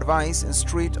people's advice in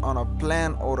street, on a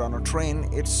plane or on a train,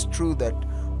 it's true that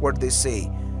what they say.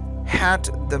 Hat,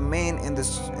 the man in the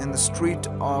street,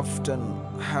 often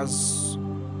has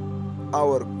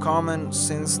our common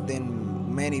sense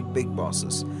than many big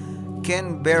bosses.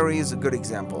 Ken Berry is a good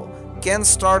example. Ken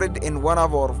started in one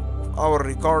of our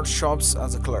record shops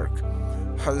as a clerk.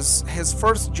 His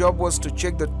first job was to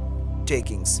check the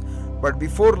takings, but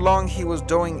before long he was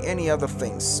doing any other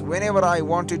things. Whenever I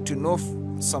wanted to know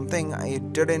something,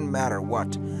 it didn't matter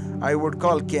what, I would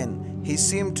call Ken. He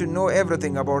seemed to know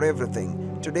everything about everything.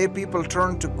 Today people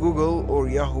turn to Google or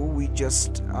Yahoo. We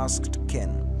just asked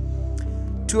Ken.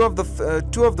 Two of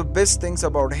the best things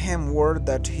about him were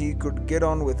that he could get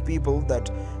on with people,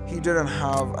 that he didn't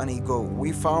have an ego.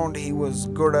 We found he was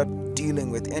good at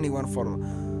dealing with anyone, for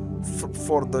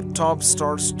the top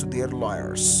stars to their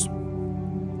lawyers.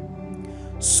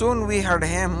 Soon we had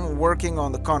him working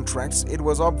on the contracts. It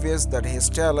was obvious that his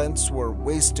talents were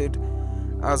wasted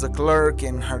as a clerk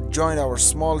and had joined our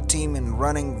small team in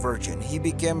running Virgin. He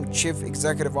became chief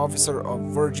executive officer of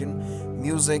Virgin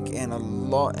Music and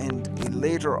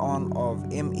later on of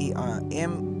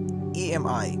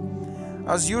EMI.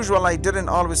 As usual, I didn't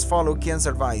always follow Ken's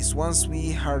advice. Once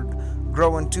we had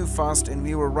grown too fast and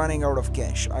we were running out of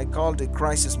cash, I called a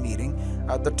crisis meeting.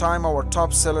 At the time, our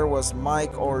top seller was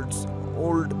Mike Oldfield's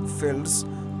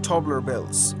Tobler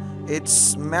Bills.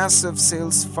 Its massive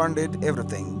sales funded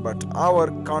everything, but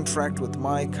our contract with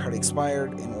Mike had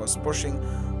expired and was pushing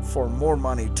for more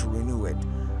money to renew it.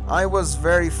 I was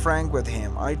very frank with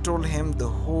him. I told him the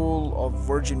whole of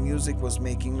Virgin Music was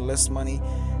making less money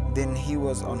than he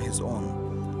was on his own.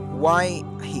 Why?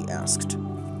 He asked.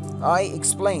 I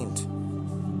explained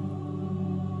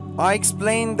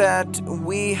that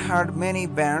we had many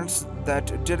bands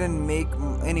that didn't make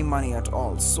any money at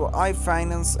all, so I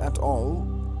finance at all.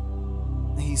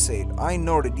 He said. I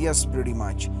nodded, yes, pretty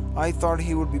much. I thought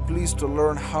he would be pleased to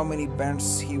learn how many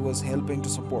bands he was helping to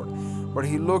support, but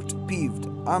he looked peeved.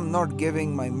 I'm not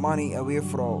giving my money away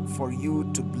for you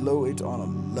to blow it on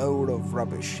a load of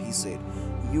rubbish, he said.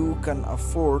 You can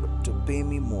afford to pay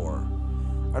me more.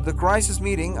 At the crisis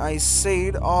meeting, I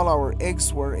said all our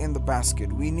eggs were in the basket.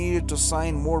 We needed to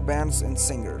sign more bands and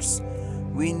singers.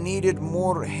 We needed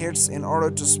more hits in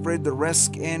order to spread the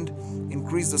risk and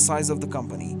increase the size of the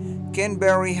company. Ken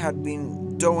Berry had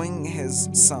been doing his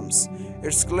sums.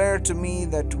 It's clear to me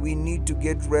that we need to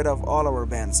get rid of all our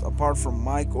bands, apart from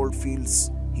Mike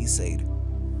Oldfield's, he said.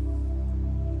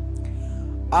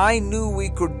 I knew we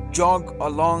could jog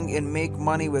along and make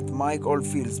money with Mike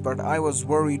Oldfield's, but I was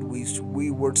worried we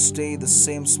would stay the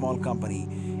same small company,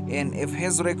 and if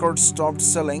his records stopped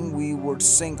selling, we would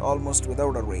sink almost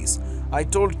without a raise. I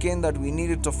told Ken that we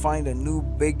needed to find a new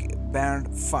big band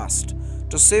fast.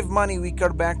 To save money, we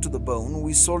cut back to the bone.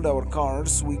 We sold our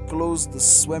cars. We closed the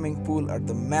swimming pool at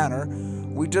the manor.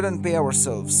 We didn't pay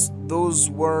ourselves. Those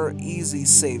were easy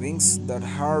savings. The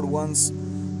hard ones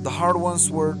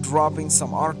were dropping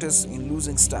some artists and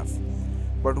losing stuff.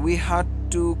 But we had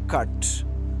to cut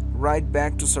right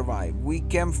back to survive. We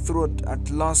came through it at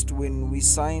last when we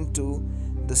signed to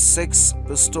the Sex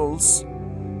Pistols.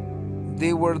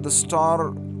 They were the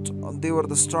start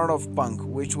of punk,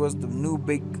 which was the new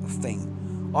big thing.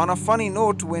 On a funny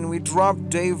note, when we dropped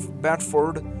Dave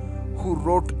Bedford, who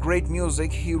wrote great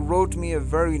music, he wrote me a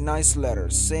very nice letter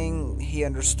saying he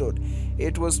understood.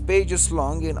 It was pages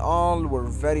long and all were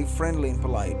very friendly and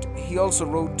polite. He also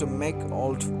wrote to Mick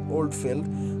Oldfield,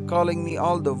 calling me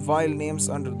all the vile names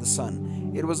under the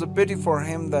sun. It was a pity for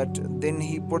him that then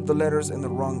he put the letters in the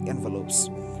wrong envelopes.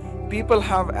 People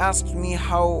have asked me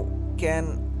how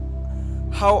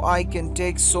I can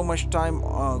take so much time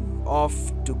off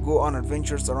to go on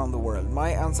adventures around the world. My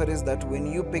answer is that when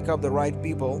you pick up the right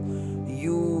people,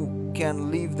 you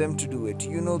can leave them to do it.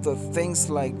 You know, the things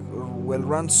like will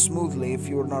run smoothly if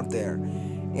you're not there.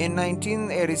 In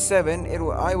 1987,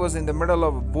 I was in the middle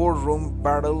of a boardroom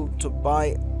battle to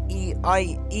buy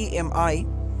EMI.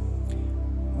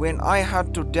 When I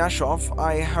had to dash off,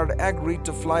 I had agreed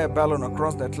to fly a balloon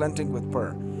across the Atlantic with Per,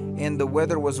 and the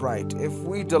weather was right. If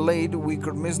we delayed, we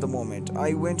could miss the moment.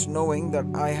 I went knowing that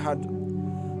I had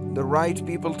the right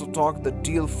people to talk the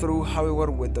deal through, however,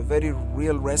 with the very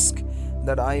real risk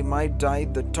that I might die.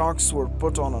 The talks were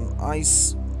put on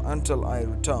ice until I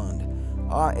returned.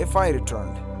 If I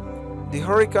returned. The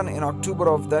hurricane in October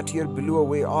of that year blew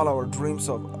away all our dreams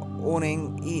of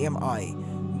owning EMI.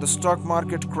 The stock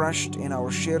market crashed and our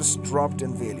shares dropped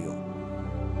in value.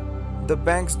 The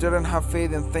banks didn't have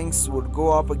faith in things would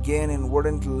go up again and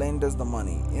wouldn't lend us the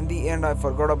money. In the end, I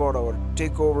forgot about our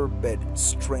takeover bid,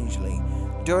 strangely.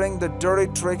 During the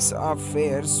dirty tricks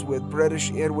affairs with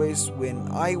British Airways, when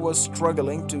I was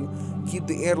struggling to keep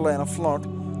the airline afloat,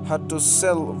 had to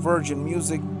sell Virgin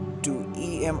Music to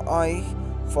EMI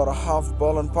for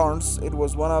 £500. It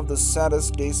was one of the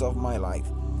saddest days of my life.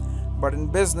 But in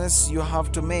business, you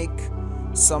have to make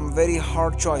some very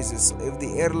hard choices. If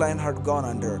the airline had gone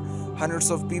under,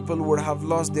 hundreds of people would have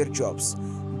lost their jobs.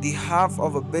 The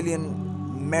 $500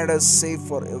 million made us save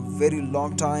for a very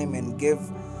long time and gave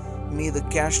me the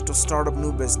cash to start up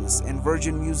new business. And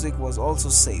Virgin Music was also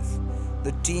safe.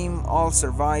 The team all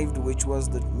survived, which was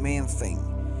the main thing.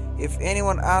 If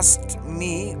anyone asked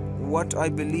me what I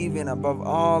believe in above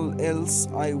all else,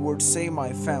 I would say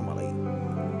my family.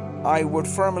 I would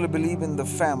firmly believe in the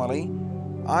family.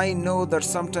 I know that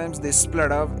sometimes they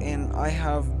split up, and I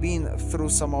have been through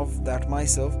some of that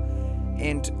myself,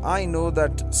 and I know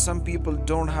that some people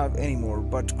don't have anymore,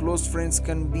 but close friends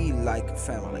can be like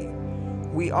family.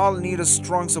 We all need a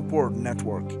strong support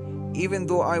network. Even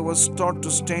though I was taught to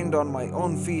stand on my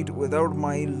own feet, without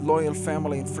my loyal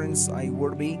family and friends, I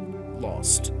would be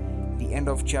lost. The end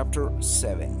of chapter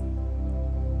 7.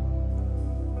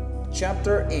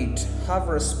 Chapter 8. Have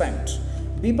respect.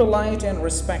 Be polite and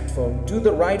respectful. Do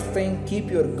the right thing. Keep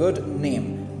your good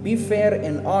name. Be fair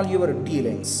in all your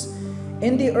dealings.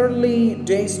 In the early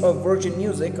days of Virgin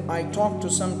Music, I talked to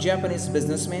some Japanese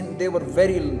businessmen. They were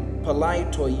very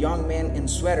polite to a young man in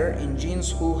sweater and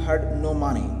jeans who had no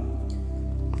money.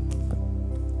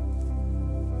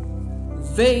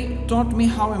 They taught me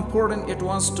how important it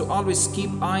was to always keep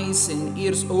eyes and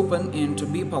ears open and to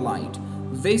be polite.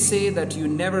 They say that you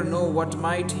never know what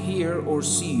might hear or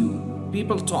see you.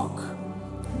 People talk.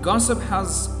 Gossip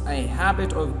has a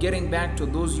habit of getting back to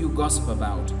those you gossip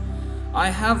about. I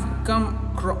have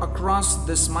come across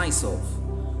this myself.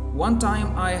 One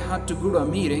time I had to go to a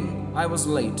meeting. I was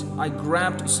late. I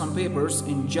grabbed some papers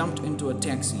and jumped into a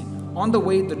taxi. On the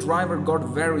way, the driver got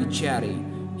very chatty.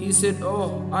 He said,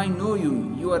 "Oh, I know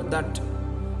you. You are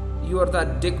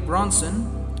that Dick Branson.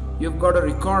 You've got a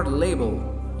record label."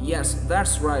 "Yes,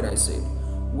 that's right," I said.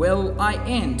 "Well, I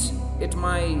ain't. It's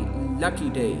my lucky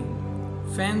day.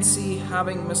 Fancy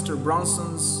having Mr.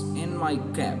 Branson's in my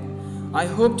cab." I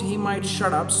hoped he might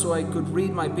shut up so I could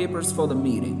read my papers for the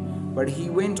meeting, but he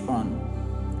went on.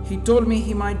 He told me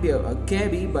he might be a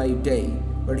cabbie by day,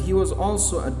 but he was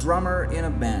also a drummer in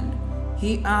a band.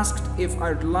 He asked if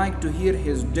I'd like to hear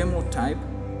his demo tape.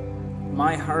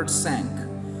 My heart sank.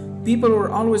 People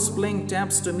were always playing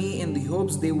taps to me in the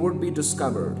hopes they would be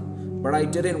discovered, but I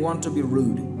didn't want to be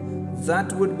rude.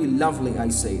 "That would be lovely," I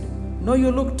said. "No,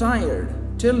 you look tired."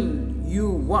 "Tell you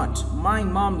what, my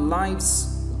mom lives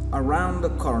around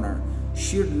the corner.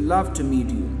 She'd love to meet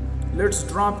you. Let's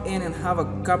drop in and have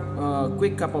a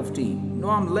quick cup of tea." "No,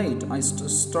 I'm late," I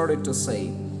started to say.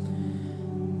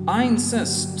 "I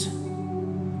insist,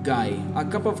 guy. A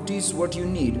cup of tea is what you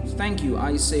need." "Thank you,"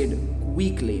 I said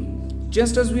weakly.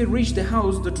 Just as we reached the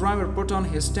house, the driver put on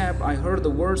his tap. I heard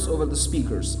the words over the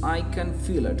speakers. "I can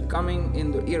feel it coming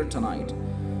in the air tonight."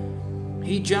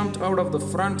 He jumped out of the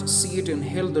front seat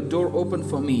and held the door open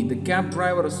for me. The cab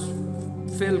driver was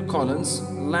Phil Collins,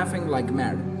 laughing like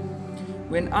mad.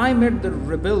 When I met the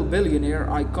rebel billionaire,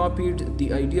 I copied the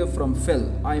idea from Phil.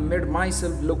 I made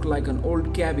myself look like an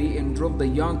old cabbie and drove the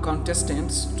young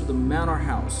contestants to the manor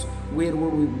house where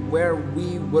we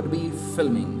would be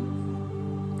filming.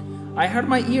 I had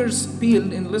my ears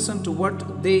peeled and listened to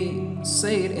what they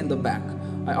said in the back.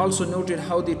 I also noted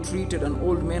how they treated an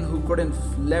old man who couldn't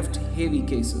lift heavy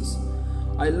cases.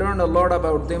 I learned a lot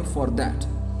about them for that.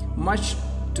 Much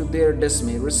to their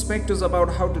dismay, respect is about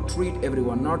how to treat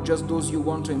everyone, not just those you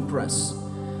want to impress.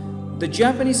 The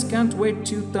Japanese can't wait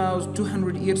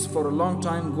 200 years for a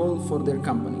long-time goal for their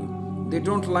company. They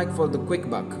don't like for the quick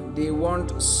buck. They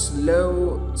want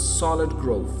slow, solid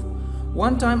growth.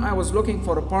 One time I was looking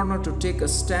for a partner to take a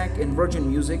stack in Virgin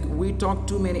Music. We talked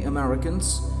to many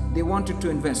Americans. They wanted to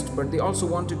invest, but they also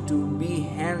wanted to be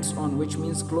hands-on, which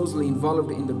means closely involved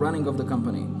in the running of the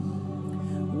company.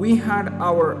 We had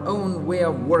our own way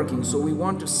of working, so we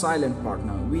wanted a silent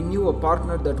partner. We knew a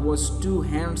partner that was too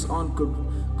hands-on could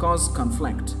cause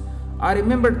conflict. I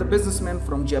remembered the businessman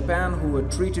from Japan who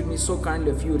had treated me so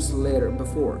kindly a few years later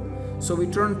before. So we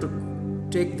turned to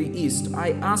take the east.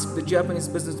 I asked the Japanese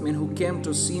businessman who came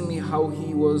to see me how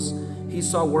he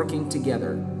saw working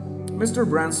together. Mr.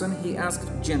 Branson, he asked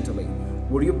gently,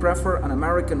 would you prefer an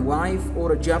American wife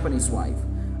or a Japanese wife?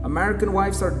 American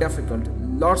wives are difficult,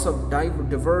 lots of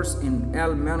diverse in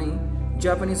money.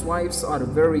 Japanese wives are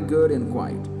very good and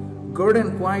quiet. Good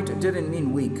and quiet didn't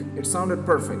mean weak. It sounded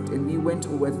perfect, and we went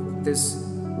with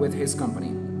his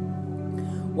company.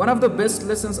 One of the best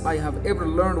lessons I have ever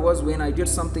learned was when I did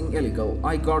something illegal.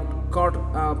 I got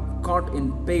caught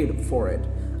and paid for it.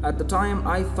 At the time,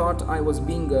 I thought I was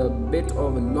being a bit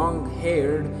of a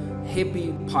long-haired,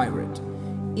 hippie pirate.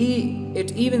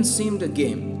 It even seemed a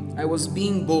game. I was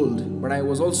being bold, but I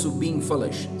was also being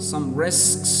foolish. Some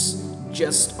risks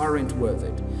just aren't worth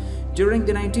it. During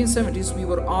the 1970s, we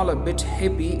were all a bit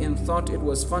hippie and thought it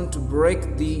was fun to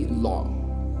break the law.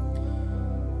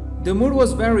 The mood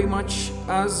was very much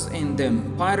as in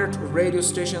them. Pirate radio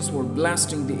stations were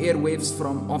blasting the airwaves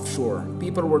from offshore.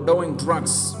 People were doing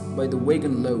drugs by the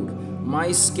wagon load. My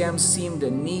scam seemed a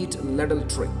neat little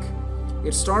trick.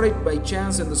 It started by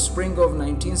chance in the spring of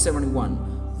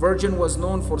 1971. Virgin was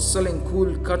known for selling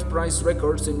cool cut-price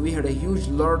records, and we had a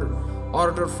huge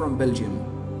order from Belgium.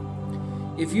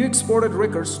 If you exported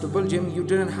records to Belgium, you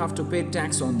didn't have to pay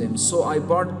tax on them. So I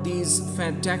bought these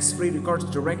tax-free records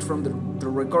direct from the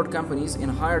record companies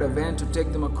and hired a van to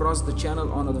take them across the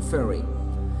channel on the ferry.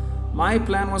 My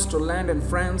plan was to land in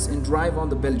France and drive on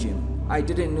the Belgium. I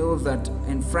didn't know that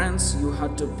in France you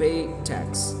had to pay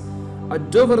tax. At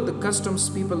Dover, the customs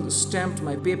people stamped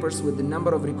my papers with the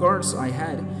number of records I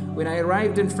had. When I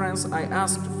arrived in France, I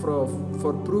asked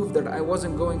for proof that I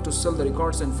wasn't going to sell the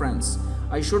records in France.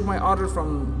 I showed my order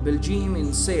from Belgium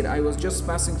and said I was just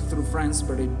passing through France,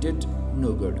 but it did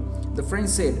no good. The French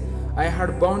said I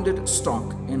had bounded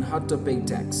stock and had to pay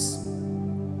tax.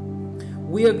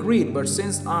 We agreed, but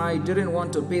since I didn't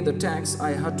want to pay the tax,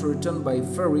 I had to return by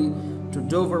ferry to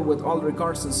Dover with all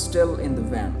records still in the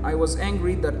van. I was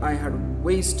angry that I had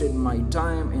wasted my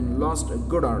time and lost a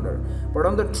good order. But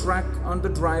on the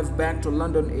drive back to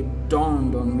London, it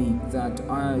dawned on me that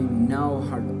I now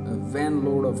had a van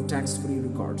load of tax-free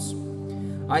records.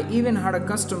 I even had a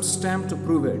custom stamp to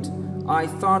prove it. I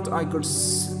thought I could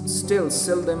still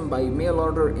sell them by mail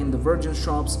order in the Virgin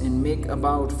shops and make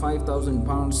about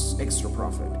 £5,000 extra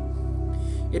profit.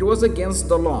 It was against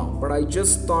the law, but I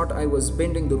just thought I was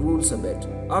bending the rules a bit.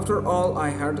 After all, I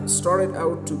had started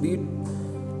out to be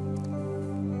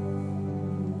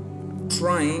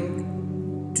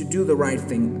trying to do the right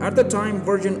thing. At the time,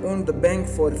 Virgin owned the bank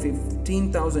for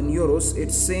 15,000 euros.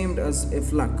 It seemed as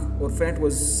if luck or fate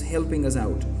was helping us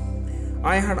out.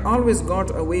 I had always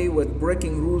got away with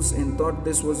breaking rules and thought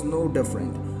this was no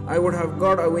different. I would have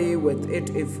got away with it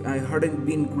if I hadn't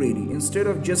been greedy. Instead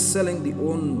of just selling the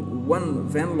one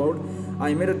van load,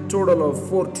 I made a total of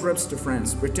 4 trips to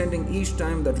France, pretending each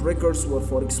time that records were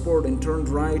for export and turned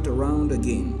right around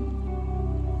again.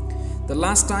 The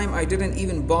last time I didn't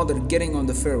even bother getting on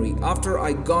the ferry. After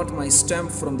I got my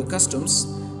stamp from the customs,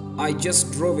 I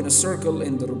just drove in a circle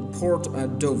in the port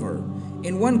at Dover,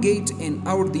 in one gate and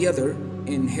out the other,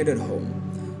 and headed home.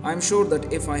 I'm sure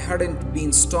that if I hadn't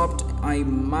been stopped, I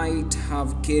might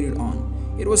have carried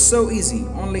on. It was so easy,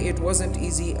 only it wasn't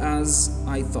easy as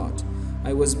I thought.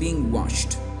 I was being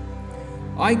watched.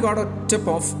 I got a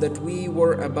tip-off that we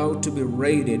were about to be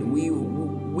raided.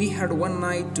 We had one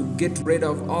night to get rid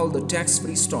of all the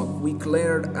tax-free stock. We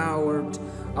cleared out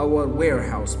our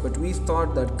warehouse, but we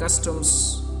thought that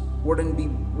customs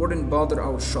wouldn't bother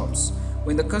our shops.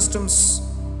 When the customs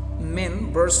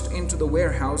men burst into the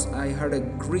warehouse, I had a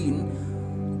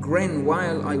grin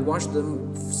while I watched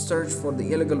them search for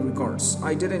the illegal records.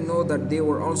 I didn't know that they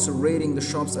were also raiding the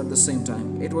shops at the same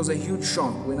time. It was a huge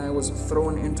shock when I was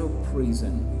thrown into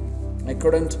prison. I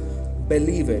couldn't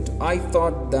believe it. I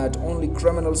thought that only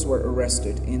criminals were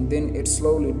arrested, and then it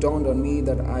slowly dawned on me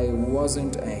that I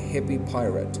wasn't a hippie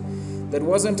pirate. That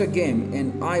wasn't a game,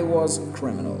 and I was a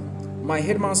criminal. My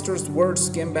headmaster's words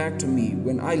came back to me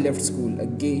when I left school,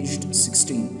 aged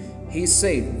 16. He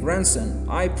said, "Branson,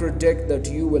 I predict that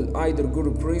you will either go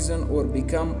to prison or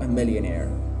become a millionaire."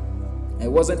 I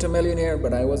wasn't a millionaire,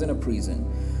 but I was in a prison.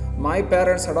 My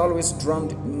parents had always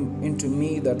drummed into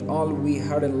me that all we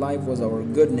had in life was our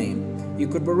good name. You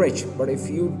could be rich, but if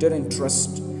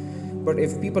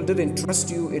people didn't trust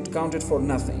you, it counted for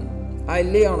nothing. I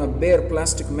lay on a bare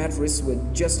plastic mattress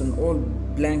with just an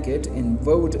old blanket and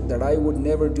vowed that I would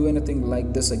never do anything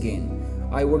like this again.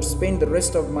 I would spend the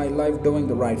rest of my life doing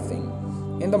the right thing.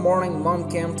 In the morning, Mom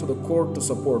came to the court to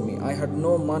support me. I had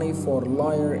no money for a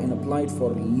lawyer and applied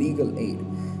for legal aid.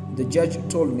 The judge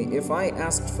told me if I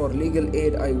asked for legal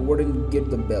aid, I wouldn't get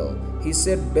the bill. He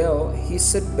said bail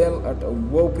at a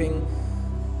whopping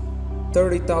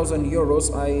 30,000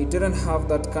 euros. I didn't have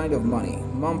that kind of money.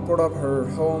 Mom put up her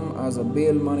home as a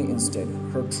bail money instead.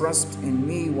 Her trust in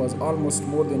me was almost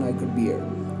more than I could bear.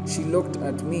 She looked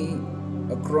at me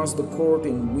across the court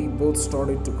and we both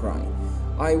started to cry.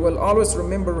 I will always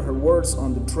remember her words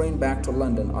on the train back to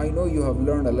London. I know you have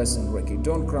learned a lesson, Ricky.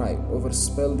 Don't cry over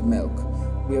spilled milk.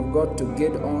 We have got to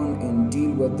get on and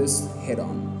deal with this head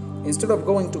on. Instead of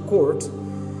going to court,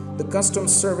 the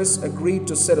customs service agreed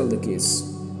to settle the case.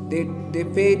 They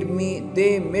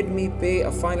made me pay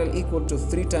a final equal to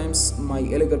 3 times my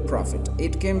illegal profit.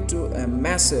 It came to a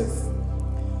massive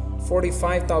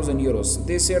 45,000 euros.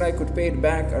 They said I could pay it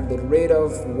back at the rate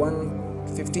of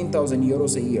 15,000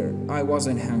 euros a year. I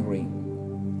wasn't angry.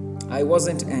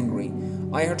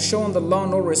 I had shown the law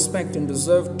no respect and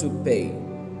deserved to pay.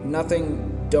 Not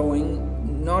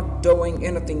doing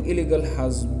anything illegal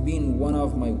has been one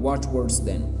of my watchwords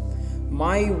then.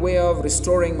 My way of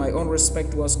restoring my own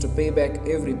respect was to pay back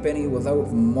every penny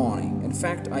without mourning. In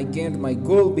fact, my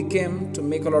goal became to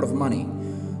make a lot of money.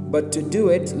 But to do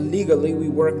it legally, we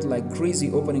worked like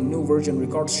crazy, opening new Virgin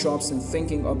Records shops and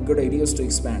thinking up good ideas to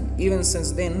expand. Even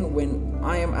since then, when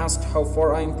I am asked how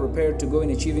far I am prepared to go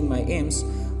in achieving my aims,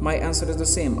 my answer is the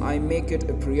same. I make it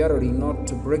a priority not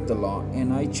to break the law,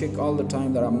 and I check all the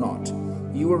time that I'm not.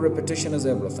 Your repetition is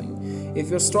everything. If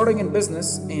you're starting in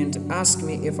business and ask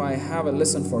me if I have a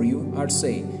lesson for you, I'd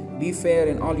say, be fair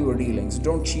in all your dealings.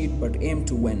 Don't cheat, but aim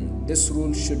to win. This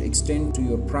rule should extend to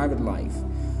your private life.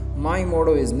 My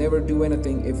motto is never do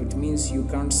anything if it means you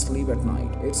can't sleep at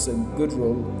night. It's a good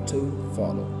rule to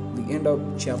follow. The end of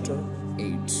chapter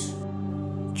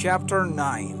 8. Chapter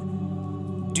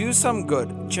 9. Do some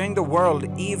good, change the world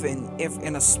even if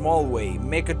in a small way,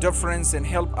 make a difference and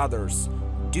help others.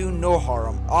 Do no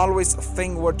harm, always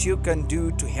think what you can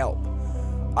do to help.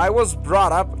 I was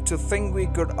brought up to think we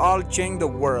could all change the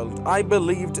world. I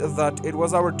believed that it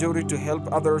was our duty to help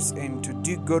others and to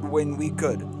do good when we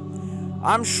could.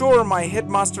 I'm sure my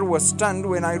headmaster was stunned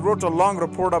when I wrote a long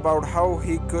report about how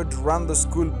he could run the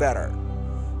school better.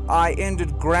 I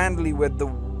ended grandly with the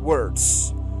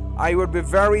words, I would be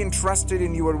very interested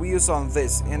in your views on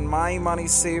this, and my money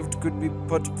saved could be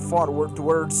put forward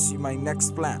towards my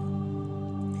next plan.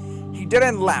 He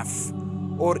didn't laugh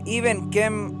or even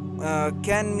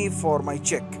can me for my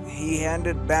check. He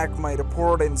handed back my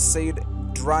report and said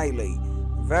dryly,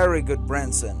 very good,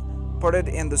 Branson. Put it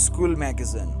in the school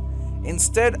magazine.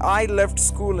 Instead, I left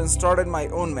school and started my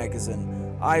own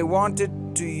magazine. I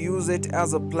wanted to use it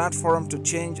as a platform to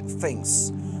change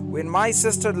things. When my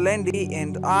sister Lindy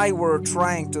and I were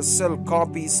trying to sell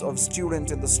copies of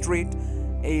Student in the Street,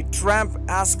 a tramp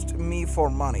asked me for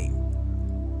money.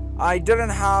 I didn't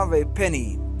have a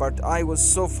penny, but I was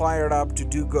so fired up to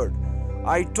do good.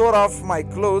 I tore off my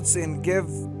clothes and gave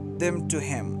them to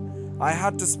him. I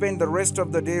had to spend the rest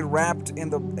of the day wrapped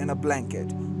in a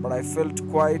blanket, but I felt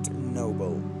quite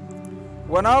noble.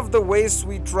 One of the ways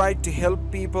we tried to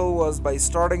help people was by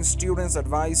starting Students'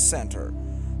 Advice Center.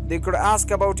 They could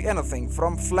ask about anything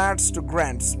from flats to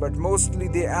grants, but mostly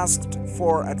they asked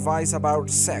for advice about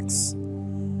sex.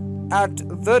 At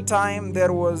the time,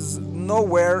 there was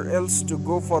nowhere else to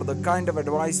go for the kind of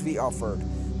advice we offered.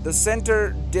 The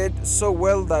center did so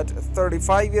well that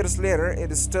 35 years later,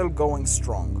 it is still going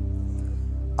strong.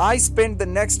 I spent the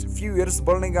next few years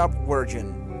building up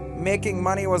Virgin. Making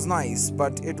money was nice,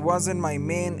 but it wasn't my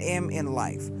main aim in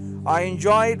life. I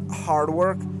enjoyed hard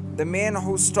work. The man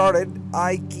who started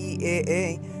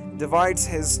IKEA divides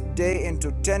his day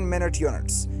into 10-minute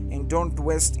units and don't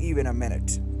waste even a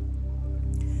minute.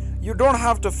 You don't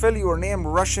have to fill your name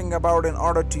rushing about in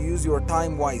order to use your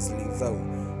time wisely, though.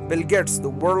 Bill Gates, the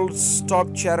world's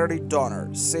top charity donor,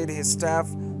 said his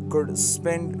staff could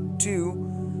spend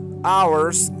 2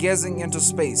 hours gazing into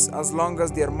space as long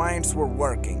as their minds were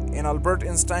working, and Albert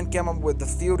Einstein came up with the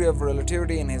theory of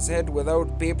relativity in his head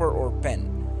without paper or pen.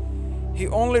 He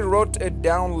only wrote it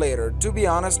down later. To be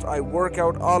honest, I work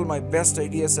out all my best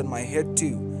ideas in my head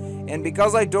too, and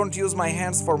because I don't use my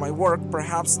hands for my work,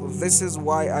 perhaps this is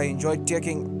why I enjoy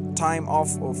taking time off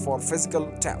for physical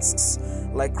tasks,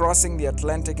 like crossing the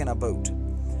Atlantic in a boat.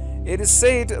 It is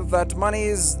said that money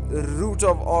is the root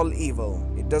of all evil.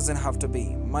 It doesn't have to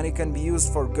be. Money can be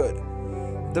used for good.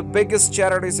 The biggest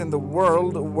charities in the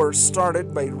world were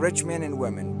started by rich men and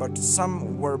women, but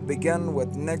some were begun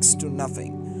with next to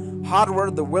nothing.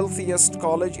 Harvard, the wealthiest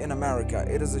college in America,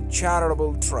 it is a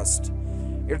charitable trust.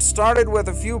 It started with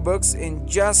a few books in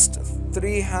just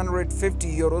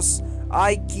 350 euros.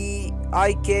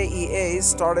 IKEA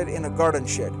started in a garden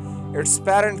shed. Its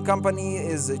parent company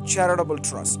is a charitable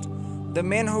trust. The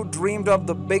man who dreamed of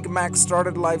the Big Mac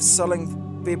started life selling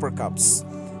paper cups.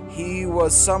 He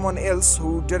was someone else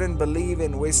who didn't believe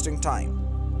in wasting time.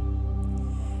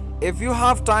 If you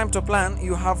have time to plan,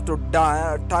 you have to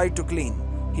tie to clean,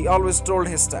 he always told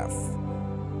his staff.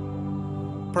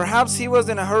 Perhaps he was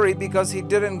in a hurry because he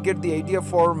didn't get the idea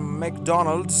for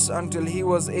McDonald's until he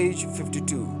was age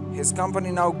 52. His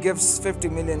company now gives 50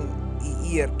 million a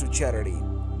year to charity.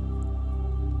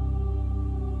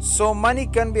 So money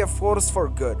can be a force for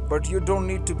good, but you don't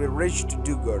need to be rich to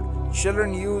do good.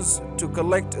 Children used to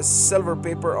collect silver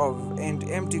paper and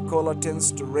empty cola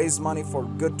tins to raise money for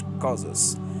good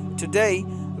causes. Today,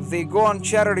 they go on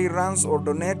charity runs or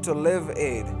donate to Live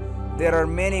Aid. There are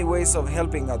many ways of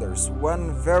helping others.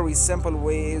 One very simple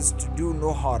way is to do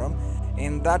no harm,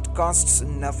 and that costs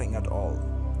nothing at all.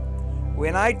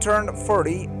 When I turned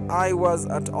 40, I was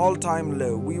at all-time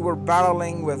low. We were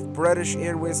battling with British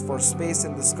Airways for space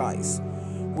in the skies.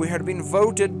 We had been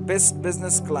voted best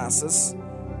business classes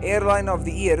airline of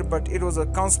the year, but it was a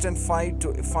constant fight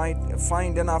to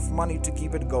find enough money to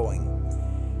keep it going.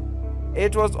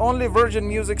 It was only Virgin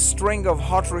Music's string of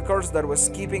hot records that was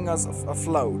keeping us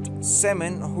afloat.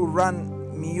 Simon, who ran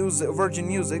Virgin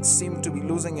Music, seemed to be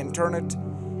losing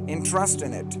interest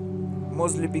in it,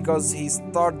 mostly because he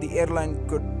thought the airline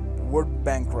would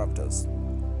bankrupt us.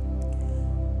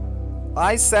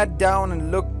 I sat down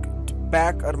and looked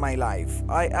back at my life.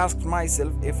 I asked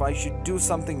myself if I should do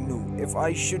something new, if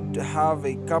I should have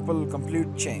a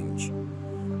complete change.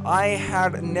 I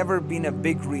had never been a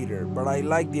big reader, but I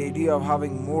liked the idea of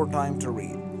having more time to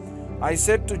read. I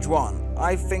said to Joan,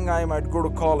 I think I might go to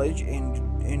college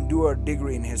and do a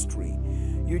degree in history.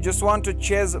 You just want to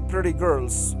chase pretty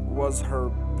girls, was her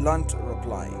blunt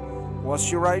reply. Was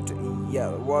she right?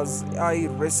 Yeah. Was I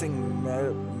risking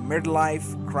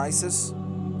midlife crisis?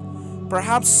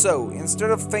 Perhaps so.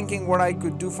 Instead of thinking what I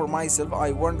could do for myself,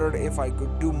 I wondered if I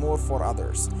could do more for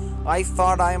others. I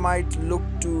thought I might look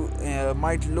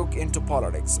into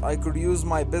politics. I could use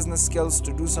my business skills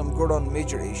to do some good on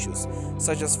major issues,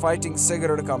 such as fighting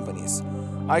cigarette companies.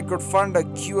 I could fund a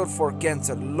cure for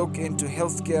cancer, look into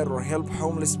healthcare, or help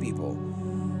homeless people.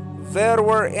 There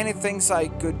were any things I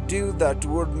could do that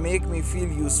would make me feel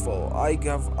useful. I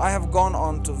have gone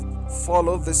on to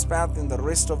follow this path in the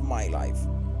rest of my life.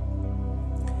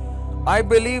 I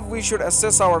believe we should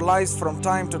assess our lives from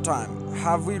time to time.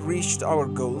 Have we reached our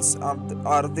goals?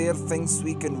 Are there things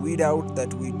we can weed out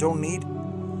that we don't need?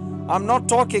 I'm not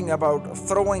talking about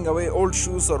throwing away old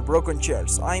shoes or broken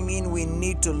chairs. I mean we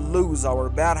need to lose our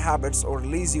bad habits or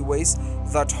lazy ways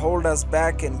that hold us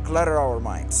back and clutter our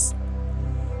minds.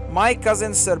 My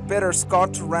cousin Sir Peter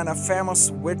Scott ran a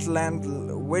famous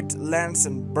wetlands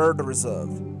and bird reserve.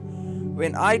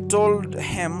 When I told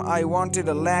him I wanted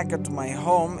a lake at my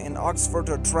home in Oxford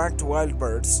to attract wild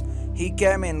birds, he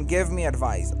came and gave me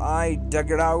advice. I dug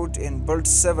it out and built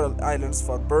several islands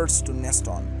for birds to nest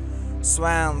on.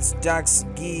 Swans, ducks,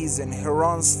 geese, and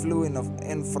herons flew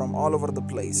in from all over the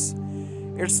place.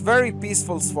 It's very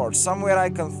peaceful spot, somewhere I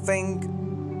can think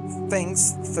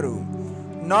things through.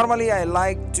 Normally I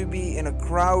like to be in a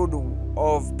crowd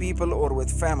of people or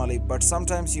with family, but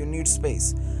sometimes you need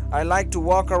space. I like to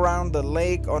walk around the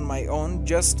lake on my own,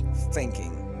 just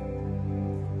thinking.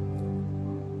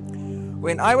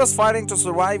 When I was fighting to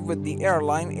survive with the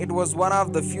airline, it was one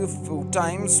of the few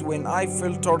times when I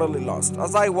felt totally lost.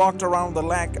 As I walked around the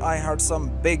lake, I had some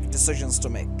big decisions to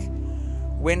make.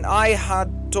 When I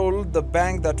had told the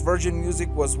bank that Virgin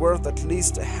Music was worth at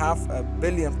least £500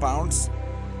 million,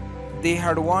 they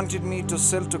had wanted me to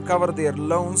sell to cover their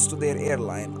loans to their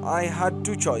airline. I had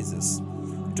two choices,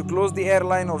 to close the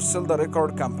airline or sell the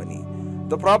record company.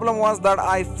 The problem was that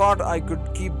I thought I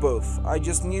could keep both. I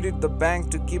just needed the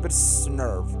bank to keep its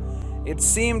nerve. It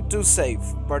seemed too safe,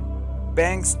 but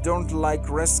banks don't like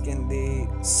risk, and they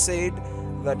said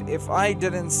that if I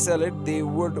didn't sell it, they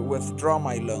would withdraw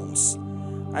my loans.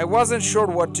 I wasn't sure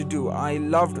what to do. I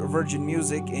loved Virgin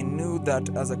Music and knew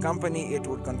that as a company it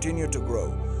would continue to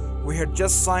grow. We had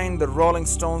just signed the Rolling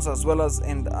Stones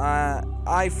and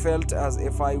I felt as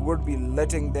if I would be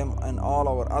letting them and all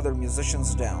our other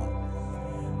musicians down.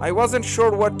 I wasn't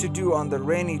sure what to do on the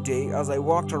rainy day as I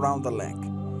walked around the lake.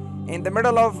 In the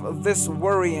middle of this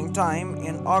worrying time,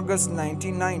 in August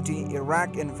 1990,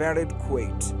 Iraq invaded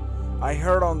Kuwait. I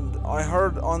heard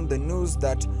on the news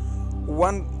that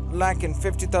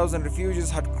 150,000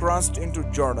 refugees had crossed into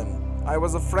Jordan. I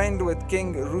was a friend with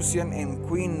King Rusian and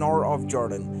Queen Noor of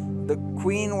Jordan. The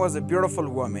Queen was a beautiful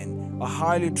woman, a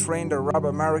highly trained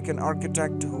Arab-American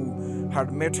architect who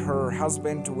had met her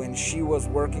husband when she was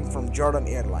working from Jordan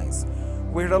Airlines.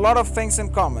 We had a lot of things in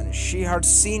common. She had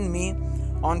seen me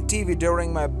on TV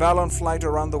during my balloon flight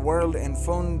around the world and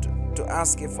phoned to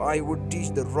ask if I would teach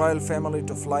the royal family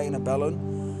to fly in a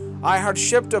balloon. I had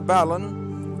shipped a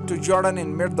balloon to Jordan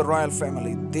and met the royal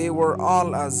family. They were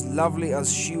all as lovely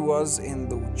as she was,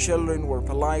 and the children were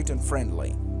polite and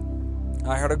friendly.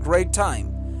 I had a great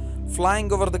time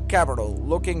flying over the capital,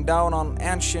 looking down on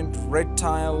ancient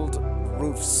red-tiled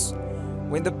roofs.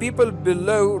 When the people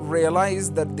below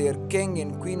realized that their king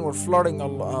and queen were floating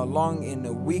along in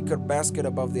a wicker basket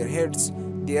above their heads,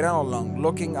 they ran along,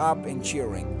 looking up and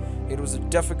cheering. It was a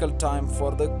difficult time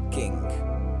for the king.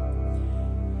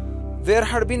 There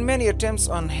had been many attempts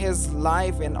on his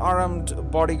life, and armed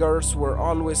bodyguards were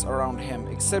always around him,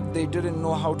 except they didn't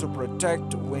know how to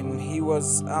protect when he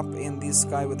was up in the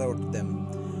sky without them.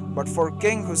 But for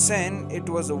King Hussein, it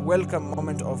was a welcome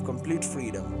moment of complete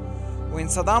freedom. When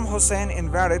Saddam Hussein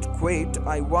invaded Kuwait,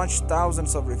 I watched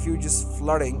thousands of refugees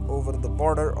flooding over the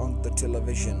border on the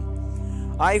television.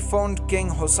 I phoned King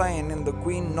Hussein and the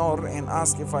Queen Noor and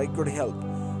asked if I could help.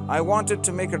 I wanted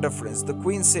to make a difference. The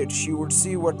Queen said she would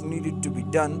see what needed to be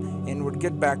done and would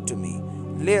get back to me.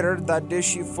 Later that day,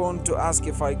 she phoned to ask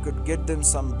if I could get them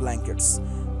some blankets.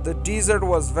 The desert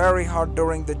was very hot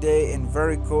during the day and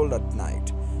very cold at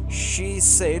night. She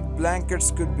said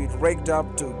blankets could be raked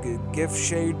up to give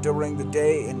shade during the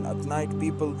day, and at night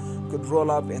people could roll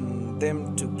up in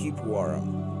them to keep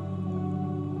warm.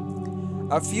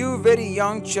 A few very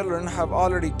young children have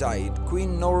already died.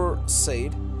 Queen Noor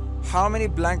said, "How many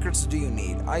blankets do you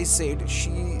need?" I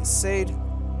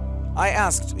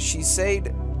asked. She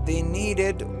said they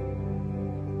needed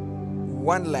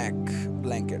 1 lakh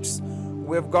blankets.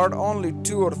 We've got only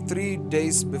 2 or 3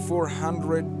 days before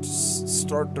hundreds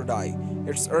start to die.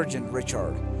 It's urgent,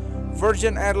 Richard.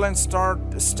 Virgin Airlines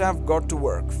staff got to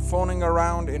work, phoning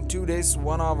around. In 2 days,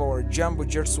 one of our jumbo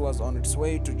jets was on its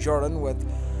way to Jordan with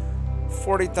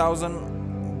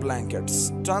 40,000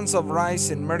 blankets, tons of rice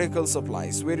and medical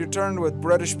supplies. We returned with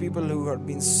British people who had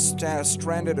been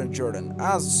stranded in Jordan.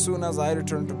 As soon as I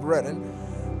returned to Britain,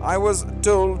 I was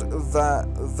told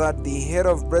that the head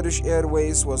of British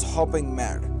Airways was hopping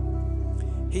mad.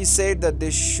 He said that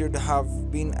they should have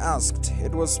been asked.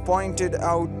 It was pointed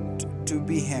out to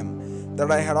be him, that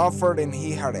I had offered and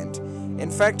he hadn't. In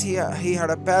fact, he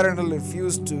had apparently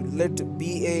refused to let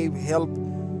BA help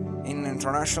in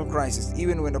international crisis,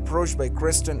 even when approached by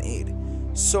Christian aid.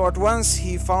 So at once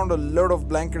he found a load of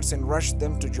blankets and rushed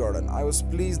them to Jordan. I was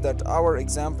pleased that our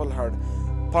example had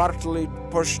partly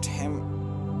pushed him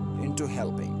into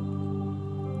helping.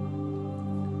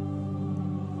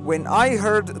 When I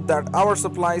heard that our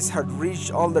supplies had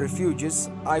reached all the refugees,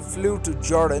 I flew to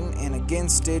Jordan and again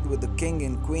stayed with the king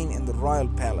and queen in the royal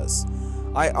palace.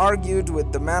 I argued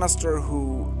with the minister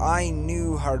who I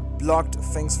knew had blocked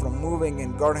things from moving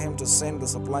and got him to send the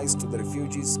supplies to the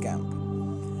refugees camp.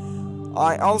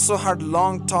 I also had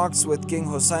long talks with King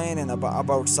Hussein and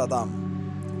about Saddam.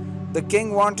 The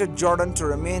king wanted Jordan to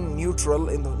remain neutral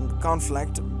in the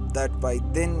conflict that by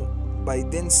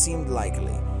then seemed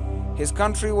likely. His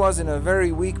country was in a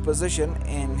very weak position,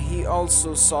 and he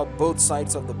also saw both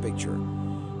sides of the picture.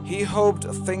 He hoped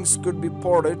things could be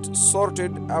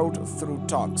sorted out through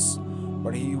talks,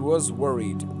 but he was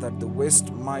worried that the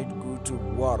West might go to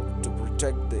war to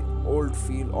protect the oil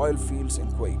fields in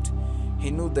Kuwait. He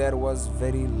knew there was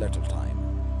very little time.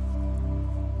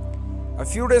 A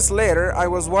few days later, I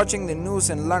was watching the news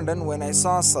in London when I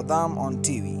saw Saddam on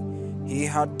TV. He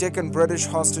had taken British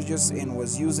hostages and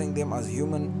was using them as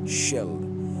human shield.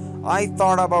 I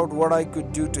thought about what I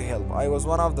could do to help. I was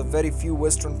one of the very few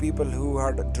Western people who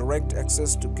had direct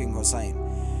access to King Hussein.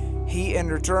 He in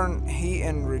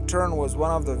return was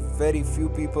one of the very few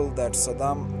people that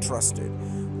Saddam trusted.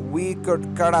 We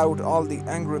could cut out all the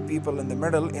angry people in the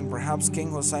middle, and perhaps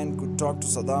King Hussein could talk to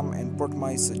Saddam and put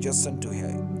my suggestion to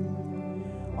him.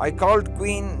 I called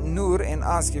Queen Noor and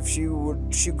asked if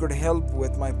she could help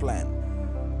with my plan.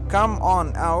 "Come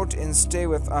on out and stay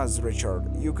with us, Richard.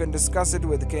 You can discuss it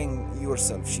with the king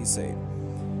yourself," she said.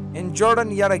 In Jordan,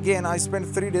 yet again, I spent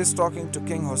 3 days talking to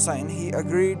King Hussein. He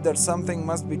agreed that something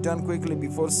must be done quickly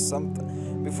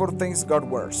before things got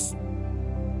worse.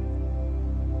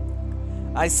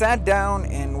 I sat down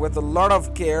and with a lot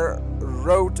of care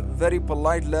wrote very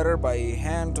polite letter by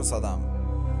hand to Saddam.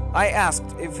 I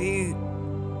asked if he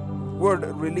would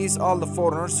release all the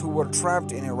foreigners who were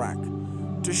trapped in Iraq.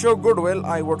 To show goodwill,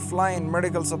 I would fly in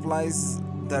medical supplies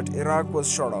that Iraq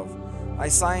was short of. I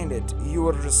signed it.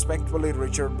 Yours respectfully,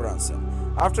 Richard Branson.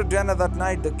 After dinner that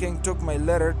night, the king took my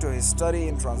letter to his study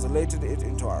and translated it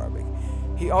into Arabic.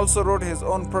 He also wrote his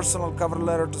own personal cover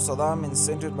letter to Saddam and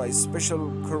sent it by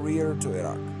special courier to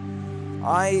Iraq.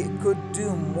 I could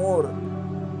do no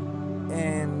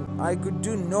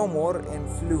more and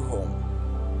flew home.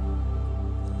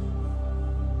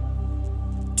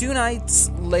 2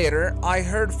 nights later, I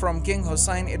heard from King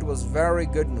Hussein. It was very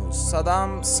good news.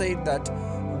 Saddam said that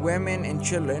women and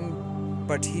children,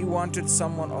 but he wanted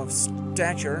someone of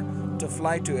stature to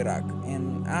fly to Iraq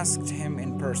and asked him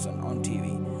in person on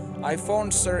TV. I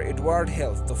phoned Sir Edward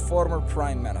Heath, the former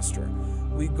Prime Minister.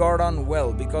 We got on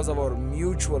well because of our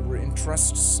mutual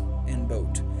interests in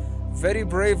both. Very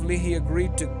bravely, he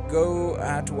agreed to go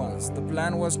at once. The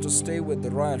plan was to stay with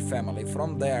the royal family.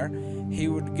 From there, he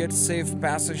would get safe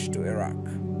passage to Iraq.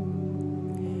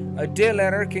 A day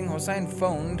later, King Hussein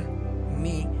phoned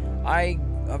me. I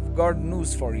have got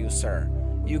news for you, sir.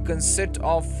 You can set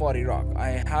off for Iraq.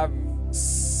 I have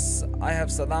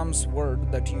Saddam's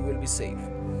word that you will be safe.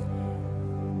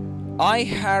 I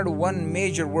had one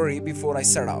major worry before I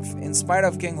set off. In spite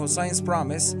of King Hussein's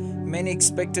promise, many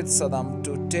expected Saddam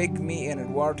to take me and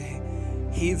Edward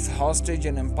Heath hostage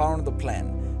and impound the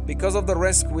plan. Because of the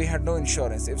risk, we had no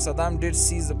insurance. If Saddam did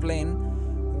seize the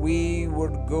plane, we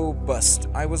would go bust.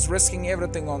 I was risking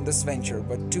everything on this venture,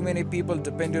 but too many people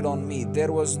depended on me.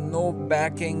 There was no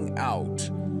backing out.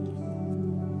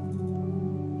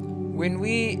 When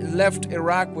we left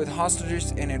Iraq with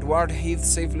hostages and Edward Heath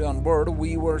safely on board,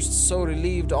 we were so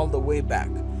relieved all the way back.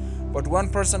 But one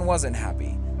person wasn't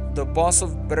happy. The boss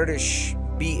of British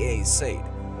BA said,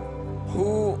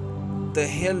 "Who the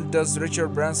hell does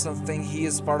Richard Branson think he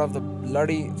is part of the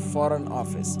bloody Foreign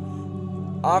Office?"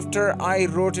 After I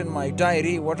wrote in my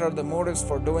diary what are the motives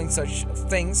for doing such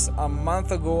things, a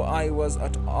month ago I was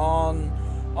at an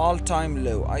all-time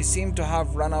low. I seem to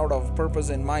have run out of purpose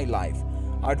in my life.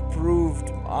 I've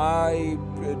proved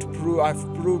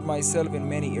myself in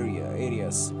many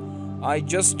areas. I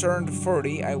just turned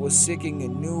 40. I was seeking a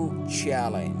new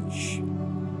challenge.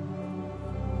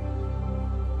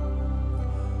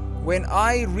 When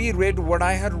I reread what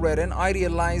I had written, I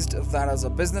realized that as a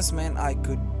businessman, I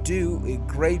could do a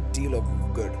great deal of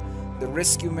good. The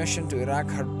rescue mission to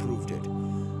Iraq had proved it.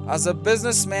 As a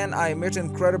businessman, I met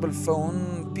incredible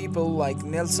people like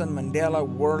Nelson Mandela,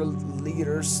 world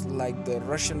leaders like the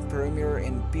Russian premier,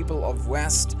 and people of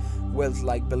vast wealth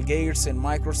like Bill Gates and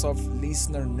Microsoft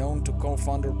listener known to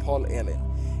co-founder Paul Allen.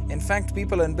 In fact,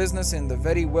 people in business and the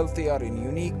very wealthy are in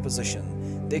unique position.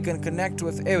 They can connect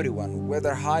with everyone,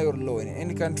 whether high or low, in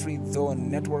any country, though a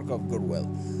network of goodwill.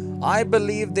 I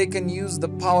believe they can use the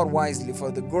power wisely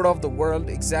for the good of the world,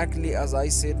 exactly as I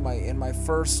said in my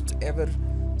first ever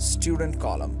student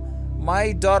column.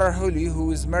 My daughter Holly,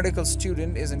 who is a medical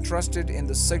student, is interested in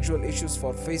the sexual issues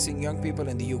for facing young people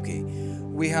in the UK.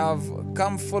 We have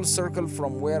come full circle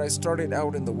from where I started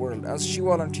out in the world, as she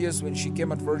volunteers when she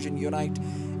came at Virgin Unite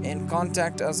and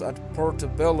contact us at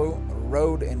Portobello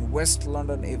Road in West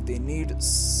London if they need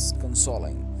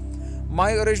consoling.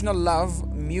 My original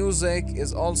love, music,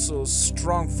 is also a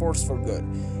strong force for good.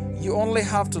 You only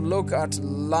have to look at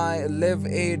Live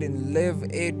Aid and Live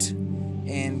 8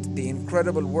 and the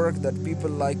incredible work that people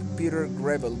like Peter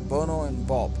Grable, Bono and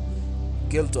Bob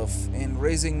Geldof in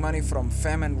raising money from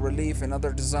famine relief and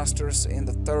other disasters in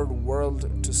the third world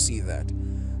to see that.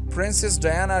 Princess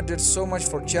Diana did so much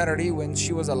for charity when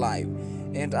she was alive,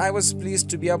 and I was pleased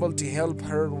to be able to help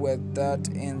her with that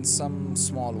in some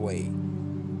small way.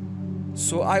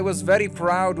 So I was very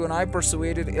proud when I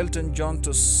persuaded Elton John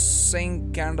to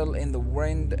sing Candle in the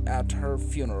Wind at her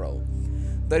funeral.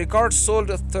 The record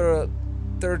sold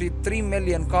 33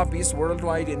 million copies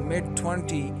worldwide and made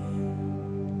 £20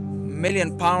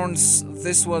 million.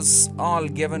 This was all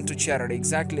given to charity,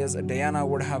 exactly as Diana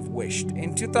would have wished.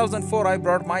 In 2004, I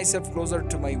brought myself closer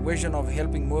to my vision of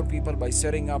helping more people by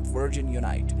setting up Virgin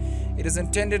Unite. It is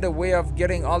intended a way of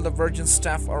getting all the Virgin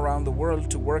staff around the world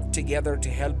to work together to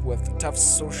help with tough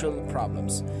social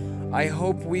problems. I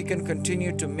hope we can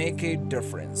continue to make a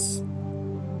difference.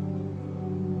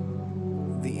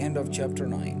 The end of chapter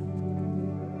 9.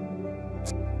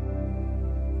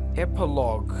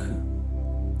 Epilogue.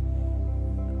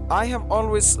 I have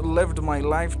always lived my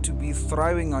life to be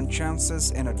thriving on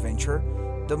chances and adventure.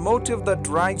 The motive that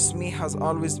drives me has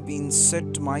always been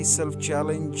set myself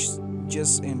challenges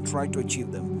and try to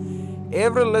achieve them.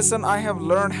 Every lesson I have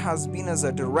learned has been as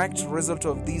a direct result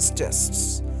of these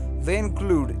tests. They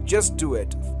include just do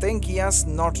it, think yes,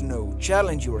 not no,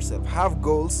 challenge yourself, have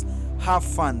goals, have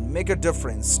fun, make a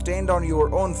difference, stand on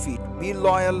your own feet, be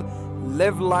loyal,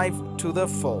 live life to the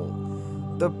full.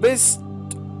 The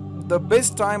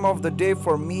best time of the day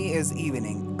for me is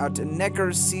evening, at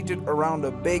Necker, seated around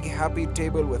a big happy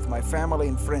table with my family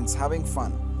and friends having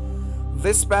fun.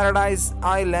 This paradise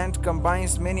island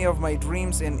combines many of my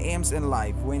dreams and aims in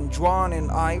life. When Juan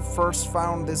and I first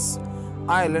found this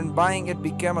island, buying it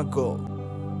became a goal.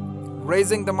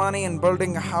 Raising the money and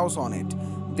building a house on it,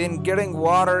 then getting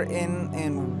water in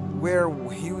and were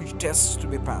huge tests to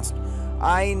be passed.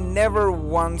 I never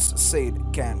once said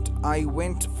can't. I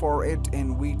went for it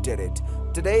and we did it.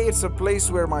 Today it's a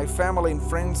place where my family and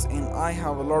friends and I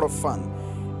have a lot of fun.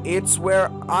 It's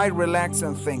where I relax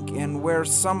and think, and where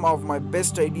some of my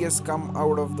best ideas come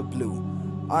out of the blue.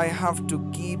 I have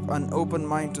to keep an open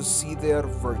mind to see their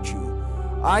virtue.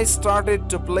 I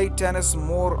started to play tennis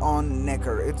more on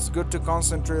Necker. It's good to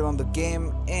concentrate on the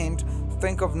game and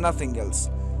think of nothing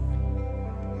else.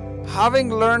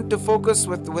 Having learned to focus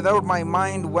without my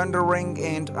mind wandering,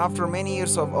 and after many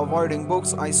years of avoiding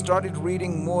books, I started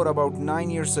reading more about 9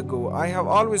 years ago. I have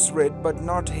always read, but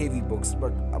not heavy books,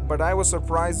 but I was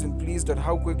surprised and pleased at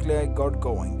how quickly I got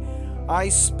going. I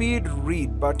speed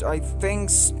read, but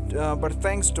thanks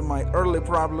to my early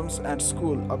problems at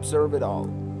school, observe it all.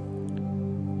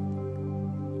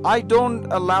 I don't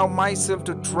allow myself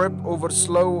to trip over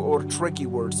slow or tricky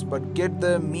words, but get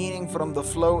the meaning from the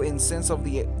flow and sense of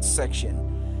the section.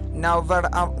 Now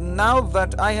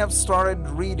that I have started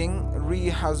reading,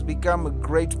 has become a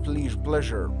great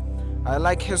pleasure. I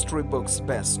like history books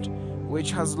best,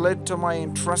 which has led to my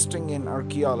interest in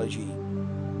archaeology.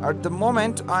 At the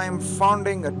moment, I am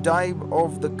founding a dive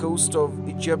off the coast of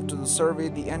Egypt to survey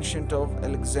the ancient of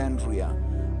Alexandria.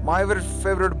 My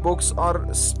favorite books are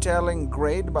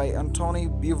Stalingrad by Antony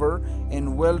Beevor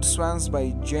and Wild Swans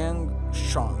by Jiang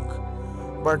Shang.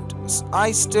 But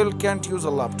I still can't use a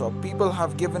laptop. People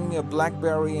have given me a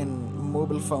BlackBerry and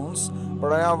mobile phones,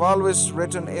 but I have always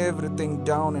written everything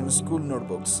down in school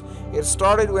notebooks. It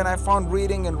started when I found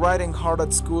reading and writing hard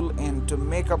at school, and to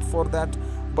make up for that,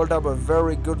 built up a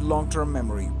very good long-term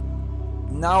memory.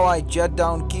 Now I jot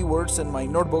down keywords in my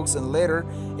notebooks, and later,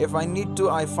 if I need to,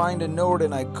 I find a note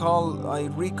and I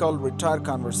recall retired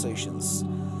conversations.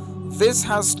 This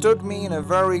has stood me in a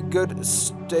very good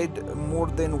stead more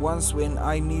than once when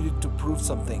I needed to prove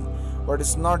something. But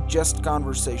it's not just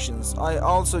conversations. I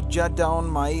also jot down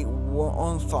my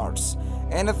own thoughts.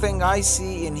 Anything I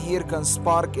see and hear can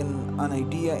spark an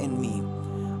idea in me.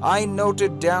 I note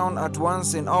it down at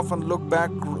once and often look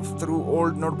back through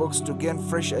old notebooks to gain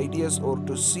fresh ideas or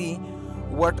to see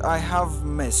what I have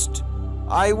missed.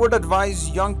 I would advise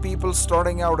young people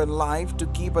starting out in life to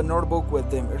keep a notebook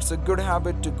with them. It's a good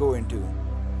habit to go into.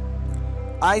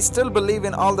 I still believe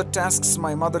in all the tasks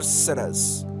my mother set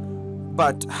us,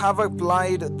 but have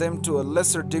applied them to a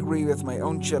lesser degree with my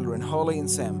own children, Holly and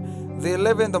Sam. They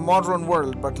live in the modern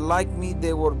world, but like me,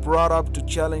 they were brought up to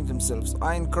challenge themselves.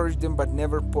 I encourage them but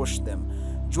never push them.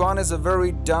 Joan is a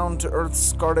very down-to-earth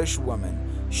Scottish woman.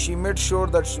 She made sure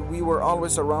that we were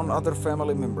always around other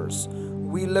family members.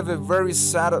 We live a very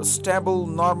stable,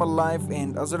 normal life,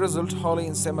 and as a result, Holly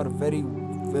and Sam are very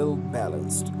well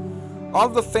balanced. All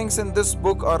the things in this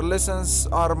book are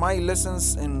my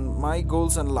lessons and my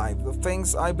goals in life, the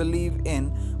things I believe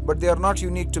in, but they are not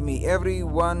unique to me.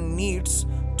 Everyone needs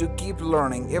to keep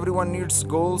learning. Everyone needs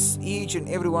goals. Each and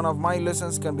every one of my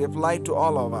lessons can be applied to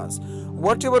all of us.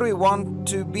 Whatever we want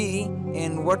to be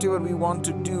and whatever we want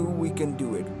to do, we can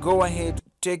do it. Go ahead,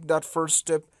 take that first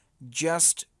step,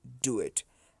 just do it.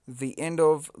 The end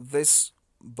of this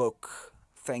book.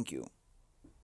 Thank you.